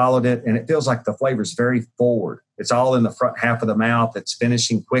you swallowed it and it feels like the flavor is very forward, it's all in the front half of the mouth, it's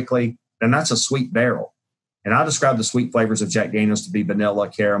finishing quickly, then that's a sweet barrel. And I describe the sweet flavors of Jack Daniel's to be vanilla,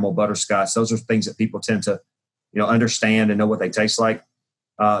 caramel, butterscotch. Those are things that people tend to, understand and know what they taste like.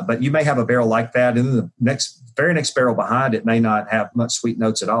 But you may have a barrel like that, and then the very next barrel behind it may not have much sweet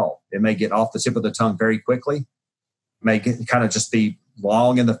notes at all. It may get off the tip of the tongue very quickly, may kind of just be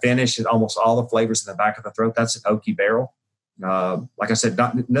long in the finish, and almost all the flavors in the back of the throat. That's an oaky barrel. Like I said,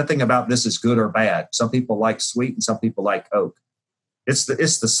 nothing about this is good or bad. Some people like sweet and some people like oak. It's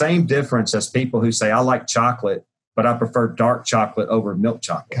the same difference as people who say, I like chocolate, but I prefer dark chocolate over milk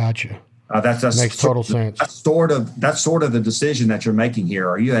chocolate. Gotcha. That makes total sense. That's sort of the decision that you're making here.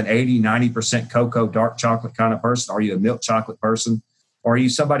 Are you an 80, 90% cocoa dark chocolate kind of person? Are you a milk chocolate person? Or are you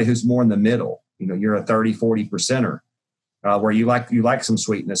somebody who's more in the middle? You're a 30, 40%er, where you like some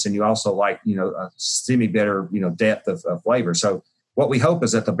sweetness and you also like, a semi-bitter, depth of flavor. So what we hope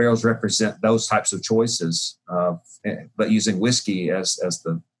is that the barrels represent those types of choices, but using whiskey as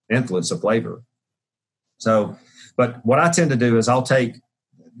the influence of flavor. So, but what I tend to do is I'll take,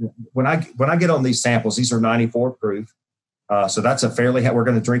 when I get on these samples, these are 94 proof. So that's we're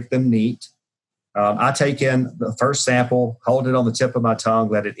going to drink them neat. I take in the first sample, hold it on the tip of my tongue,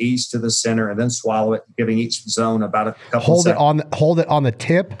 let it ease to the center, and then swallow it, giving each zone about a couple of seconds. Hold it on the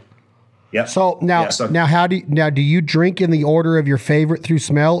tip. Yep. So now do you drink in the order of your favorite through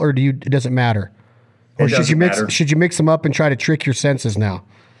smell, or does it matter? Or should you mix them up and try to trick your senses now?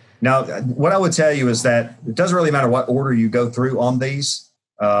 Now, what I would tell you is that it doesn't really matter what order you go through on these.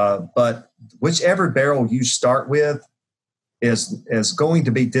 But whichever barrel you start with is going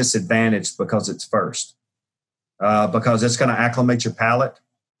to be disadvantaged because it's first, because it's going to acclimate your palate.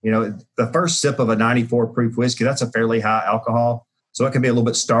 The first sip of a 94 proof whiskey, that's a fairly high alcohol, so it can be a little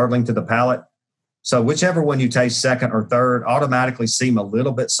bit startling to the palate. So whichever one you taste second or third automatically seem a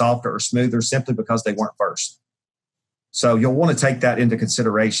little bit softer or smoother simply because they weren't first. So you'll want to take that into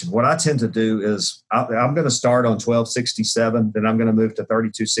consideration. What I tend to do is I'm going to start on 1267, then I'm going to move to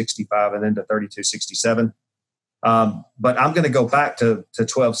 3265 and then to 3267. But I'm going to go back to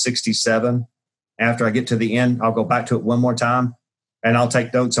 1267. After I get to the end, I'll go back to it one more time and I'll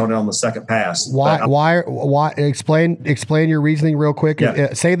take notes on it on the second pass. Why explain your reasoning real quick.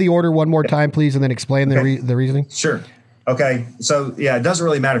 Yeah. Say the order one more time, please, and then explain the reasoning. Sure. Okay, so it doesn't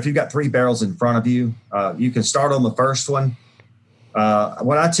really matter if you've got 3 barrels in front of you. You can start on the first one.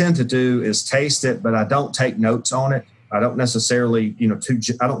 What I tend to do is taste it, but I don't take notes on it. I don't necessarily,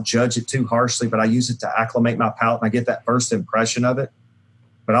 I don't judge it too harshly, but I use it to acclimate my palate and I get that first impression of it.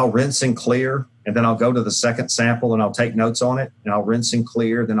 But I'll rinse and clear, and then I'll go to the second sample and I'll take notes on it, and I'll rinse and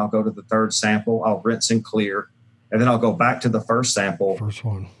clear. Then I'll go to the third sample, I'll rinse and clear, and then I'll go back to the first sample. First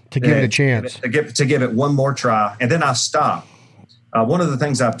one. To give it a chance. To give it one more try, and then I stop. One of the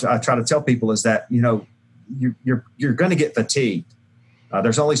things I try to tell people is that, you're going to get fatigued.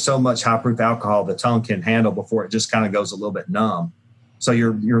 There's only so much high proof alcohol the tongue can handle before it just kind of goes a little bit numb. So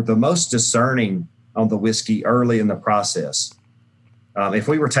you're the most discerning on the whiskey early in the process. If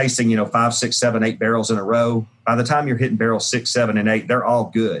we were tasting, 5, 6, 7, 8 barrels in a row, by the time you're hitting barrels 6, 7, and 8, they're all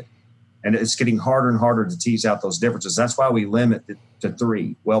good. And it's getting harder and harder to tease out those differences. That's why we limit it to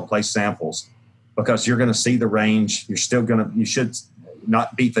 3 well-placed samples, because you're going to see the range. You should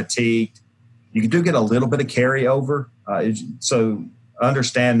not be fatigued. You do get a little bit of carryover. So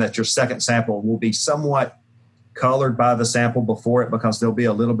understand that your second sample will be somewhat colored by the sample before it, because there'll be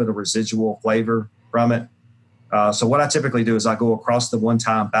a little bit of residual flavor from it. So what I typically do is I go across the one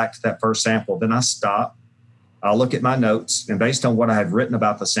time back to that first sample. Then I stop. I'll look at my notes, and based on what I have written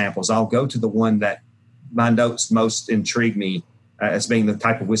about the samples, I'll go to the one that my notes most intrigue me as being the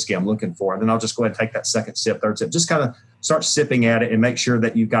type of whiskey I'm looking for. And then I'll just go ahead and take that second sip, third sip, just kind of start sipping at it and make sure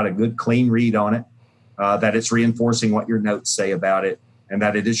that you've got a good, clean read on it, that it's reinforcing what your notes say about it, and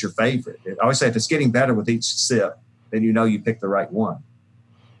that it is your favorite. I always say if it's getting better with each sip, then you picked the right one.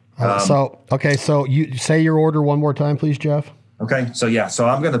 So you say your order one more time, please, Jeff. Okay. So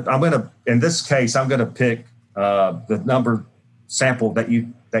I'm gonna in this case, I'm gonna pick the number sample that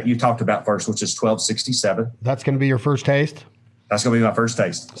you talked about first, which is 1267. That's going to be your first taste. That's going to be my first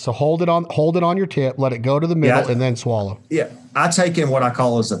taste. So hold it on your tip, let it go to the middle, and then swallow. Yeah, I take in what I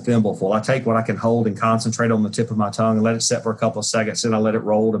call as a thimbleful. I take what I can hold and concentrate on the tip of my tongue and let it set for a couple of seconds. Then I let it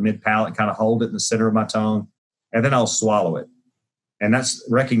roll to mid-palate, kind of hold it in the center of my tongue, and then I'll swallow it. And that's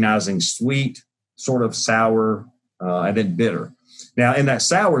recognizing sweet, sort of sour, and then bitter. Now, in that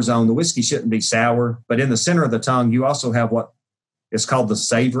sour zone, the whiskey shouldn't be sour, but in the center of the tongue, you also have what is called the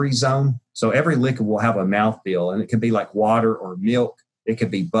savory zone. So every liquor will have a mouthfeel, and it can be like water or milk. It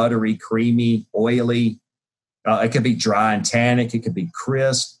could be buttery, creamy, oily. It could be dry and tannic. It could be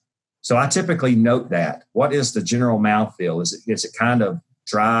crisp. So I typically note that. What is the general mouthfeel? Is it kind of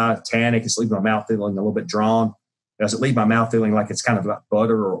dry, tannic? Is it leaving my mouth feeling a little bit drawn? Does it leave my mouth feeling like it's kind of got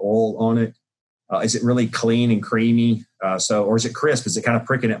butter or oil on it? Is it really clean and creamy? Or is it crisp? Is it kind of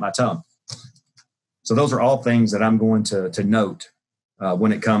pricking at my tongue? So those are all things that I'm going to note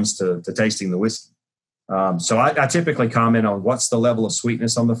when it comes to tasting the whiskey. So I typically comment on what's the level of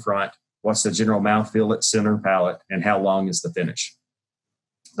sweetness on the front, what's the general mouthfeel at center palate, and how long is the finish.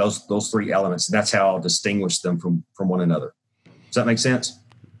 Those three elements. That's how I'll distinguish them from one another. Does that make sense?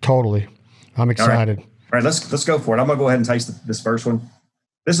 Totally. I'm excited. All right, let's go for it. I'm going to go ahead and taste this first one.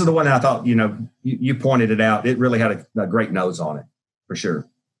 This is the one that I thought, you pointed it out. It really had a great nose on it, for sure.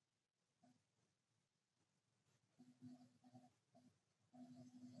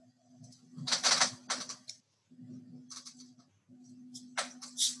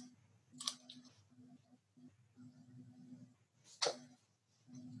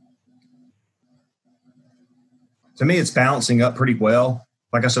 To me, it's balancing up pretty well.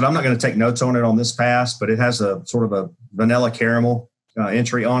 Like I said, I'm not going to take notes on it on this pass, but it has a sort of a vanilla caramel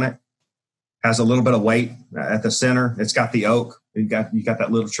entry on it. Has a little bit of weight at the center. It's got the oak. You got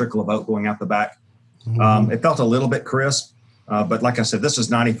that little trickle of oak going out the back. Mm-hmm. It felt a little bit crisp, but like I said, this is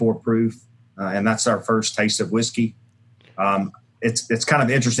 94 proof, and that's our first taste of whiskey. It's kind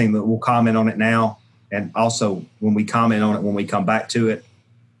of interesting that we'll comment on it now, and also when we comment on it when we come back to it,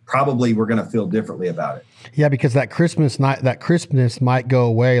 probably we're going to feel differently about it. Yeah, because that crispness might go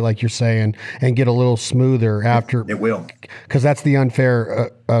away, like you're saying, and get a little smoother after. It will, because that's the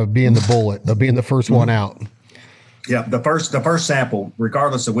unfair of being the bullet, of being the first one out. Yeah, the first sample,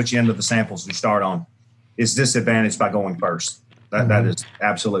 regardless of which end of the samples you start on, is disadvantaged by going first. That is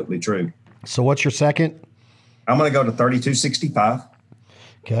absolutely true. So, what's your second? I'm going to go to 3265.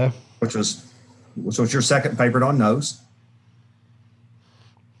 Okay, which was your second favorite on nose.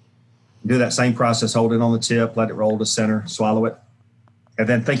 Do that same process, hold it on the tip, let it roll to center, swallow it, and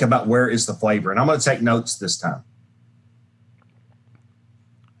then think about where is the flavor. And I'm going to take notes this time.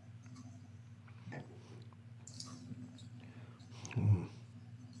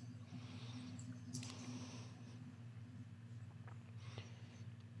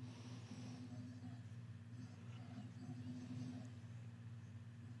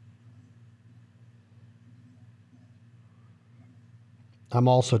 I'm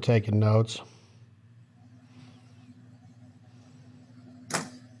also taking notes.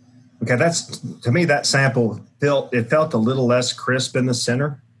 Okay, to me, that sample felt a little less crisp in the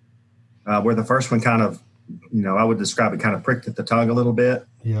center, where the first one kind of, I would describe it kind of pricked at the tongue a little bit.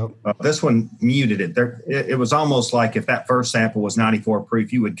 Yep. This one muted it. It was almost like if that first sample was 94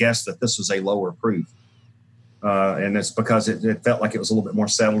 proof, you would guess that this was a lower proof. And it's because it felt like it was a little bit more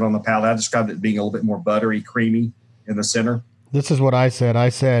settled on the palate. I described it being a little bit more buttery, creamy in the center. This is what I said. I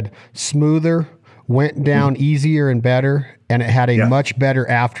said smoother, went down easier and better, and it had a much better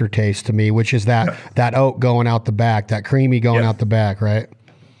aftertaste to me, which is that oak going out the back, that creamy going out the back, right?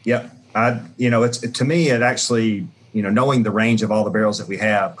 Yep. To me, it actually, knowing the range of all the barrels that we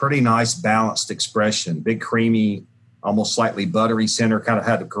have, pretty nice balanced expression, big creamy, almost slightly buttery center, kind of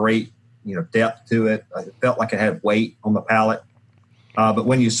had a great, depth to it. It felt like it had weight on the palate. But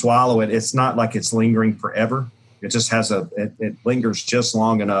when you swallow it, it's not like it's lingering forever. It just has it lingers just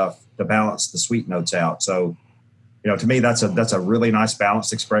long enough to balance the sweet notes out. So, to me, that's a really nice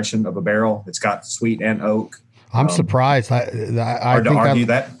balanced expression of a barrel. It's got sweet and oak. I'm surprised. I hard to argue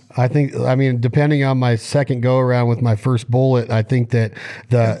that. I think, depending on my second go around with my first bullet, I think that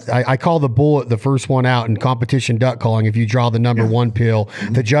I call the bullet the first one out in competition duck calling. If you draw the number one pill,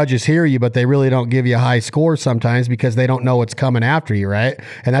 the judges hear you, but they really don't give you a high score sometimes because they don't know what's coming after you, right?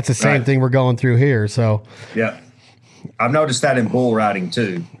 And that's the same thing we're going through here. So, yeah. I've noticed that in bull riding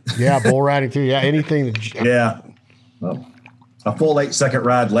too. Yeah, bull riding too. Yeah, anything. Well, a full 8-second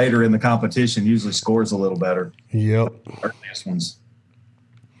ride later in the competition usually scores a little better. Yep. Earliest ones.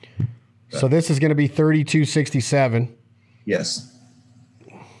 So this is going to be 3267. Yes.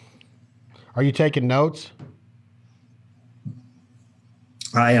 Are you taking notes?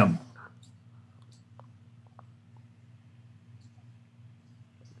 I am.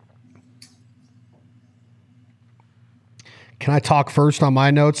 Can I talk first on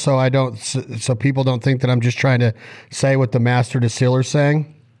my notes so people don't think that I'm just trying to say what the master distiller's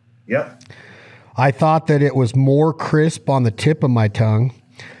saying? Yep. I thought that it was more crisp on the tip of my tongue,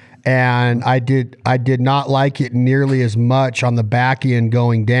 and I did not like it nearly as much on the back end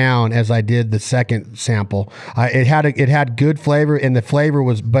going down as I did the second sample. It had good flavor, and the flavor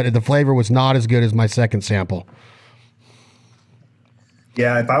was not as good as my second sample.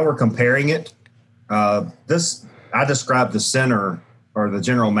 Yeah, if I were comparing it, I described the center or the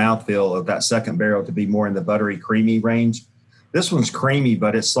general mouthfeel of that second barrel to be more in the buttery, creamy range. This one's creamy,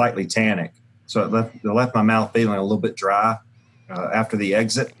 but it's slightly tannic. So it left my mouth feeling a little bit dry after the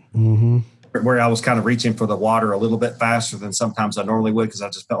exit, where I was kind of reaching for the water a little bit faster than sometimes I normally would because I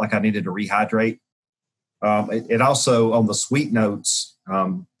just felt like I needed to rehydrate. It also, on the sweet notes,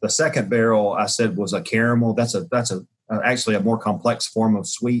 the second barrel I said was a caramel. That's actually a more complex form of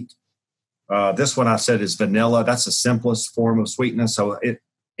sweet. This one I said is vanilla. That's the simplest form of sweetness. So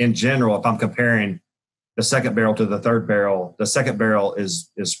in general, if I'm comparing the second barrel to the third barrel, the second barrel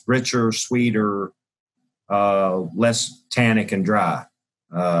is richer, sweeter, less tannic and dry.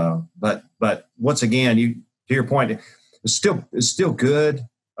 But once again, to your point, it's still good.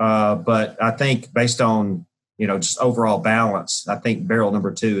 But I think based on, just overall balance, I think barrel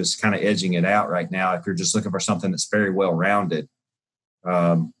number 2 is kind of edging it out right now. If you're just looking for something that's very well rounded,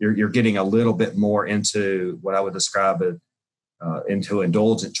 you're getting a little bit more into what I would describe it into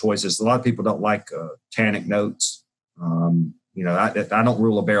indulgent choices. A lot of people don't like tannic notes. I don't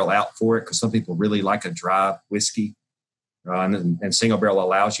rule a barrel out for it because some people really like a dry whiskey, and single barrel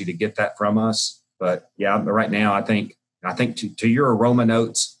allows you to get that from us. But yeah, right now I think to your aroma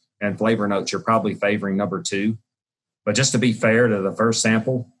notes and flavor notes, you're probably favoring number 2. But just to be fair to the first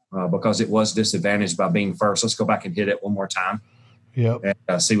sample, because it was disadvantaged by being first, let's go back and hit it one more time. Yep.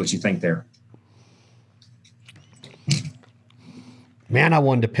 And see what you think there. Man, I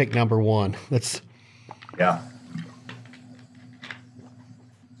wanted to pick number 1. Yeah.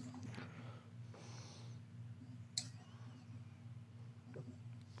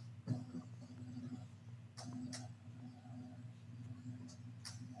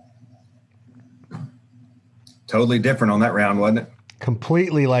 Totally different on that round, wasn't it?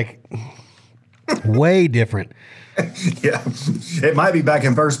 Completely, way different. Yeah. It might be back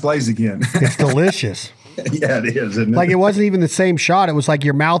in first place again. It's delicious. Yeah, it is, isn't it? It wasn't even the same shot. It was like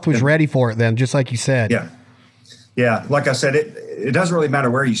your mouth was ready for it then, just like you said. Yeah. Yeah. Like I said, it doesn't really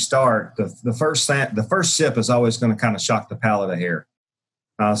matter where you start. The first sip is always going to kind of shock the palate of hair.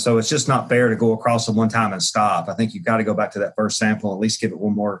 So it's just not fair to go across them one time and stop. I think you've got to go back to that first sample and at least give it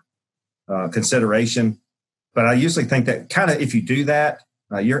one more consideration. But I usually think that kind of if you do that,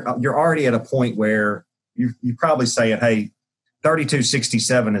 you're already at a point where you're probably saying, hey,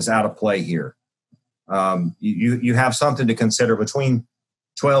 3267 is out of play here. You have something to consider between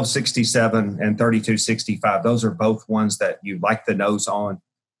 1267 and 3265. Those are both ones that you like the nose on,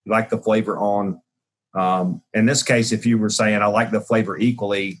 you like the flavor on. In this case, if you were saying I like the flavor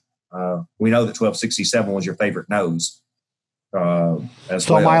equally, we know that 1267 was your favorite nose. So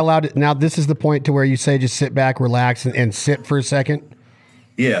am I allowed to, now this is the point to where you say just sit back, relax, and sit for a second?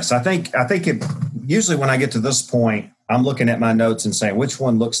 Yes, I think usually when I get to this point, I'm looking at my notes and saying which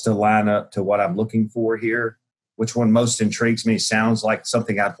one looks to line up to what I'm looking for here, which one most intrigues me, sounds like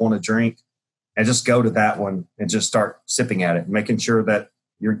something I'd want to drink, and just go to that one and just start sipping at it, making sure that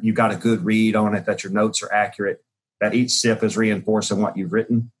you got a good read on it, that your notes are accurate, that each sip is reinforcing what you've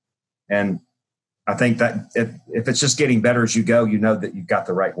written. And I think that if it's just getting better as you go, you know that you've got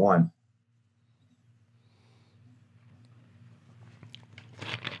the right one.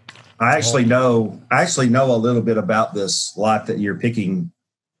 I actually know a little bit about this lot that you're picking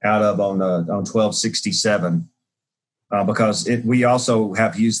out of on 1267 because we also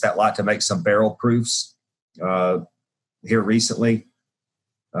have used that lot to make some barrel proofs here recently.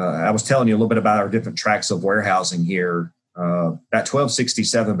 I was telling you a little bit about our different tracks of warehousing here. That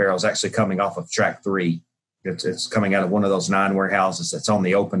 1267 barrel is actually coming off of track 3. It's coming out of one of those 9 warehouses that's on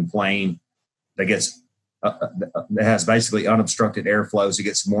the open plain that gets that has basically unobstructed airflows. It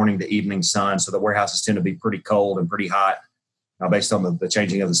gets morning to evening sun, so the warehouses tend to be pretty cold and pretty hot based on the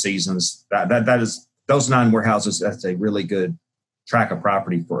changing of the seasons. That is those 9 warehouses. That's a really good tract of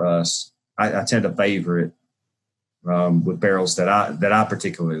property for us. I tend to favor it with barrels that I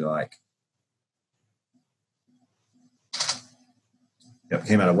particularly like. Yep,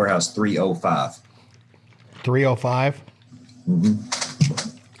 came out of warehouse 305. 305?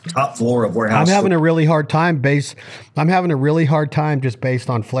 Mm-hmm. Top floor of warehouse. I'm having a really hard time just based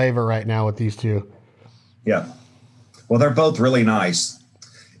on flavor right now with these two. Yeah. Well, they're both really nice.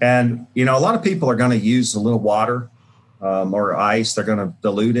 And, a lot of people are going to use a little water or ice, they're going to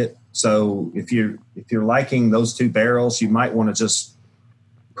dilute it. So if you're liking those two barrels, you might want to just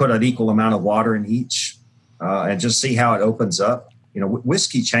put an equal amount of water in each and just see how it opens up.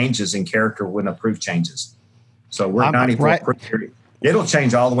 Whiskey changes in character when a proof changes. So we're at 94 proof here. It'll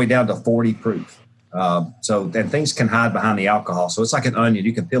change all the way down to 40 proof. And things can hide behind the alcohol. So it's like an onion.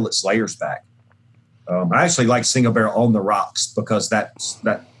 You can peel its layers back. I actually like single barrel on the rocks because that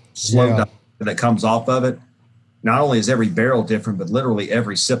slow dive that comes off of it. Not only is every barrel different, but literally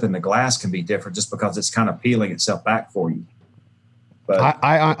every sip in the glass can be different just because it's kind of peeling itself back for you. But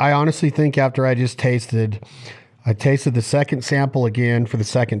I honestly think after I tasted the second sample again for the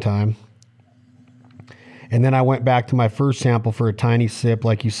second time. And then I went back to my first sample for a tiny sip,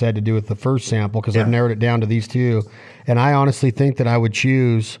 like you said, to do with the first sample, because I've narrowed it down to these two. And I honestly think that I would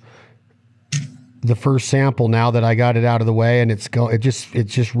choose the first sample now that I got it out of the way, and it's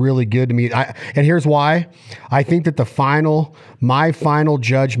just really good to me. And here's why. I think that my final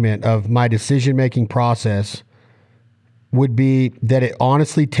judgment of my decision-making process would be that it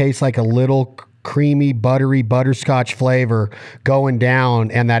honestly tastes like a little creamy, buttery butterscotch flavor going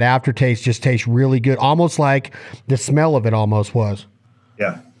down, and that aftertaste just tastes really good, almost like the smell of it almost was.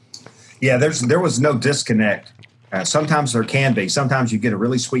 Yeah. There was no disconnect. Sometimes there can be. Sometimes you get a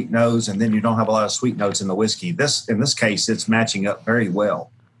really sweet nose, and then you don't have a lot of sweet notes in the whiskey. In this case, it's matching up very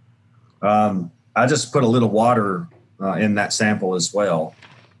well. I just put a little water in that sample as well,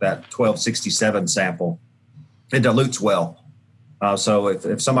 that 1267 sample. It dilutes well. So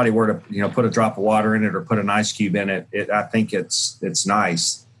if somebody were to put a drop of water in it or put an ice cube in it, I think it's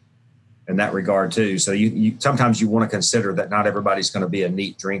nice in that regard too. So you sometimes you want to consider that not everybody's going to be a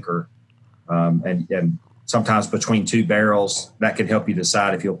neat drinker, and sometimes between two barrels that can help you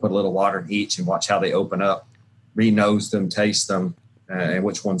decide if you'll put a little water in each and watch how they open up, re-nose them, taste them, and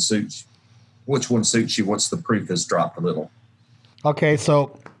which one suits you once the proof has dropped a little. Okay,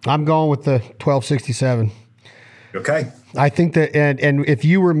 so I'm going with the 1267. Okay. I think that, and if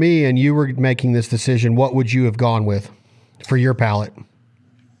you were me and you were making this decision, what would you have gone with for your palate?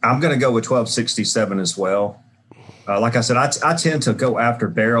 I'm going to go with 1267 as well. Like I said, I tend to go after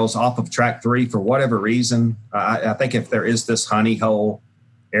barrels off of track 3 for whatever reason. I think if there is this honey hole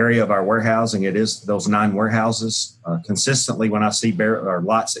area of our warehousing, it is those 9 warehouses. Consistently, when I see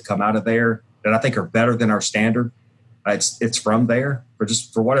lots that come out of there that I think are better than our standard, it's from there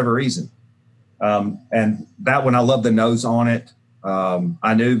for whatever reason. And that one, I love the nose on it.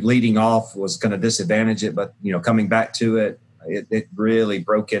 I knew leading off was going to disadvantage it, but coming back to it, it really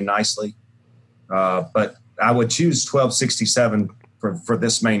broke in nicely. But I would choose 1267 for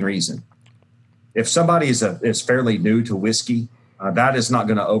this main reason. If somebody is fairly new to whiskey, that is not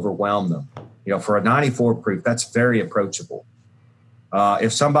going to overwhelm them. For a 94 proof, that's very approachable.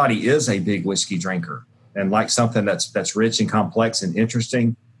 If somebody is a big whiskey drinker and likes something that's rich and complex and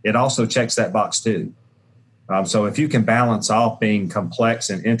interesting, it also checks that box too. So if you can balance off being complex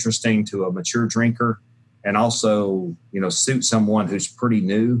and interesting to a mature drinker and also, suit someone who's pretty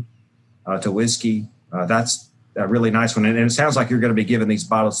new to whiskey, that's a really nice one. And it sounds like you're going to be giving these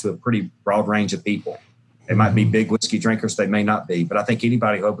bottles to a pretty broad range of people. They might be big whiskey drinkers. They may not be. But I think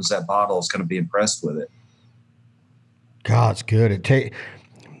anybody who opens that bottle is going to be impressed with it. God, it's good.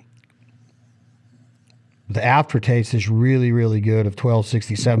 The aftertaste is really, really good of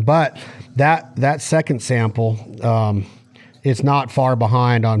 1267. But that second sample is not far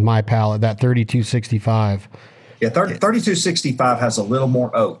behind on my palate, that 3265. Yeah, 3265 has a little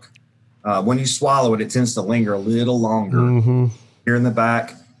more oak. When you swallow it, it tends to linger a little longer here in the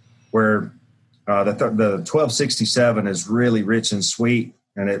back, where the 1267 is really rich and sweet.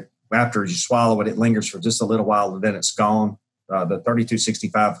 And after you swallow it, it lingers for just a little while and then it's gone. The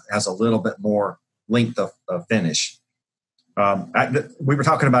 3265 has a little bit more length of finish. We were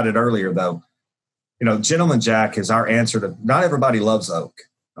talking about it earlier, though. Gentleman Jack is our answer to. Not everybody loves oak,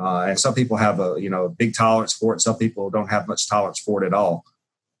 and some people have a big tolerance for it. Some people don't have much tolerance for it at all.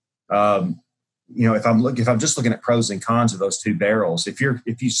 If I'm just looking at pros and cons of those two barrels, if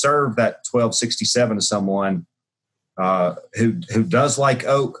you serve that 1267 to someone who does like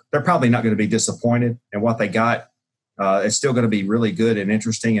oak, they're probably not going to be disappointed in what they got. It's still going to be really good and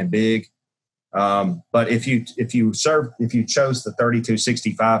interesting and big. But if you chose the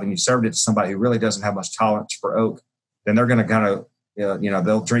 3265 and you served it to somebody who really doesn't have much tolerance for oak, then they're going to kind of,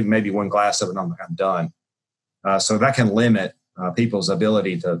 they'll drink maybe one glass of it and I'm done. So that can limit people's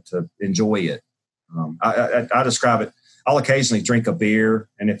ability to enjoy it. I describe it. I'll occasionally drink a beer.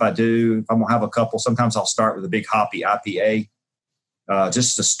 And if I'm going to have a couple, sometimes I'll start with a big hoppy IPA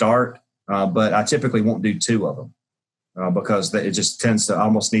just to start. But I typically won't do 2 of them. Because it just tends to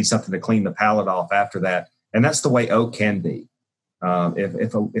almost need something to clean the palate off after that. And that's the way oak can be.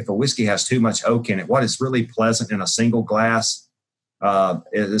 If a whiskey has too much oak in it, what is really pleasant in a single glass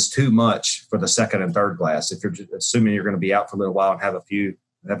is too much for the second and third glass. If you're assuming you're going to be out for a little while and have a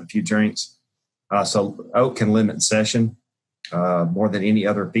few drinks, so oak can limit session more than any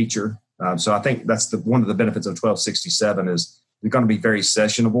other feature. So I think that's one of the benefits of 1267 is they're going to be very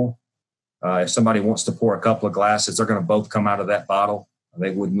sessionable. If somebody wants to pour a couple of glasses, they're going to both come out of that bottle.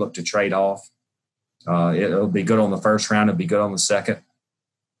 They wouldn't look to trade off. It'll be good on the first round. It'll be good on the second.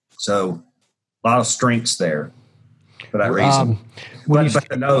 So a lot of strengths there for that reason. But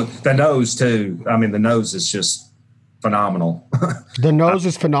the nose too. I mean, the nose is just phenomenal. The nose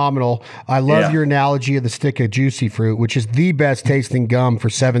is phenomenal. I love your analogy of the stick of juicy fruit, which is the best tasting gum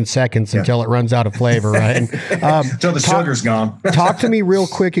for 7 seconds until it runs out of flavor, right? Until the sugar's gone. Talk to me real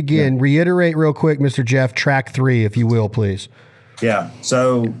quick again. Reiterate real quick, Mr. Jeff, track 3, if you will, please. Yeah.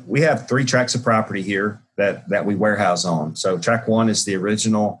 So we have 3 tracts of property here that we warehouse on. So track 1 is the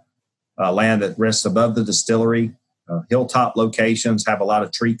original land that rests above the distillery. Hilltop locations have a lot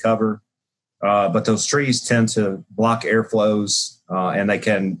of tree cover. But those trees tend to block airflows, and they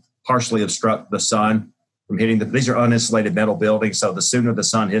can partially obstruct the sun from hitting them. These are uninsulated metal buildings, so the sooner the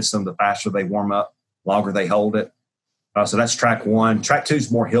sun hits them, the faster they warm up, longer they hold it. So that's track 1. Track 2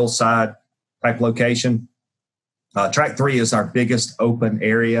 is more hillside type location. Track 3 is our biggest open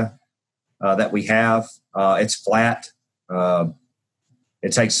area that we have. It's flat.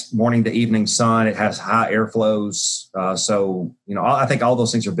 It takes morning to evening sun. It has high airflows. So, I think all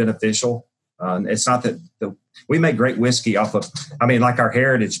those things are beneficial. It's not that we make great whiskey off of, like our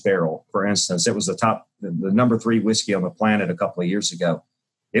Heritage barrel, for instance. It was the number 3 whiskey on the planet a couple of years ago.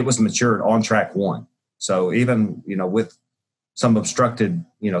 It was matured on track 1. So even, with some obstructed,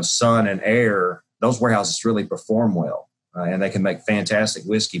 sun and air, those warehouses really perform well and they can make fantastic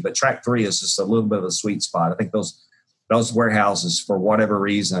whiskey. But track 3 is just a little bit of a sweet spot. I think those warehouses, for whatever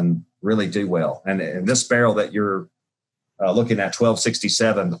reason, really do well. And this barrel that you're looking at,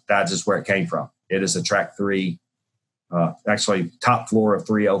 1267, that's just where it came from. It is a track 3, actually top floor of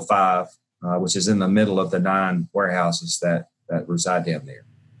 305, which is in the middle of the 9 warehouses that reside down there.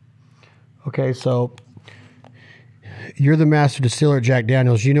 Okay, so you're the master distiller at Jack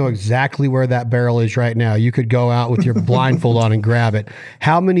Daniels. You know exactly where that barrel is right now. You could go out with your blindfold on and grab it.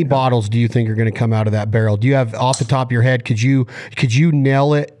 How many bottles do you think are going to come out of that barrel? Do you have, off the top of your head, could you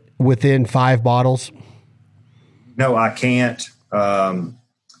nail it within 5 bottles? No, I can't.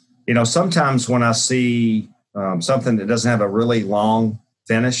 Sometimes when I see something that doesn't have a really long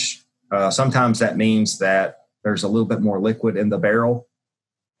finish, sometimes that means that there's a little bit more liquid in the barrel.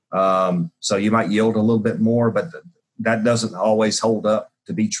 So you might yield a little bit more, but that doesn't always hold up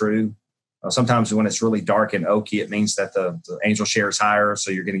to be true. Sometimes when it's really dark and oaky, it means that the angel share is higher,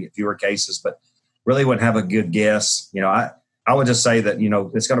 so you're going to get fewer cases, but really wouldn't have a good guess. I would just say that,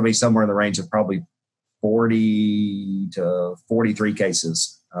 it's going to be somewhere in the range of probably 40 to 43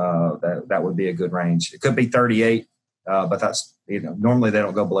 cases. That would be a good range. It could be 38, but that's, normally they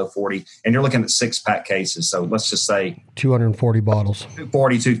don't go below 40. And you're looking at 6-pack cases. So let's just say 240 bottles.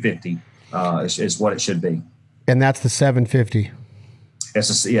 240, 250 is what it should be. And that's the 750.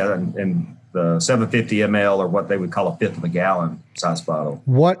 And the 750 ml, or what they would call a fifth of a gallon size bottle.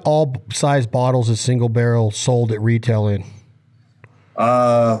 What all size bottles is single barrel sold at retail in?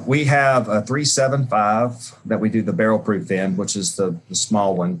 We have a 375 that we do the barrel proof in, which is the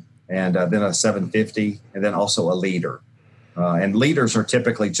small one, and then a 750, and then also a liter. And liters are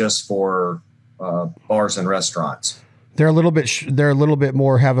typically just for bars and restaurants. They're a little bit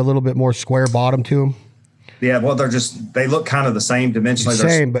more square bottom to them. Yeah, well, they look kind of the same dimensionally.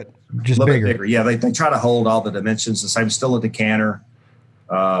 Same, but just a bigger. Bit bigger. Yeah, they try to hold all the dimensions the same. Still a decanter,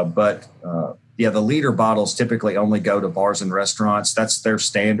 but the liter bottles typically only go to bars and restaurants. That's their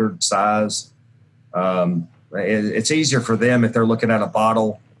standard size. It's easier for them if they're looking at a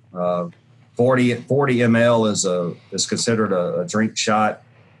bottle. 40 ml is considered a drink shot.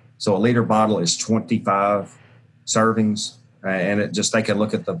 So a liter bottle is 25 servings, and they can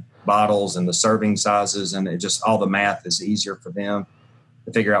look at the bottles and the serving sizes, and all the math is easier for them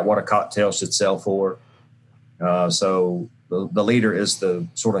to figure out what a cocktail should sell for. So the liter is the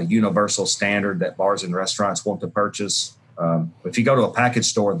sort of universal standard that bars and restaurants want to purchase. If you go to a package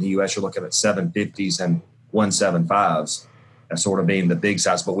store in the U.S., you're looking at 750s and 175s. That's sort of being the big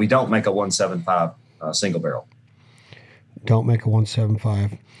size, but we don't make a 175 single barrel. Don't make a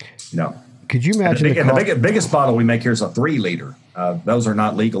 175. No. Could you imagine? The biggest bottle we make here is a 3 liter. Those are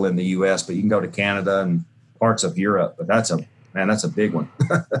not legal in the U.S., but you can go to Canada and parts of Europe. But that's a big one.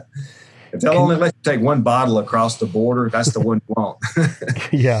 If they'll only let you take one bottle across the border, that's the one you want.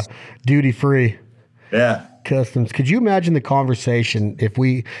 Yeah, duty free. Yeah. Customs. Could you imagine the conversation if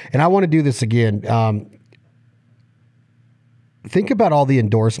we, and I want to do this again, think about all the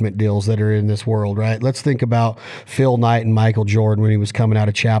endorsement deals that are in this world, right? Let's think about Phil Knight and Michael Jordan when he was coming out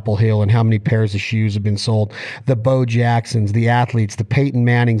of Chapel Hill and how many pairs of shoes have been sold. The Bo Jacksons, the athletes, the Peyton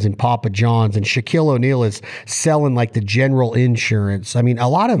Mannings and Papa Johns, and Shaquille O'Neal is selling like the general insurance. I mean, a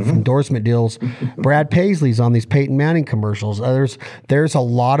lot of endorsement deals. Brad Paisley's on these Peyton Manning commercials. There's a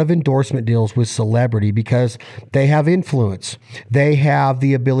lot of endorsement deals with celebrity because they have influence. They have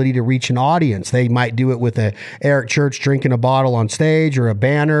the ability to reach an audience. They might do it with a Eric Church drinking a bottle on stage or a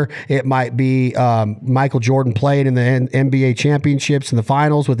banner. It might be Michael Jordan playing in the NBA championships in the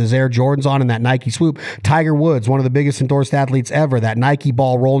finals with his Air Jordans on and that Nike swoop. Tiger Woods, one of the biggest endorsed athletes ever, that Nike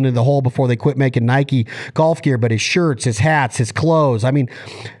ball rolling into the hole before they quit making Nike golf gear, but his shirts, his hats, his clothes. I mean,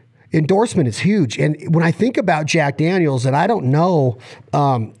 endorsement is huge. And when I think about Jack Daniels, and I don't know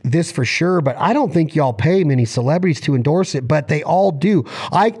this for sure, but I don't think y'all pay many celebrities to endorse it, but they all do.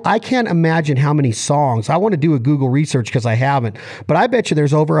 I can't imagine how many songs. I want to do a Google research because I haven't, but I bet you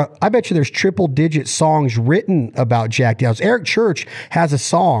there's triple digit songs written about Jack Daniels. Eric Church has a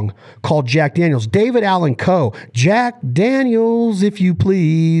song called Jack Daniels. David Allan Coe, Jack Daniels, if you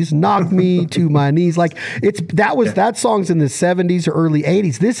please, knock me to my knees. Like that song's in the 70s or early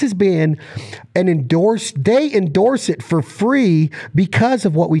 80s. This has been they endorse it for free because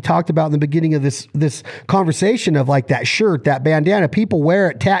of what we talked about in the beginning of this conversation of like that shirt, that bandana. People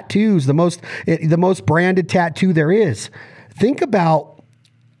wear it, tattoos, the most branded tattoo there is. Think about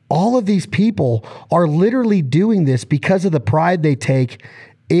all of these people are literally doing this because of the pride they take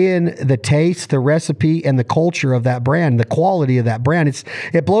in the taste, the recipe, and the culture of that brand, the quality of that brand.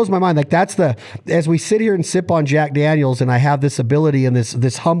 It blows my mind. Like as we sit here and sip on Jack Daniels, and I have this ability and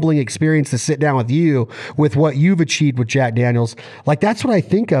this humbling experience to sit down with you with what you've achieved with Jack Daniels. Like that's what I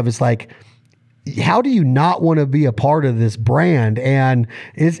think of is like, how do you not want to be a part of this brand? And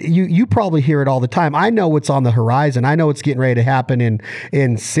you probably hear it all the time. I know what's on the horizon. I know it's getting ready to happen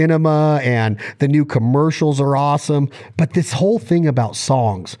in cinema, and the new commercials are awesome. But this whole thing about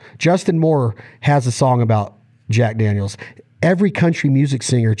songs, Justin Moore has a song about Jack Daniels. Every country music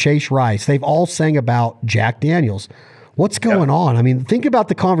singer, Chase Rice, they've all sang about Jack Daniels. What's going on? I mean, think about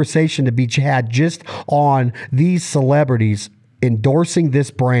the conversation to be had just on these celebrities endorsing this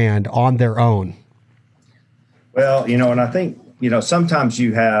brand on their own. Well, and I think, sometimes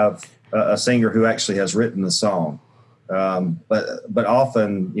you have a singer who actually has written the song. But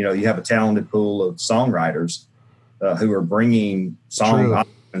often, you have a talented pool of songwriters who are bringing song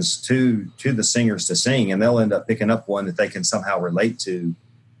options to the singers to sing, and they'll end up picking up one that they can somehow relate to,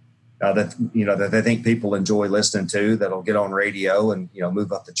 that they think people enjoy listening to, that'll get on radio and,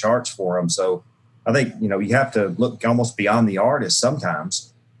 move up the charts for them. So I think, you have to look almost beyond the artist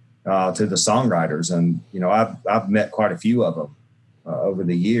sometimes to the songwriters. And, I've met quite a few of them over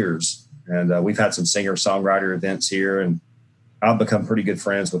the years. And we've had some singer-songwriter events here. And I've become pretty good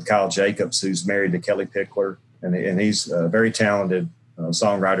friends with Kyle Jacobs, who's married to Kelly Pickler. And he's a very talented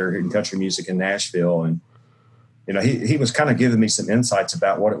songwriter in country music in Nashville. And, he was kind of giving me some insights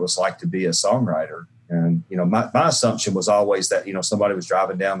about what it was like to be a songwriter. And, my assumption was always that, somebody was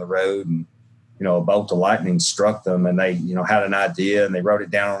driving down the road and, a bolt of lightning struck them, and they, had an idea and they wrote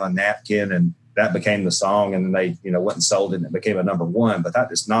it down on a napkin, and that became the song. And then they, went and sold it and it became a number one. But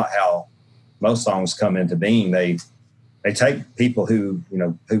that is not how most songs come into being. They take people who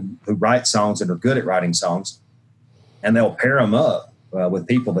write songs and are good at writing songs, and they'll pair them up with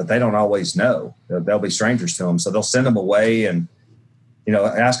people that they don't always know. They'll be strangers to them. So they'll send them away and,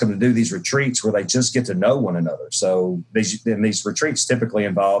 ask them to do these retreats where they just get to know one another. So these retreats typically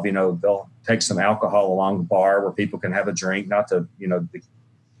involve, they'll take some alcohol along the bar where people can have a drink, not to,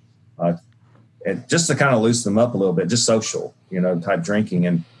 and just to kind of loosen them up a little bit, just social, type drinking.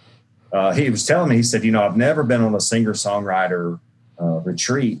 And he was telling me, he said, I've never been on a singer-songwriter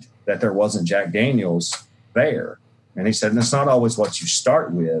retreat that there wasn't Jack Daniels there. And he said, and it's not always what you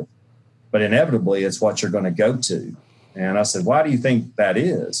start with, but inevitably it's what you're going to go to. And I said, why do you think that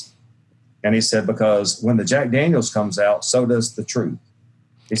is? And he said, because when the Jack Daniels comes out, so does the truth.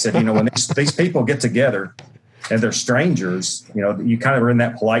 He said, when these people get together and they're strangers, you kind of are in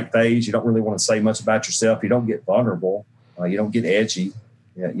that polite phase. You don't really want to say much about yourself. You don't get vulnerable. You don't get edgy,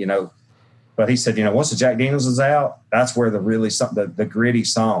 But he said, once the Jack Daniels is out, that's where the gritty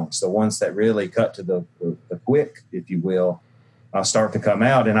songs, the ones that really cut to the quick, if you will, start to come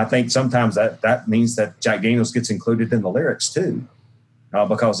out. And I think sometimes that means that Jack Daniels gets included in the lyrics too,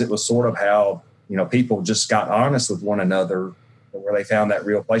 because it was sort of how, people just got honest with one another, where they found that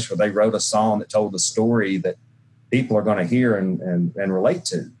real place where they wrote a song that told the story that people are going to hear and relate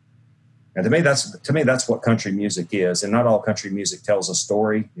to. And to me that's what country music is. And not all country music tells a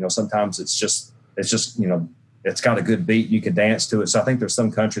story. Sometimes it's just it's got a good beat. You can dance to it. So I think there's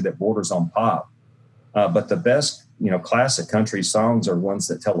some country that borders on pop. But the best, classic country songs are ones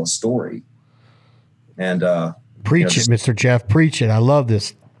that tell a story. And preach it, Mr. Jeff. Preach it. I love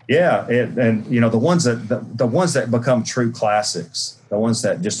this. Yeah, and the ones that become true classics, the ones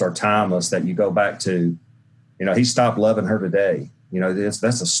that just are timeless, that you go back to. He stopped loving her today.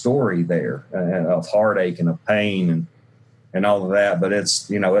 That's a story there of heartache and of pain and all of that. But it's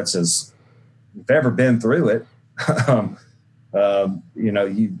as if you've ever been through it.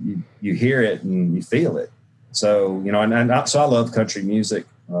 You hear it and you feel it. So, so I love country music.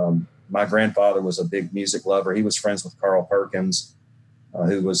 My grandfather was a big music lover. He was friends with Carl Perkins,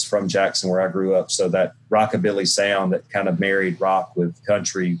 who was from Jackson, where I grew up. So that rockabilly sound that kind of married rock with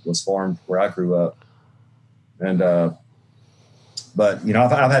country was formed where I grew up. And, but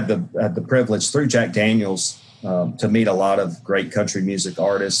I've had the privilege through Jack Daniel's to meet a lot of great country music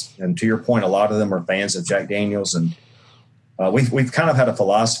artists. And to your point, a lot of them are fans of Jack Daniel's. And we've kind of had a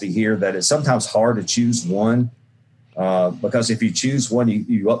philosophy here that it's sometimes hard to choose one because if you choose one,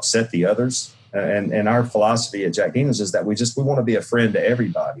 you upset the others. And our philosophy at Jack Daniel's is that we want to be a friend to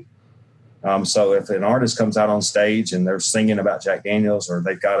everybody. So if an artist comes out on stage and they're singing about Jack Daniel's or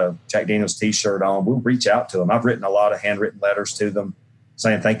they've got a Jack Daniel's T-shirt on, we'll reach out to them. I've written a lot of handwritten letters to them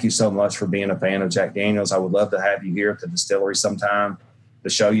saying, thank you so much for being a fan of Jack Daniel's. I would love to have you here at the distillery sometime to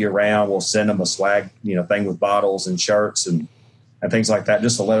show you around. We'll send them a swag, thing with bottles and shirts and things like that,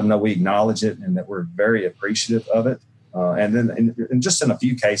 just to let them know we acknowledge it and that we're very appreciative of it. And then and just in a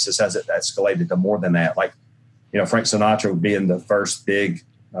few cases has it escalated to more than that. Like, Frank Sinatra being the first big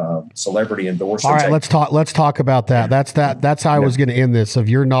celebrity endorser. All right, let's talk about that. That's how I was going to end this, of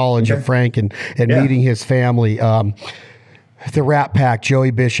your knowledge of Frank and meeting his family. The Rat Pack,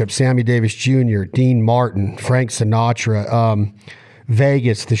 Joey Bishop, Sammy Davis Jr., Dean Martin, Frank Sinatra,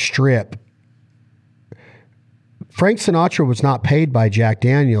 Vegas, The Strip. Frank Sinatra was not paid by Jack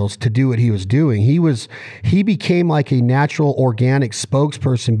Daniel's to do what he was doing. He became like a natural, organic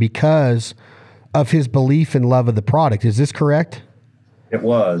spokesperson because of his belief and love of the product. Is this correct? It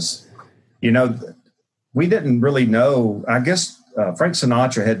was. We didn't really know. I guess Frank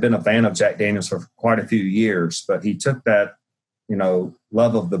Sinatra had been a fan of Jack Daniel's for quite a few years, but he took that,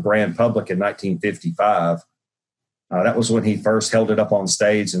 love of the brand public in 1955. That was when he first held it up on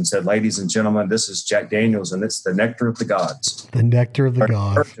stage and said, ladies and gentlemen, this is Jack Daniel's and it's the nectar of the gods. The nectar of the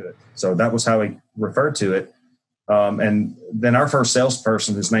gods. So that was how he referred to it. And then our first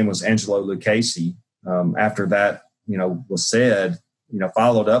salesperson, his name was Angelo Lucchese, after that, was said,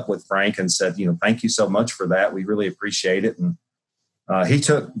 followed up with Frank and said, thank you so much for that. We really appreciate it. And he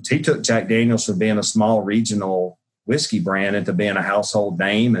took Jack Daniel's from being a small regional whiskey brand into being a household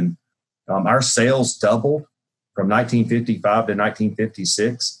name. And our sales doubled from 1955 to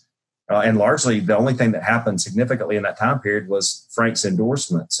 1956. And largely the only thing that happened significantly in that time period was Frank's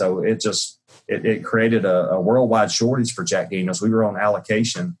endorsement. So it created a worldwide shortage for Jack Daniel's. We were on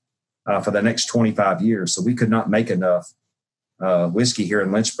allocation for the next 25 years. So we could not make enough whiskey here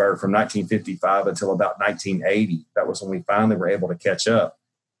in Lynchburg from 1955 until about 1980. That was when we finally were able to catch up.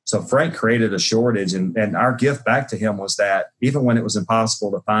 So Frank created a shortage, and our gift back to him was that even when it was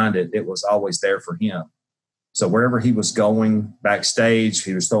impossible to find it, it was always there for him. So wherever he was going backstage, if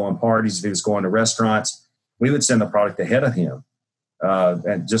he was throwing parties, if he was going to restaurants, we would send the product ahead of him,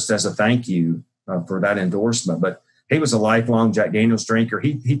 and just as a thank you for that endorsement. But he was a lifelong Jack Daniel's drinker.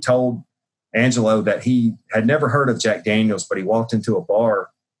 He told Angelo that he had never heard of Jack Daniel's, but he walked into a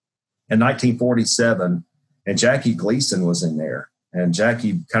bar in 1947 and Jackie Gleason was in there. And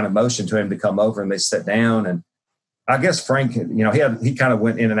Jackie kind of motioned to him to come over and they sat down. And I guess Frank, he kind of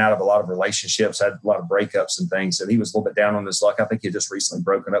went in and out of a lot of relationships, had a lot of breakups and things. And he was a little bit down on his luck. I think he had just recently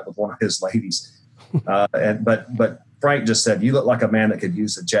broken up with one of his ladies. But Frank just said, you look like a man that could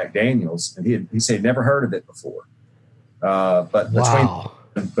use a Jack Daniel's. And he said he'd never heard of it before. But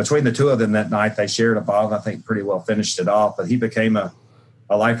between the two of them that night, they shared a bottle. I think pretty well finished it off. But he became a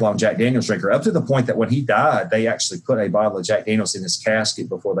lifelong Jack Daniel's drinker, up to the point that when he died, they actually put a bottle of Jack Daniel's in his casket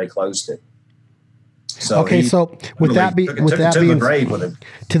before they closed it. So with that being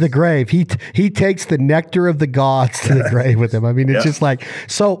to the grave, he takes the nectar of the gods to the grave with him. I mean, it's just like,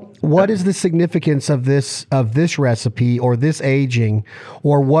 so what is the significance of this recipe or this aging,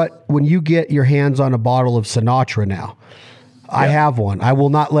 or what, when you get your hands on a bottle of Sinatra now, I have one. I will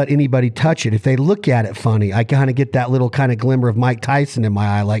not let anybody touch it. If they look at it funny, I kind of get that little kind of glimmer of Mike Tyson in my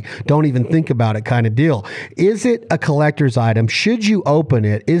eye, like, don't even think about it kind of deal. Is it a collector's item? Should you open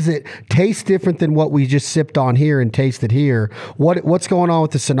it? Is it taste different than what we just sipped on here and tasted here? What's going on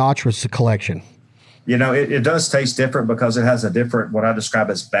with the Sinatra collection? It does taste different because it has a different, what I describe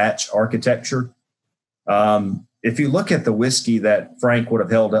as batch architecture. If you look at the whiskey that Frank would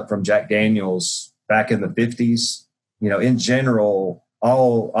have held up from Jack Daniel's back in the 50s, in general,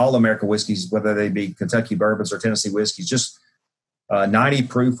 all American whiskeys, whether they be Kentucky bourbons or Tennessee whiskeys, just 90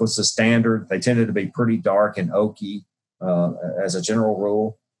 proof was the standard. They tended to be pretty dark and oaky as a general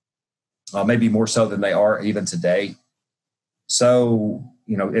rule, maybe more so than they are even today. So,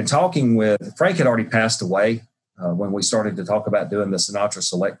 in talking with Frank had already passed away when we started to talk about doing the Sinatra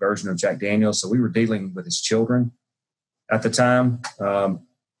Select version of Jack Daniel's. So we were dealing with his children at the time.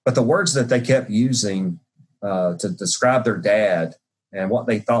 But the words that they kept using to describe their dad and what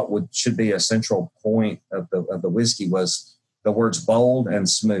they thought should be a central point of the whiskey was the words bold and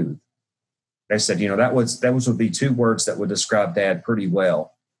smooth. They said, that would be two words that would describe Dad pretty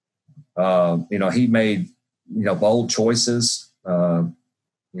well. He made, bold choices.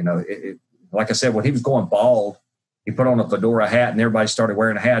 Like I said, when he was going bald, he put on a fedora hat and everybody started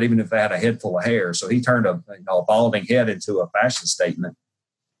wearing a hat, even if they had a head full of hair. So he turned a balding head into a fashion statement.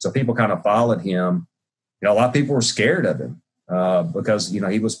 So people kind of followed him. A lot of people were scared of him because,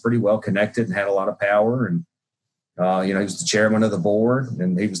 he was pretty well connected and had a lot of power. And, he was the chairman of the board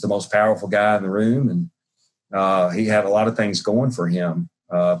and he was the most powerful guy in the room. And he had a lot of things going for him.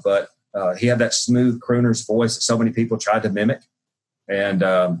 But he had that smooth crooner's voice that so many people tried to mimic.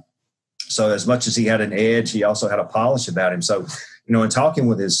 And so as much as he had an edge, he also had a polish about him. So, in talking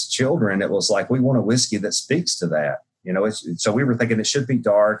with his children, it was like, we want a whiskey that speaks to that. So we were thinking it should be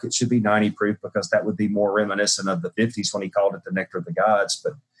dark. It should be 90 proof because that would be more reminiscent of the 50s when he called it the Nectar of the Gods.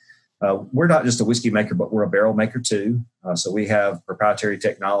 But we're not just a whiskey maker, but we're a barrel maker too. So we have proprietary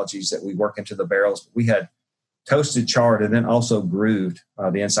technologies that we work into the barrels. We had toasted, charred, and then also grooved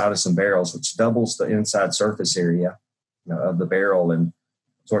the inside of some barrels, which doubles the inside surface area of the barrel and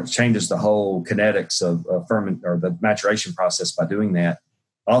sort of changes the whole kinetics of ferment or the maturation process by doing that.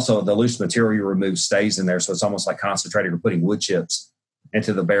 Also, the loose material you remove stays in there, so it's almost like concentrated or putting wood chips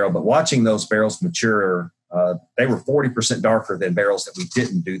into the barrel. But watching those barrels mature, they were 40% darker than barrels that we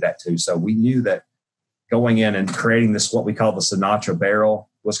didn't do that to. So we knew that going in and creating this, what we call the Sinatra barrel,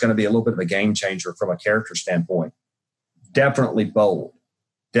 was going to be a little bit of a game changer from a character standpoint. Definitely bold.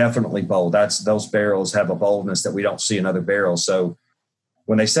 Those barrels have a boldness that we don't see in other barrels. So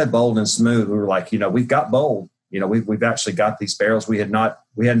when they said bold and smooth, we were like, we've got bold. We've actually got these barrels. We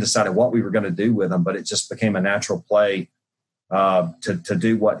hadn't decided what we were going to do with them, but it just became a natural play to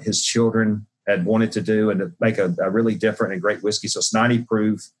do what his children had wanted to do and to make a really different and great whiskey. So it's 90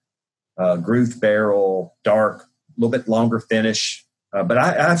 proof, grooved barrel, dark, a little bit longer finish. But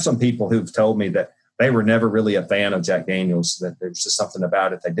I have some people who've told me that they were never really a fan of Jack Daniel's, that there was just something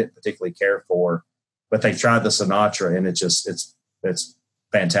about it they didn't particularly care for, but they tried the Sinatra and it's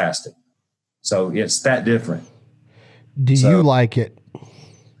fantastic. So it's that different. Do you like it?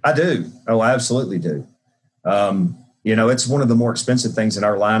 I do. Oh, I absolutely do. It's one of the more expensive things in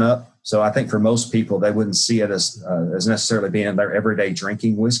our lineup. So I think for most people, they wouldn't see it as necessarily being their everyday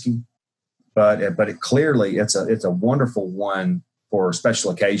drinking whiskey. But it clearly, it's a wonderful one for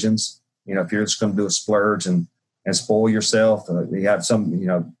special occasions. If you're just going to do a splurge and spoil yourself, you have something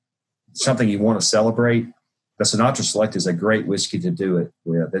you want to celebrate. The Sinatra Select is a great whiskey to do it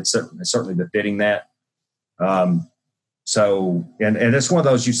with. It's certainly befitting that. So it's one of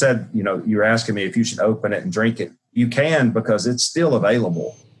those, you said, you were asking me if you should open it and drink it. You can, because it's still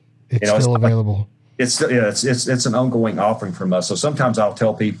available. It's still available. It's an ongoing offering from us. So sometimes I'll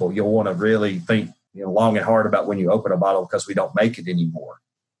tell people you'll want to really think long and hard about when you open a bottle because we don't make it anymore.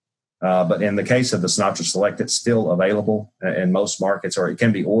 But in the case of the Sinatra Select, it's still available in most markets, or it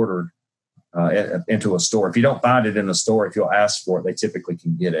can be ordered into a store. If you don't find it in the store, if you'll ask for it, they typically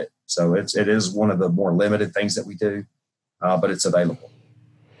can get it. So it is one of the more limited things that we do, but it's available.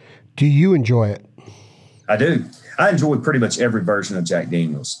 Do you enjoy it? I do. I enjoy pretty much every version of Jack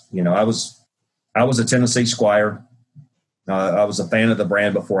Daniel's. I was a Tennessee Squire. I was a fan of the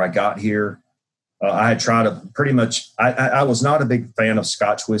brand before I got here. I had tried I was not a big fan of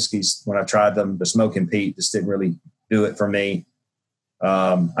Scotch whiskeys when I tried them. The Smoke and Peat just didn't really do it for me.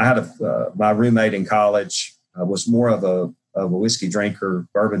 I had my roommate in college was more of a whiskey drinker,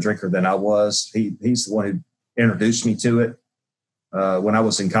 bourbon drinker than I was. He's the one who introduced me to it when I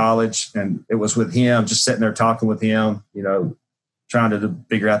was in college, and it was with him, just sitting there talking with him, trying to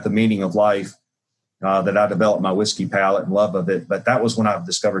figure out the meaning of life. that I developed my whiskey palate and love of it. But that was when I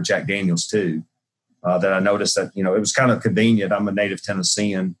discovered Jack Daniel's too. That I noticed that, it was kind of convenient. I'm a native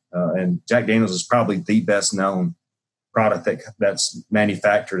Tennessean, and Jack Daniel's is probably the best known product that's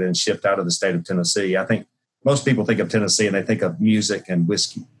manufactured and shipped out of the state of Tennessee. I think most people think of Tennessee and they think of music and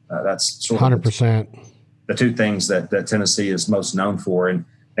whiskey. That's sort of 100%. The two things that Tennessee is most known for. And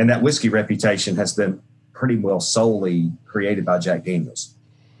that whiskey reputation has been pretty well solely created by Jack Daniel's.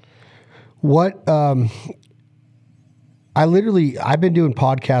 I've been doing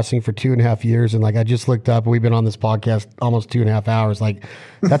podcasting for 2.5 years, and I just looked up, we've been on this podcast almost 2.5 hours.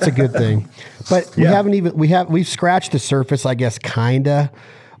 That's a good thing, but we've scratched the surface, I guess, kinda,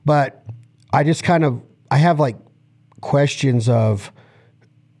 but I have questions of,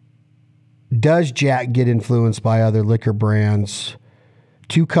 does Jack get influenced by other liquor brands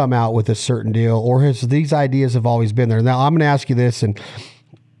to come out with a certain deal, or has these ideas have always been there? Now I'm going to ask you this, and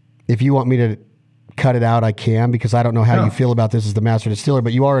if you want me to cut it out, I can, because I don't know how you feel about this as the master distiller,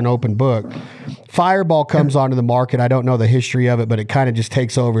 but you are an open book. Fireball comes onto the market. I don't know the history of it, but it kind of just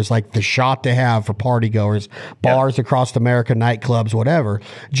takes over. It's like the shot to have for party goers, bars across America, nightclubs, whatever.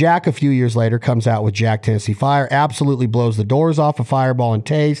 Jack, a few years later, comes out with Jack Tennessee Fire, absolutely blows the doors off of Fireball in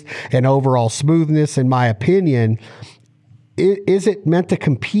taste and overall smoothness, in my opinion. Is it meant to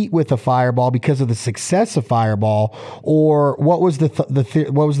compete with a Fireball because of the success of Fireball, or what was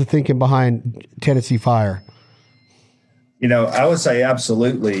what was the thinking behind Tennessee Fire? I would say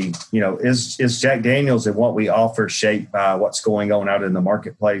absolutely. Is Jack Daniel's and what we offer shaped by what's going on out in the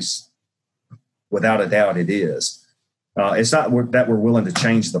marketplace? Without a doubt, it is. It's not that we're willing to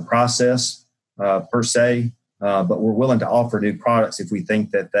change the process per se, but we're willing to offer new products if we think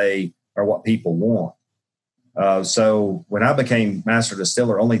that they are what people want. So when I became master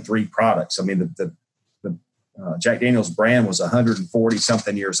distiller, only 3 products. I mean, the Jack Daniel's brand was 140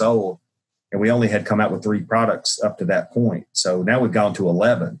 something years old, and we only had come out with 3 products up to that point. So now we've gone to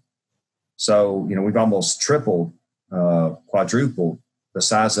 11. So, we've almost tripled, quadrupled the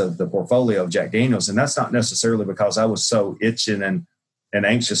size of the portfolio of Jack Daniel's. And that's not necessarily because I was so itching and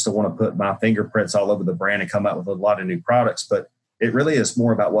anxious to want to put my fingerprints all over the brand and come out with a lot of new products, but it really is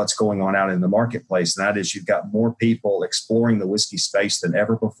more about what's going on out in the marketplace. And that is, you've got more people exploring the whiskey space than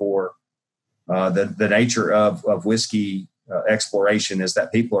ever before. The nature of whiskey exploration is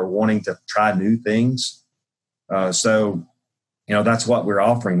that people are wanting to try new things. So that's what we're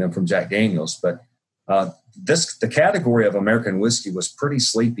offering them from Jack Daniel's. But the category of American whiskey was pretty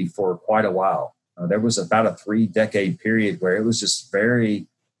sleepy for quite a while. There was about a 3-decade period where it was just very,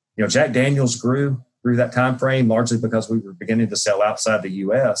 Jack Daniel's grew through that time frame, largely because we were beginning to sell outside the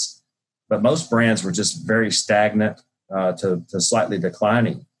U.S. But most brands were just very stagnant to slightly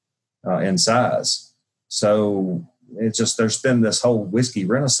declining in size. So there's been this whole whiskey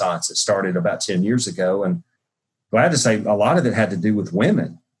renaissance that started about 10 years ago. And glad to say a lot of it had to do with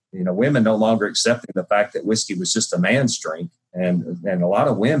women. Women no longer accepting the fact that whiskey was just a man's drink. And a lot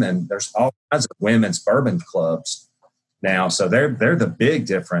of women, there's all kinds of women's bourbon clubs now. So they're the big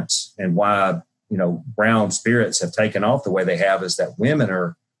difference, and why brown spirits have taken off the way they have, is that women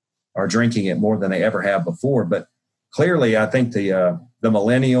are drinking it more than they ever have before. But clearly, I think the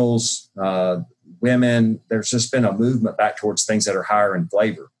millennials, women, there's just been a movement back towards things that are higher in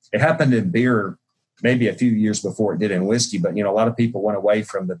flavor. It happened in beer maybe a few years before it did in whiskey, but a lot of people went away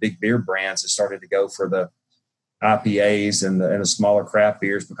from the big beer brands and started to go for the IPAs and the smaller craft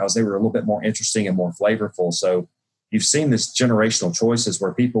beers because they were a little bit more interesting and more flavorful. So you've seen this generational choices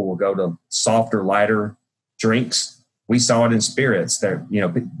where people will go to softer, lighter drinks. We saw it in spirits. There,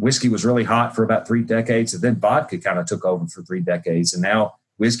 whiskey was really hot for about 3 decades, and then vodka kind of took over for 3 decades, and now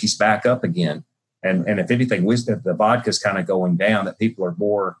whiskey's back up again. And if anything, the vodka's kind of going down. That people are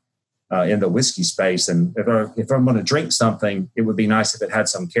more in the whiskey space. And if I'm going to drink something, it would be nice if it had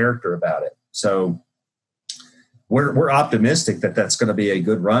some character about it. So we're optimistic that that's going to be a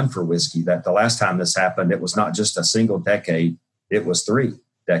good run for whiskey, that the last time this happened, it was not just a single decade, it was 3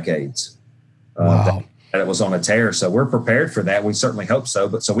 decades. Wow. That it was on a tear. So we're prepared for that. We certainly hope so.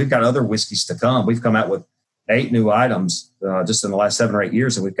 But so we've got other whiskeys to come. We've come out with 8 new items just in the last 7 or 8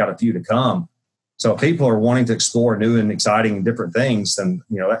 years, and we've got a few to come. So if people are wanting to explore new and exciting and different things, then,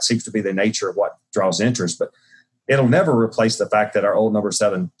 that seems to be the nature of what draws interest. But it'll never replace the fact that our Old No.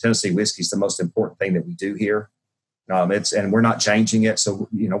 7 Tennessee whiskey is the most important thing that we do here. And we're not changing it. So,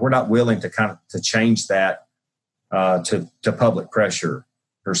 we're not willing to change that to public pressure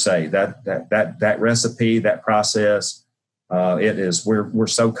per se. That recipe, that process, we're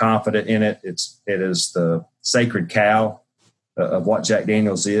so confident in it. It is the sacred cow of what Jack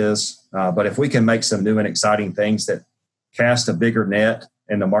Daniel's is. But if we can make some new and exciting things that cast a bigger net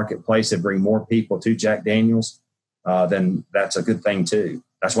in the marketplace and bring more people to Jack Daniel's, then that's a good thing too.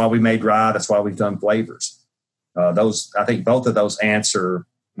 That's why we made rye. That's why we've done flavors. I think both of those answer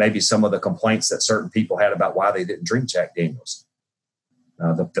maybe some of the complaints that certain people had about why they didn't drink Jack Daniel's.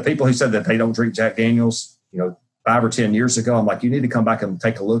 The people who said that they don't drink Jack Daniel's, 5 or 10 years ago, I'm like, you need to come back and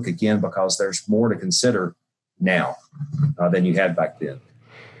take a look again, because there's more to consider now than you had back then.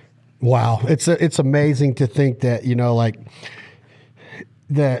 Wow. It's amazing to think that, like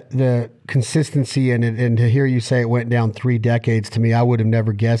the consistency in it, and to hear you say it went down 3 decades, to me, I would have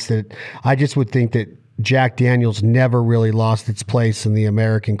never guessed it. I just would think that Jack Daniel's never really lost its place in the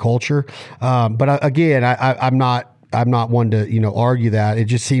American culture. But again, I'm not one to, argue that. It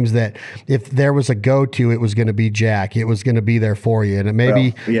just seems that if there was a go-to, it was going to be Jack. It was going to be there for you. And it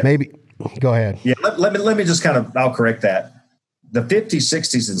maybe go ahead. Yeah. Let me just I'll correct that. The 50s,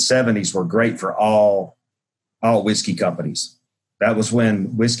 60s, and 70s were great for all whiskey companies. That was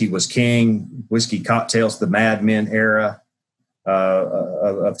when whiskey was king. Whiskey cocktails, the Mad Men era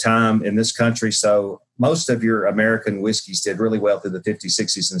of time in this country. So most of your American whiskeys did really well through the 50s,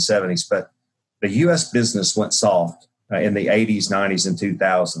 60s, and 70s. But the U.S. business went soft in the 80s, 90s, and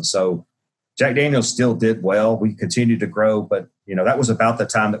 2000s. So Jack Daniel's still did well. We continued to grow, but that was about the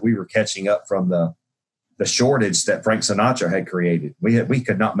time that we were catching up from the shortage that Frank Sinatra had created. We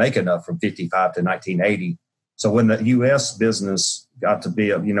could not make enough from 55 to 1980. So when the U.S. business got to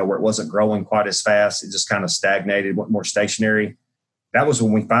be, where it wasn't growing quite as fast, it just kind of stagnated, went more stationary. That was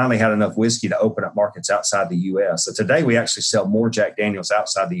when we finally had enough whiskey to open up markets outside the U.S. So today we actually sell more Jack Daniel's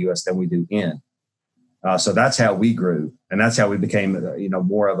outside the U.S. than we do in. So that's how we grew, and that's how we became,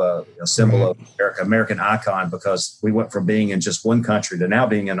 more of a symbol of American icon, because we went from being in just one country to now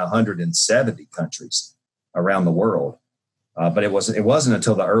being in 170 countries around the world. But it wasn't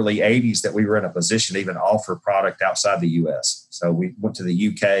until the early 80s that we were in a position to even offer product outside the U.S. So we went to the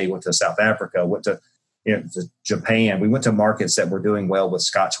UK, went to South Africa, went to Japan. We went to markets that were doing well with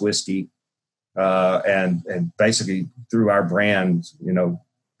Scotch whiskey, and basically threw our brand,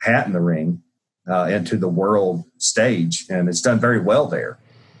 hat in the ring into the world stage, and it's done very well there.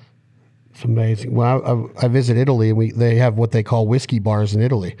 It's amazing. Well, I visit Italy, and they have what they call whiskey bars in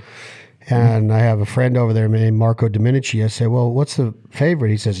Italy. And I have a friend over there named Marco Dominici. I say, well, what's the favorite?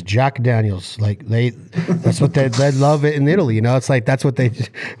 He says, Jack Daniel's. Like that's what they love it in Italy. It's like, that's what they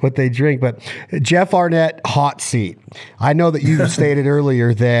drink. But Jeff Arnett, hot seat. I know that you stated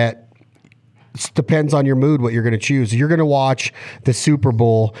earlier that it depends on your mood what you're going to choose. You're going to watch the Super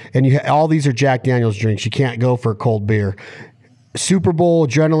Bowl, and all these are Jack Daniel's drinks. You can't go for a cold beer. Super Bowl,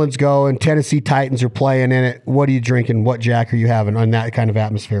 adrenaline's going, Tennessee Titans are playing in it. What are you drinking? What Jack are you having on that kind of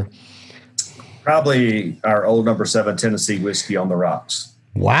atmosphere? Probably our old number 7 Tennessee whiskey on the rocks.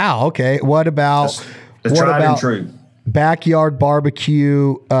 Wow. Okay. What about tried and true backyard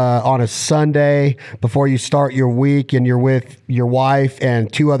barbecue on a Sunday before you start your week, and you're with your wife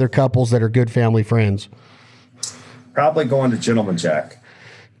and 2 other couples that are good family friends? Probably going to Gentleman Jack.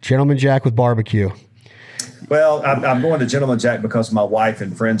 Gentleman Jack with barbecue. Well, I'm going to Gentleman Jack because my wife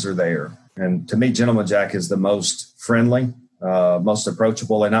and friends are there. And to me, Gentleman Jack is the most friendly, most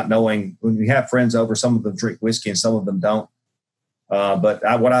approachable, and not knowing when you have friends over, some of them drink whiskey and some of them don't. But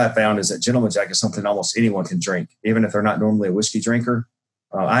what I have found is that Gentleman Jack is something almost anyone can drink, even if they're not normally a whiskey drinker.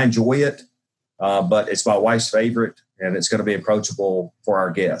 I enjoy it, but it's my wife's favorite, and it's going to be approachable for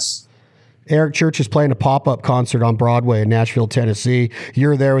our guests. Eric Church is playing a pop-up concert on Broadway in Nashville, Tennessee.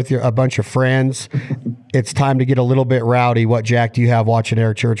 You're there with a bunch of friends. It's time to get a little bit rowdy. What Jack do you have watching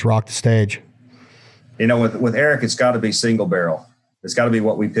Eric Church rock the stage? With Eric, it's got to be single barrel. It's got to be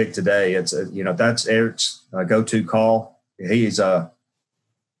what we picked today. It's that's Eric's go-to call. He's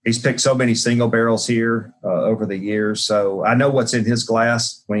picked so many single barrels here over the years, so I know what's in his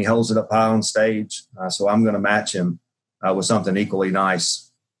glass when he holds it up high on stage. So I'm going to match him with something equally nice.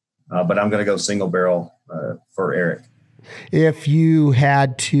 But I'm going to go single barrel for Eric. If you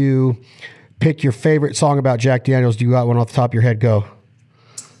had to pick your favorite song about Jack Daniel's, do you got one off the top of your head? Go.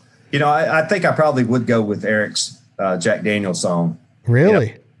 I think I probably would go with Eric's Jack Daniel song.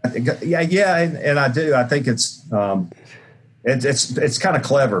 Really? Yeah, and I do. I think it's kind of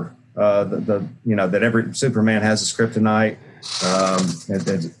clever. That every Superman has a kryptonite.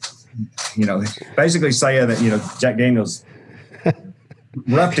 Basically saying that Jack Daniel's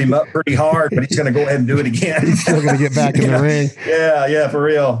roughed him up pretty hard, but he's going to go ahead and do it again. He's still going to get back in the ring. Yeah, for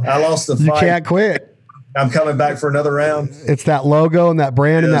real. I lost the fight. You can't quit. I'm coming back for another round. It's that logo and that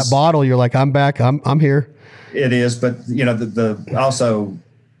brand and that bottle. You're like, I'm back. I'm here. It is, but also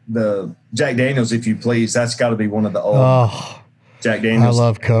the Jack Daniel's, if you please, that's got to be one of the old Jack Daniels. I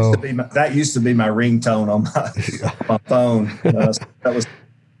love Cove. That used to be my ringtone on my phone.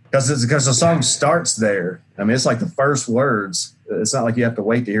 because the song starts there. I mean, it's like the first words. It's not like you have to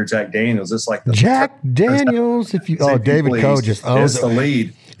wait to hear Jack Daniels. It's like the Jack Daniels. If you David Coe just owns the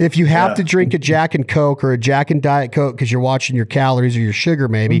lead. If you have to drink a Jack and Coke or a Jack and Diet Coke because you're watching your calories or your sugar,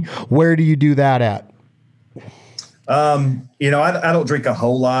 maybe, where do you do that at? I don't drink a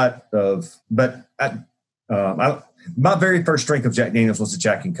whole lot but my very first drink of Jack Daniels was a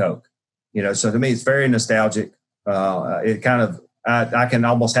Jack and Coke. So to me, it's very nostalgic. It kind of, I can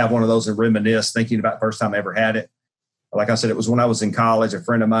almost have one of those and reminisce thinking about the first time I ever had it. Like I said, it was when I was in college. A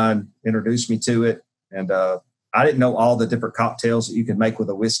friend of mine introduced me to it, and I didn't know all the different cocktails that you could make with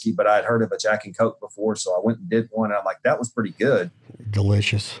a whiskey, but I had heard of a Jack and Coke before, so I went and did one. And I'm like, that was pretty good.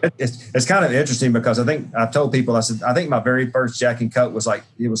 Delicious. It's kind of interesting because I think I've told people, I said, I think my very first Jack and Coke was like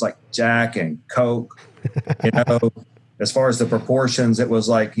Jack and Coke. As far as the proportions, it was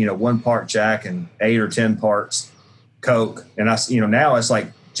like 1 part Jack and 8 or 10 parts Coke, and now it's like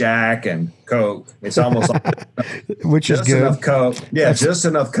Jack and Coke. It's almost like which is good. Enough Coke. Yeah, just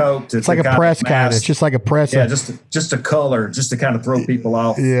enough Coke to. It's like a press kind. It's just like a press. Yeah, just a color, just to kind of throw people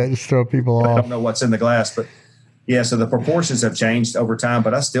off. Yeah, just throw people off. I don't know what's in the glass, but yeah. So the proportions have changed over time,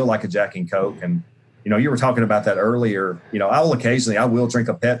 but I still like a Jack and Coke. And you were talking about that earlier. I will drink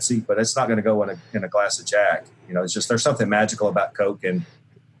a Pepsi, but it's not going to go in a glass of Jack. It's just there's something magical about Coke and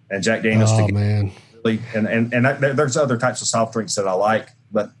Jack Daniels. Oh man. And there's other types of soft drinks that I like,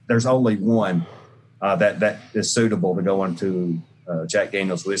 but there's only one that is suitable to go into Jack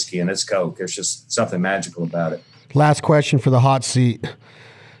Daniel's whiskey, and it's Coke. There's just something magical about it. Last question for the hot seat.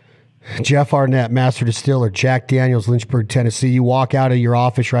 Jeff Arnett, Master Distiller, Jack Daniel's, Lynchburg, Tennessee. You walk out of your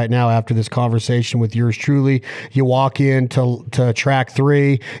office right now after this conversation with yours truly. You walk into track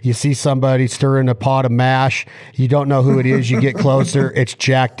 3. You see somebody stirring a pot of mash. You don't know who it is. You get closer. It's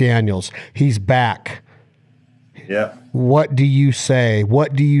Jack Daniels. He's back. Yeah. What do you say?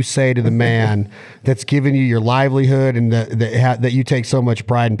 What do you say to the man that's given you your livelihood and that you take so much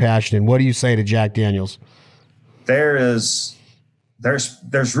pride and passion in? What do you say to Jack Daniels? There's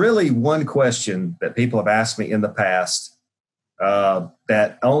really one question that people have asked me in the past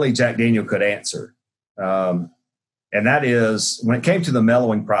that only Jack Daniel could answer. And that is, when it came to the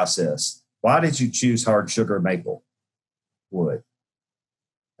mellowing process, why did you choose hard sugar maple wood?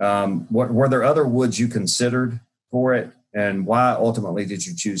 Were there other woods you considered for it? And why ultimately did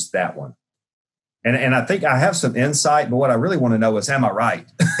you choose that one? And I think I have some insight, but what I really want to know is, am I right?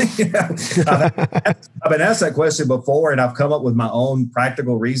 I've been asked that question before, and I've come up with my own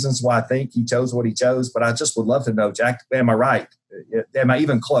practical reasons why I think he chose what he chose. But I just would love to know, Jack, am I right? Am I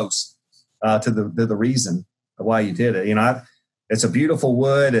even close to the reason of why you did it? It's a beautiful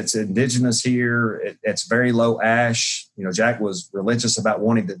wood. It's indigenous here. It's very low ash. Jack was religious about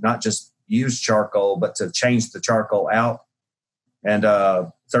wanting to not just use charcoal, but to change the charcoal out. And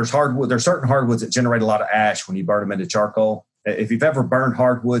there's certain hardwoods that generate a lot of ash when you burn them into charcoal. If you've ever burned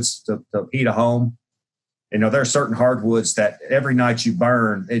hardwoods to heat a home, there are certain hardwoods that every night you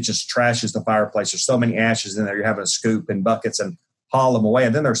burn, it just trashes the fireplace. There's so many ashes in there, you're having to scoop in buckets and haul them away.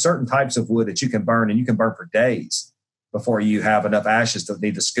 And then there are certain types of wood that you can burn, and you can burn for days before you have enough ashes to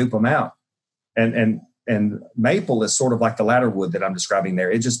need to scoop them out. And maple is sort of like the latter wood that I'm describing there.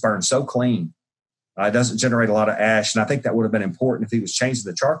 It just burns so clean. It doesn't generate a lot of ash. And I think that would have been important if he was changing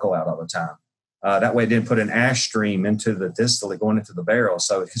the charcoal out all the time. That way it didn't put an ash stream into the distillate going into the barrel.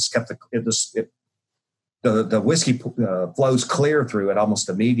 So it just kept the whiskey flows clear through it almost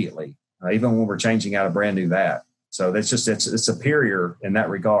immediately, even when we're changing out a brand new vat. So it's superior in that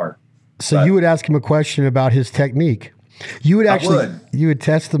regard. So you would ask him a question about his technique. You would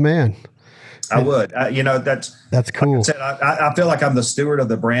test the man. I would. That's cool. Like I said, I feel like I'm the steward of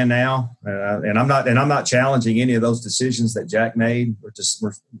the brand now, and I'm not challenging any of those decisions that Jack made.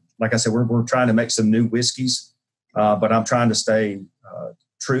 We're like I said, we're trying to make some new whiskeys, but I'm trying to stay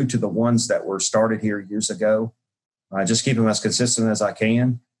true to the ones that were started here years ago. Just keep them as consistent as I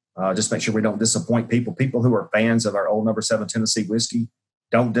can. Just make sure we don't disappoint people. People who are fans of our old number 7 Tennessee whiskey,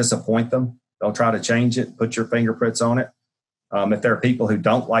 don't disappoint them. Don't try to change it. Put your fingerprints on it. If there are people who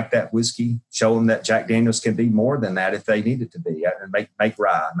don't like that whiskey, show them that Jack Daniels can be more than that if they need it to be, and make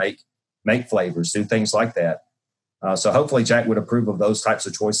rye, make flavors, do things like that. So hopefully Jack would approve of those types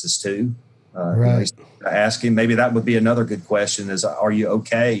of choices too. Right. Ask him. Maybe that would be another good question: is, are you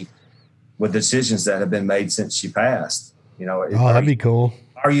okay with decisions that have been made since she passed? That'd be cool.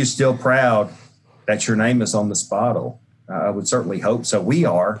 Are you still proud that your name is on this bottle? I would certainly hope so. We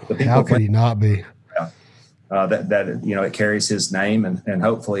are. The people. How could he not be? That it carries his name, and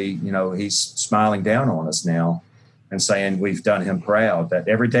hopefully he's smiling down on us now and saying we've done him proud, that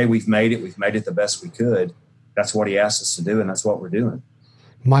every day we've made it the best we could. That's what he asked us to do, and that's what we're doing.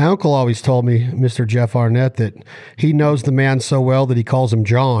 My uncle always told me, Mr. Jeff Arnett, that he knows the man so well that he calls him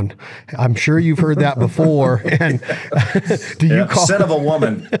John. I'm sure you've heard that before. And do you call son of a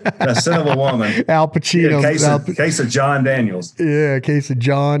woman? A son of a woman. Al Pacino? Case of John Daniels. Yeah, case of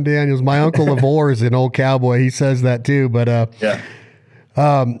John Daniels. My uncle Lavore is an old cowboy. He says that too. But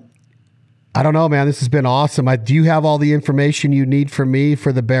I don't know, man. This has been awesome. Do you have all the information you need from me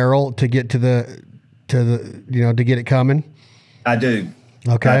for the barrel to get to the to get it coming? I do.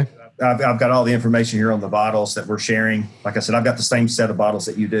 Okay. I've got all the information here on the bottles that we're sharing. Like I said, I've got the same set of bottles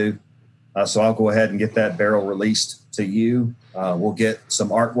that you do. So I'll go ahead and get that barrel released to you. We'll get some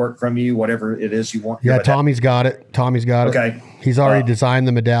artwork from you, whatever it is you want. Yeah, Tommy's got it. Okay. He's already designed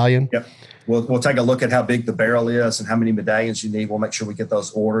the medallion. Yep. We'll take a look at how big the barrel is and how many medallions you need. We'll make sure we get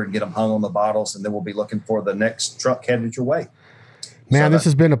those ordered and get them hung on the bottles, and then we'll be looking for the next truck headed your way. Man, this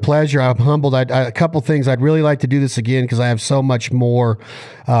has been a pleasure. I'm humbled. A couple things. I'd really like to do this again because I have so much more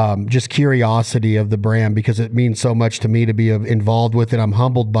just curiosity of the brand because it means so much to me to be involved with it. I'm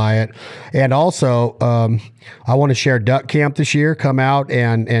humbled by it. And also, I want to share duck camp this year, come out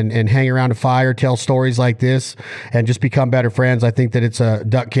and hang around a fire, tell stories like this, and just become better friends. I think that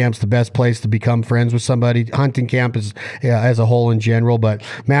duck camp's the best place to become friends with somebody. Hunting camp is as a whole in general. But,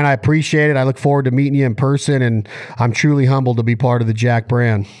 man, I appreciate it. I look forward to meeting you in person, and I'm truly humbled to be part of the Jack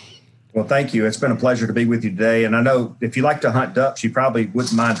brand. Well, thank you. It's been a pleasure to be with you today. And I know if you like to hunt ducks, you probably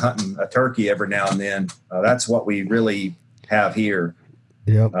wouldn't mind hunting a turkey every now and then. That's what we really have here.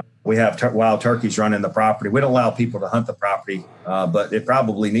 Yep. We have wild turkeys running the property. We don't allow people to hunt the property, but it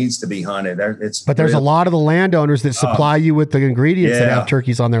probably needs to be hunted. But there's a lot of the landowners that supply you with the ingredients that have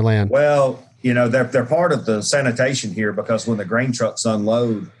turkeys on their land. Well, they're part of the sanitation here because when the grain trucks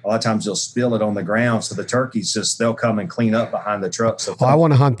unload, a lot of times they'll spill it on the ground. So the turkeys they'll come and clean up behind the truck. So I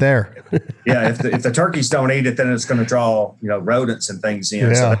want to hunt there. Yeah. If the turkeys don't eat it, then it's going to draw, rodents and things in.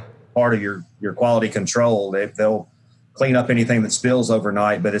 Yeah. So that's part of your quality control. They'll clean up anything that spills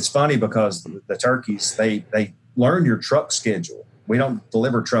overnight. But it's funny because the turkeys, they learn your truck schedule. We don't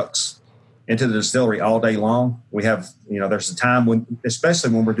deliver trucks into the distillery all day long. We have, there's a time when,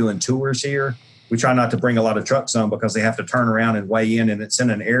 especially when we're doing tours here, we try not to bring a lot of trucks on because they have to turn around and weigh in, and it's in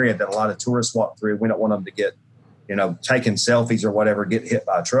an area that a lot of tourists walk through. We don't want them to get, taking selfies or whatever, get hit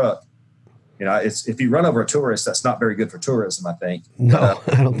by a truck. If you run over a tourist, that's not very good for tourism, I think. No,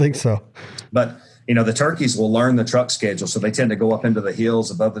 I don't think so. But, the turkeys will learn the truck schedule. So they tend to go up into the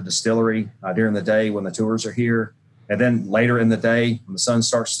hills above the distillery during the day when the tours are here. And then later in the day, when the sun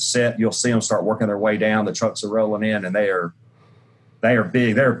starts to set, you'll see them start working their way down. The trucks are rolling in, and they are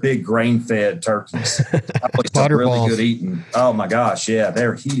big. They're big grain-fed turkeys. Really good eating. Oh my gosh, yeah,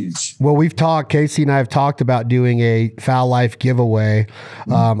 they're huge. Well, Casey and I have talked about doing a Fowl Life giveaway.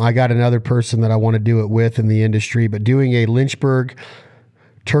 I got another person that I want to do it with in the industry, but doing a Lynchburg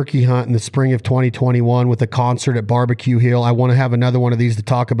turkey hunt in the spring of 2021 with a concert at Barbecue Hill. I want to have another one of these to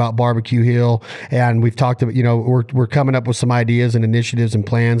talk about Barbecue Hill. And we've talked about, we're coming up with some ideas and initiatives and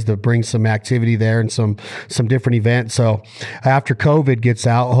plans to bring some activity there and some different events. So after COVID gets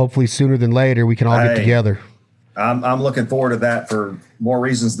out, hopefully sooner than later, we can all get together. I'm looking forward to that for more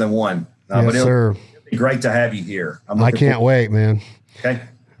reasons than one. Yes, sir. It'll be great to have you here. I can't wait, man. Okay.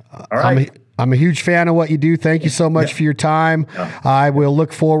 All right. I'm a huge fan of what you do. Thank you so much for your time. I will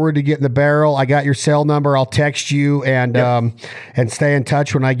look forward to getting the barrel. I got your cell number. I'll text you and stay in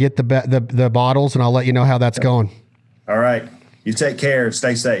touch when I get the bottles, and I'll let you know how that's going. All right. You take care.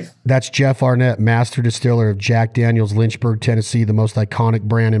 Stay safe. That's Jeff Arnett, master distiller of Jack Daniel's, Lynchburg, Tennessee, the most iconic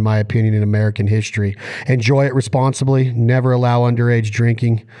brand, in my opinion, in American history. Enjoy it responsibly. Never allow underage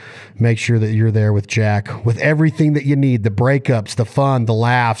drinking. Make sure that you're there with Jack, with everything that you need, the breakups, the fun, the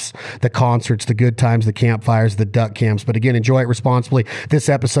laughs, the concerts, the good times, the campfires, the duck camps. But again, enjoy it responsibly. This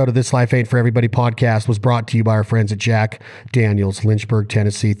episode of This Life Ain't For Everybody podcast was brought to you by our friends at Jack Daniel's, Lynchburg,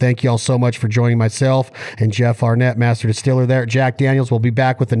 Tennessee. Thank you all so much for joining myself and Jeff Arnett, master distiller there at Jack Daniel's. We'll be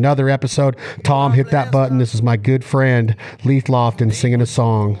back with another episode. Tom, hit that button. This is my good friend Leith Lofton singing a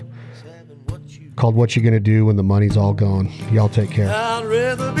song called What You Gonna Do When the Money's All Gone. Y'all take care. I'd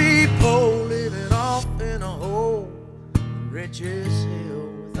rather be poor living off in a hole, rich as hell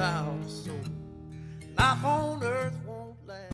without a soul. Life on earth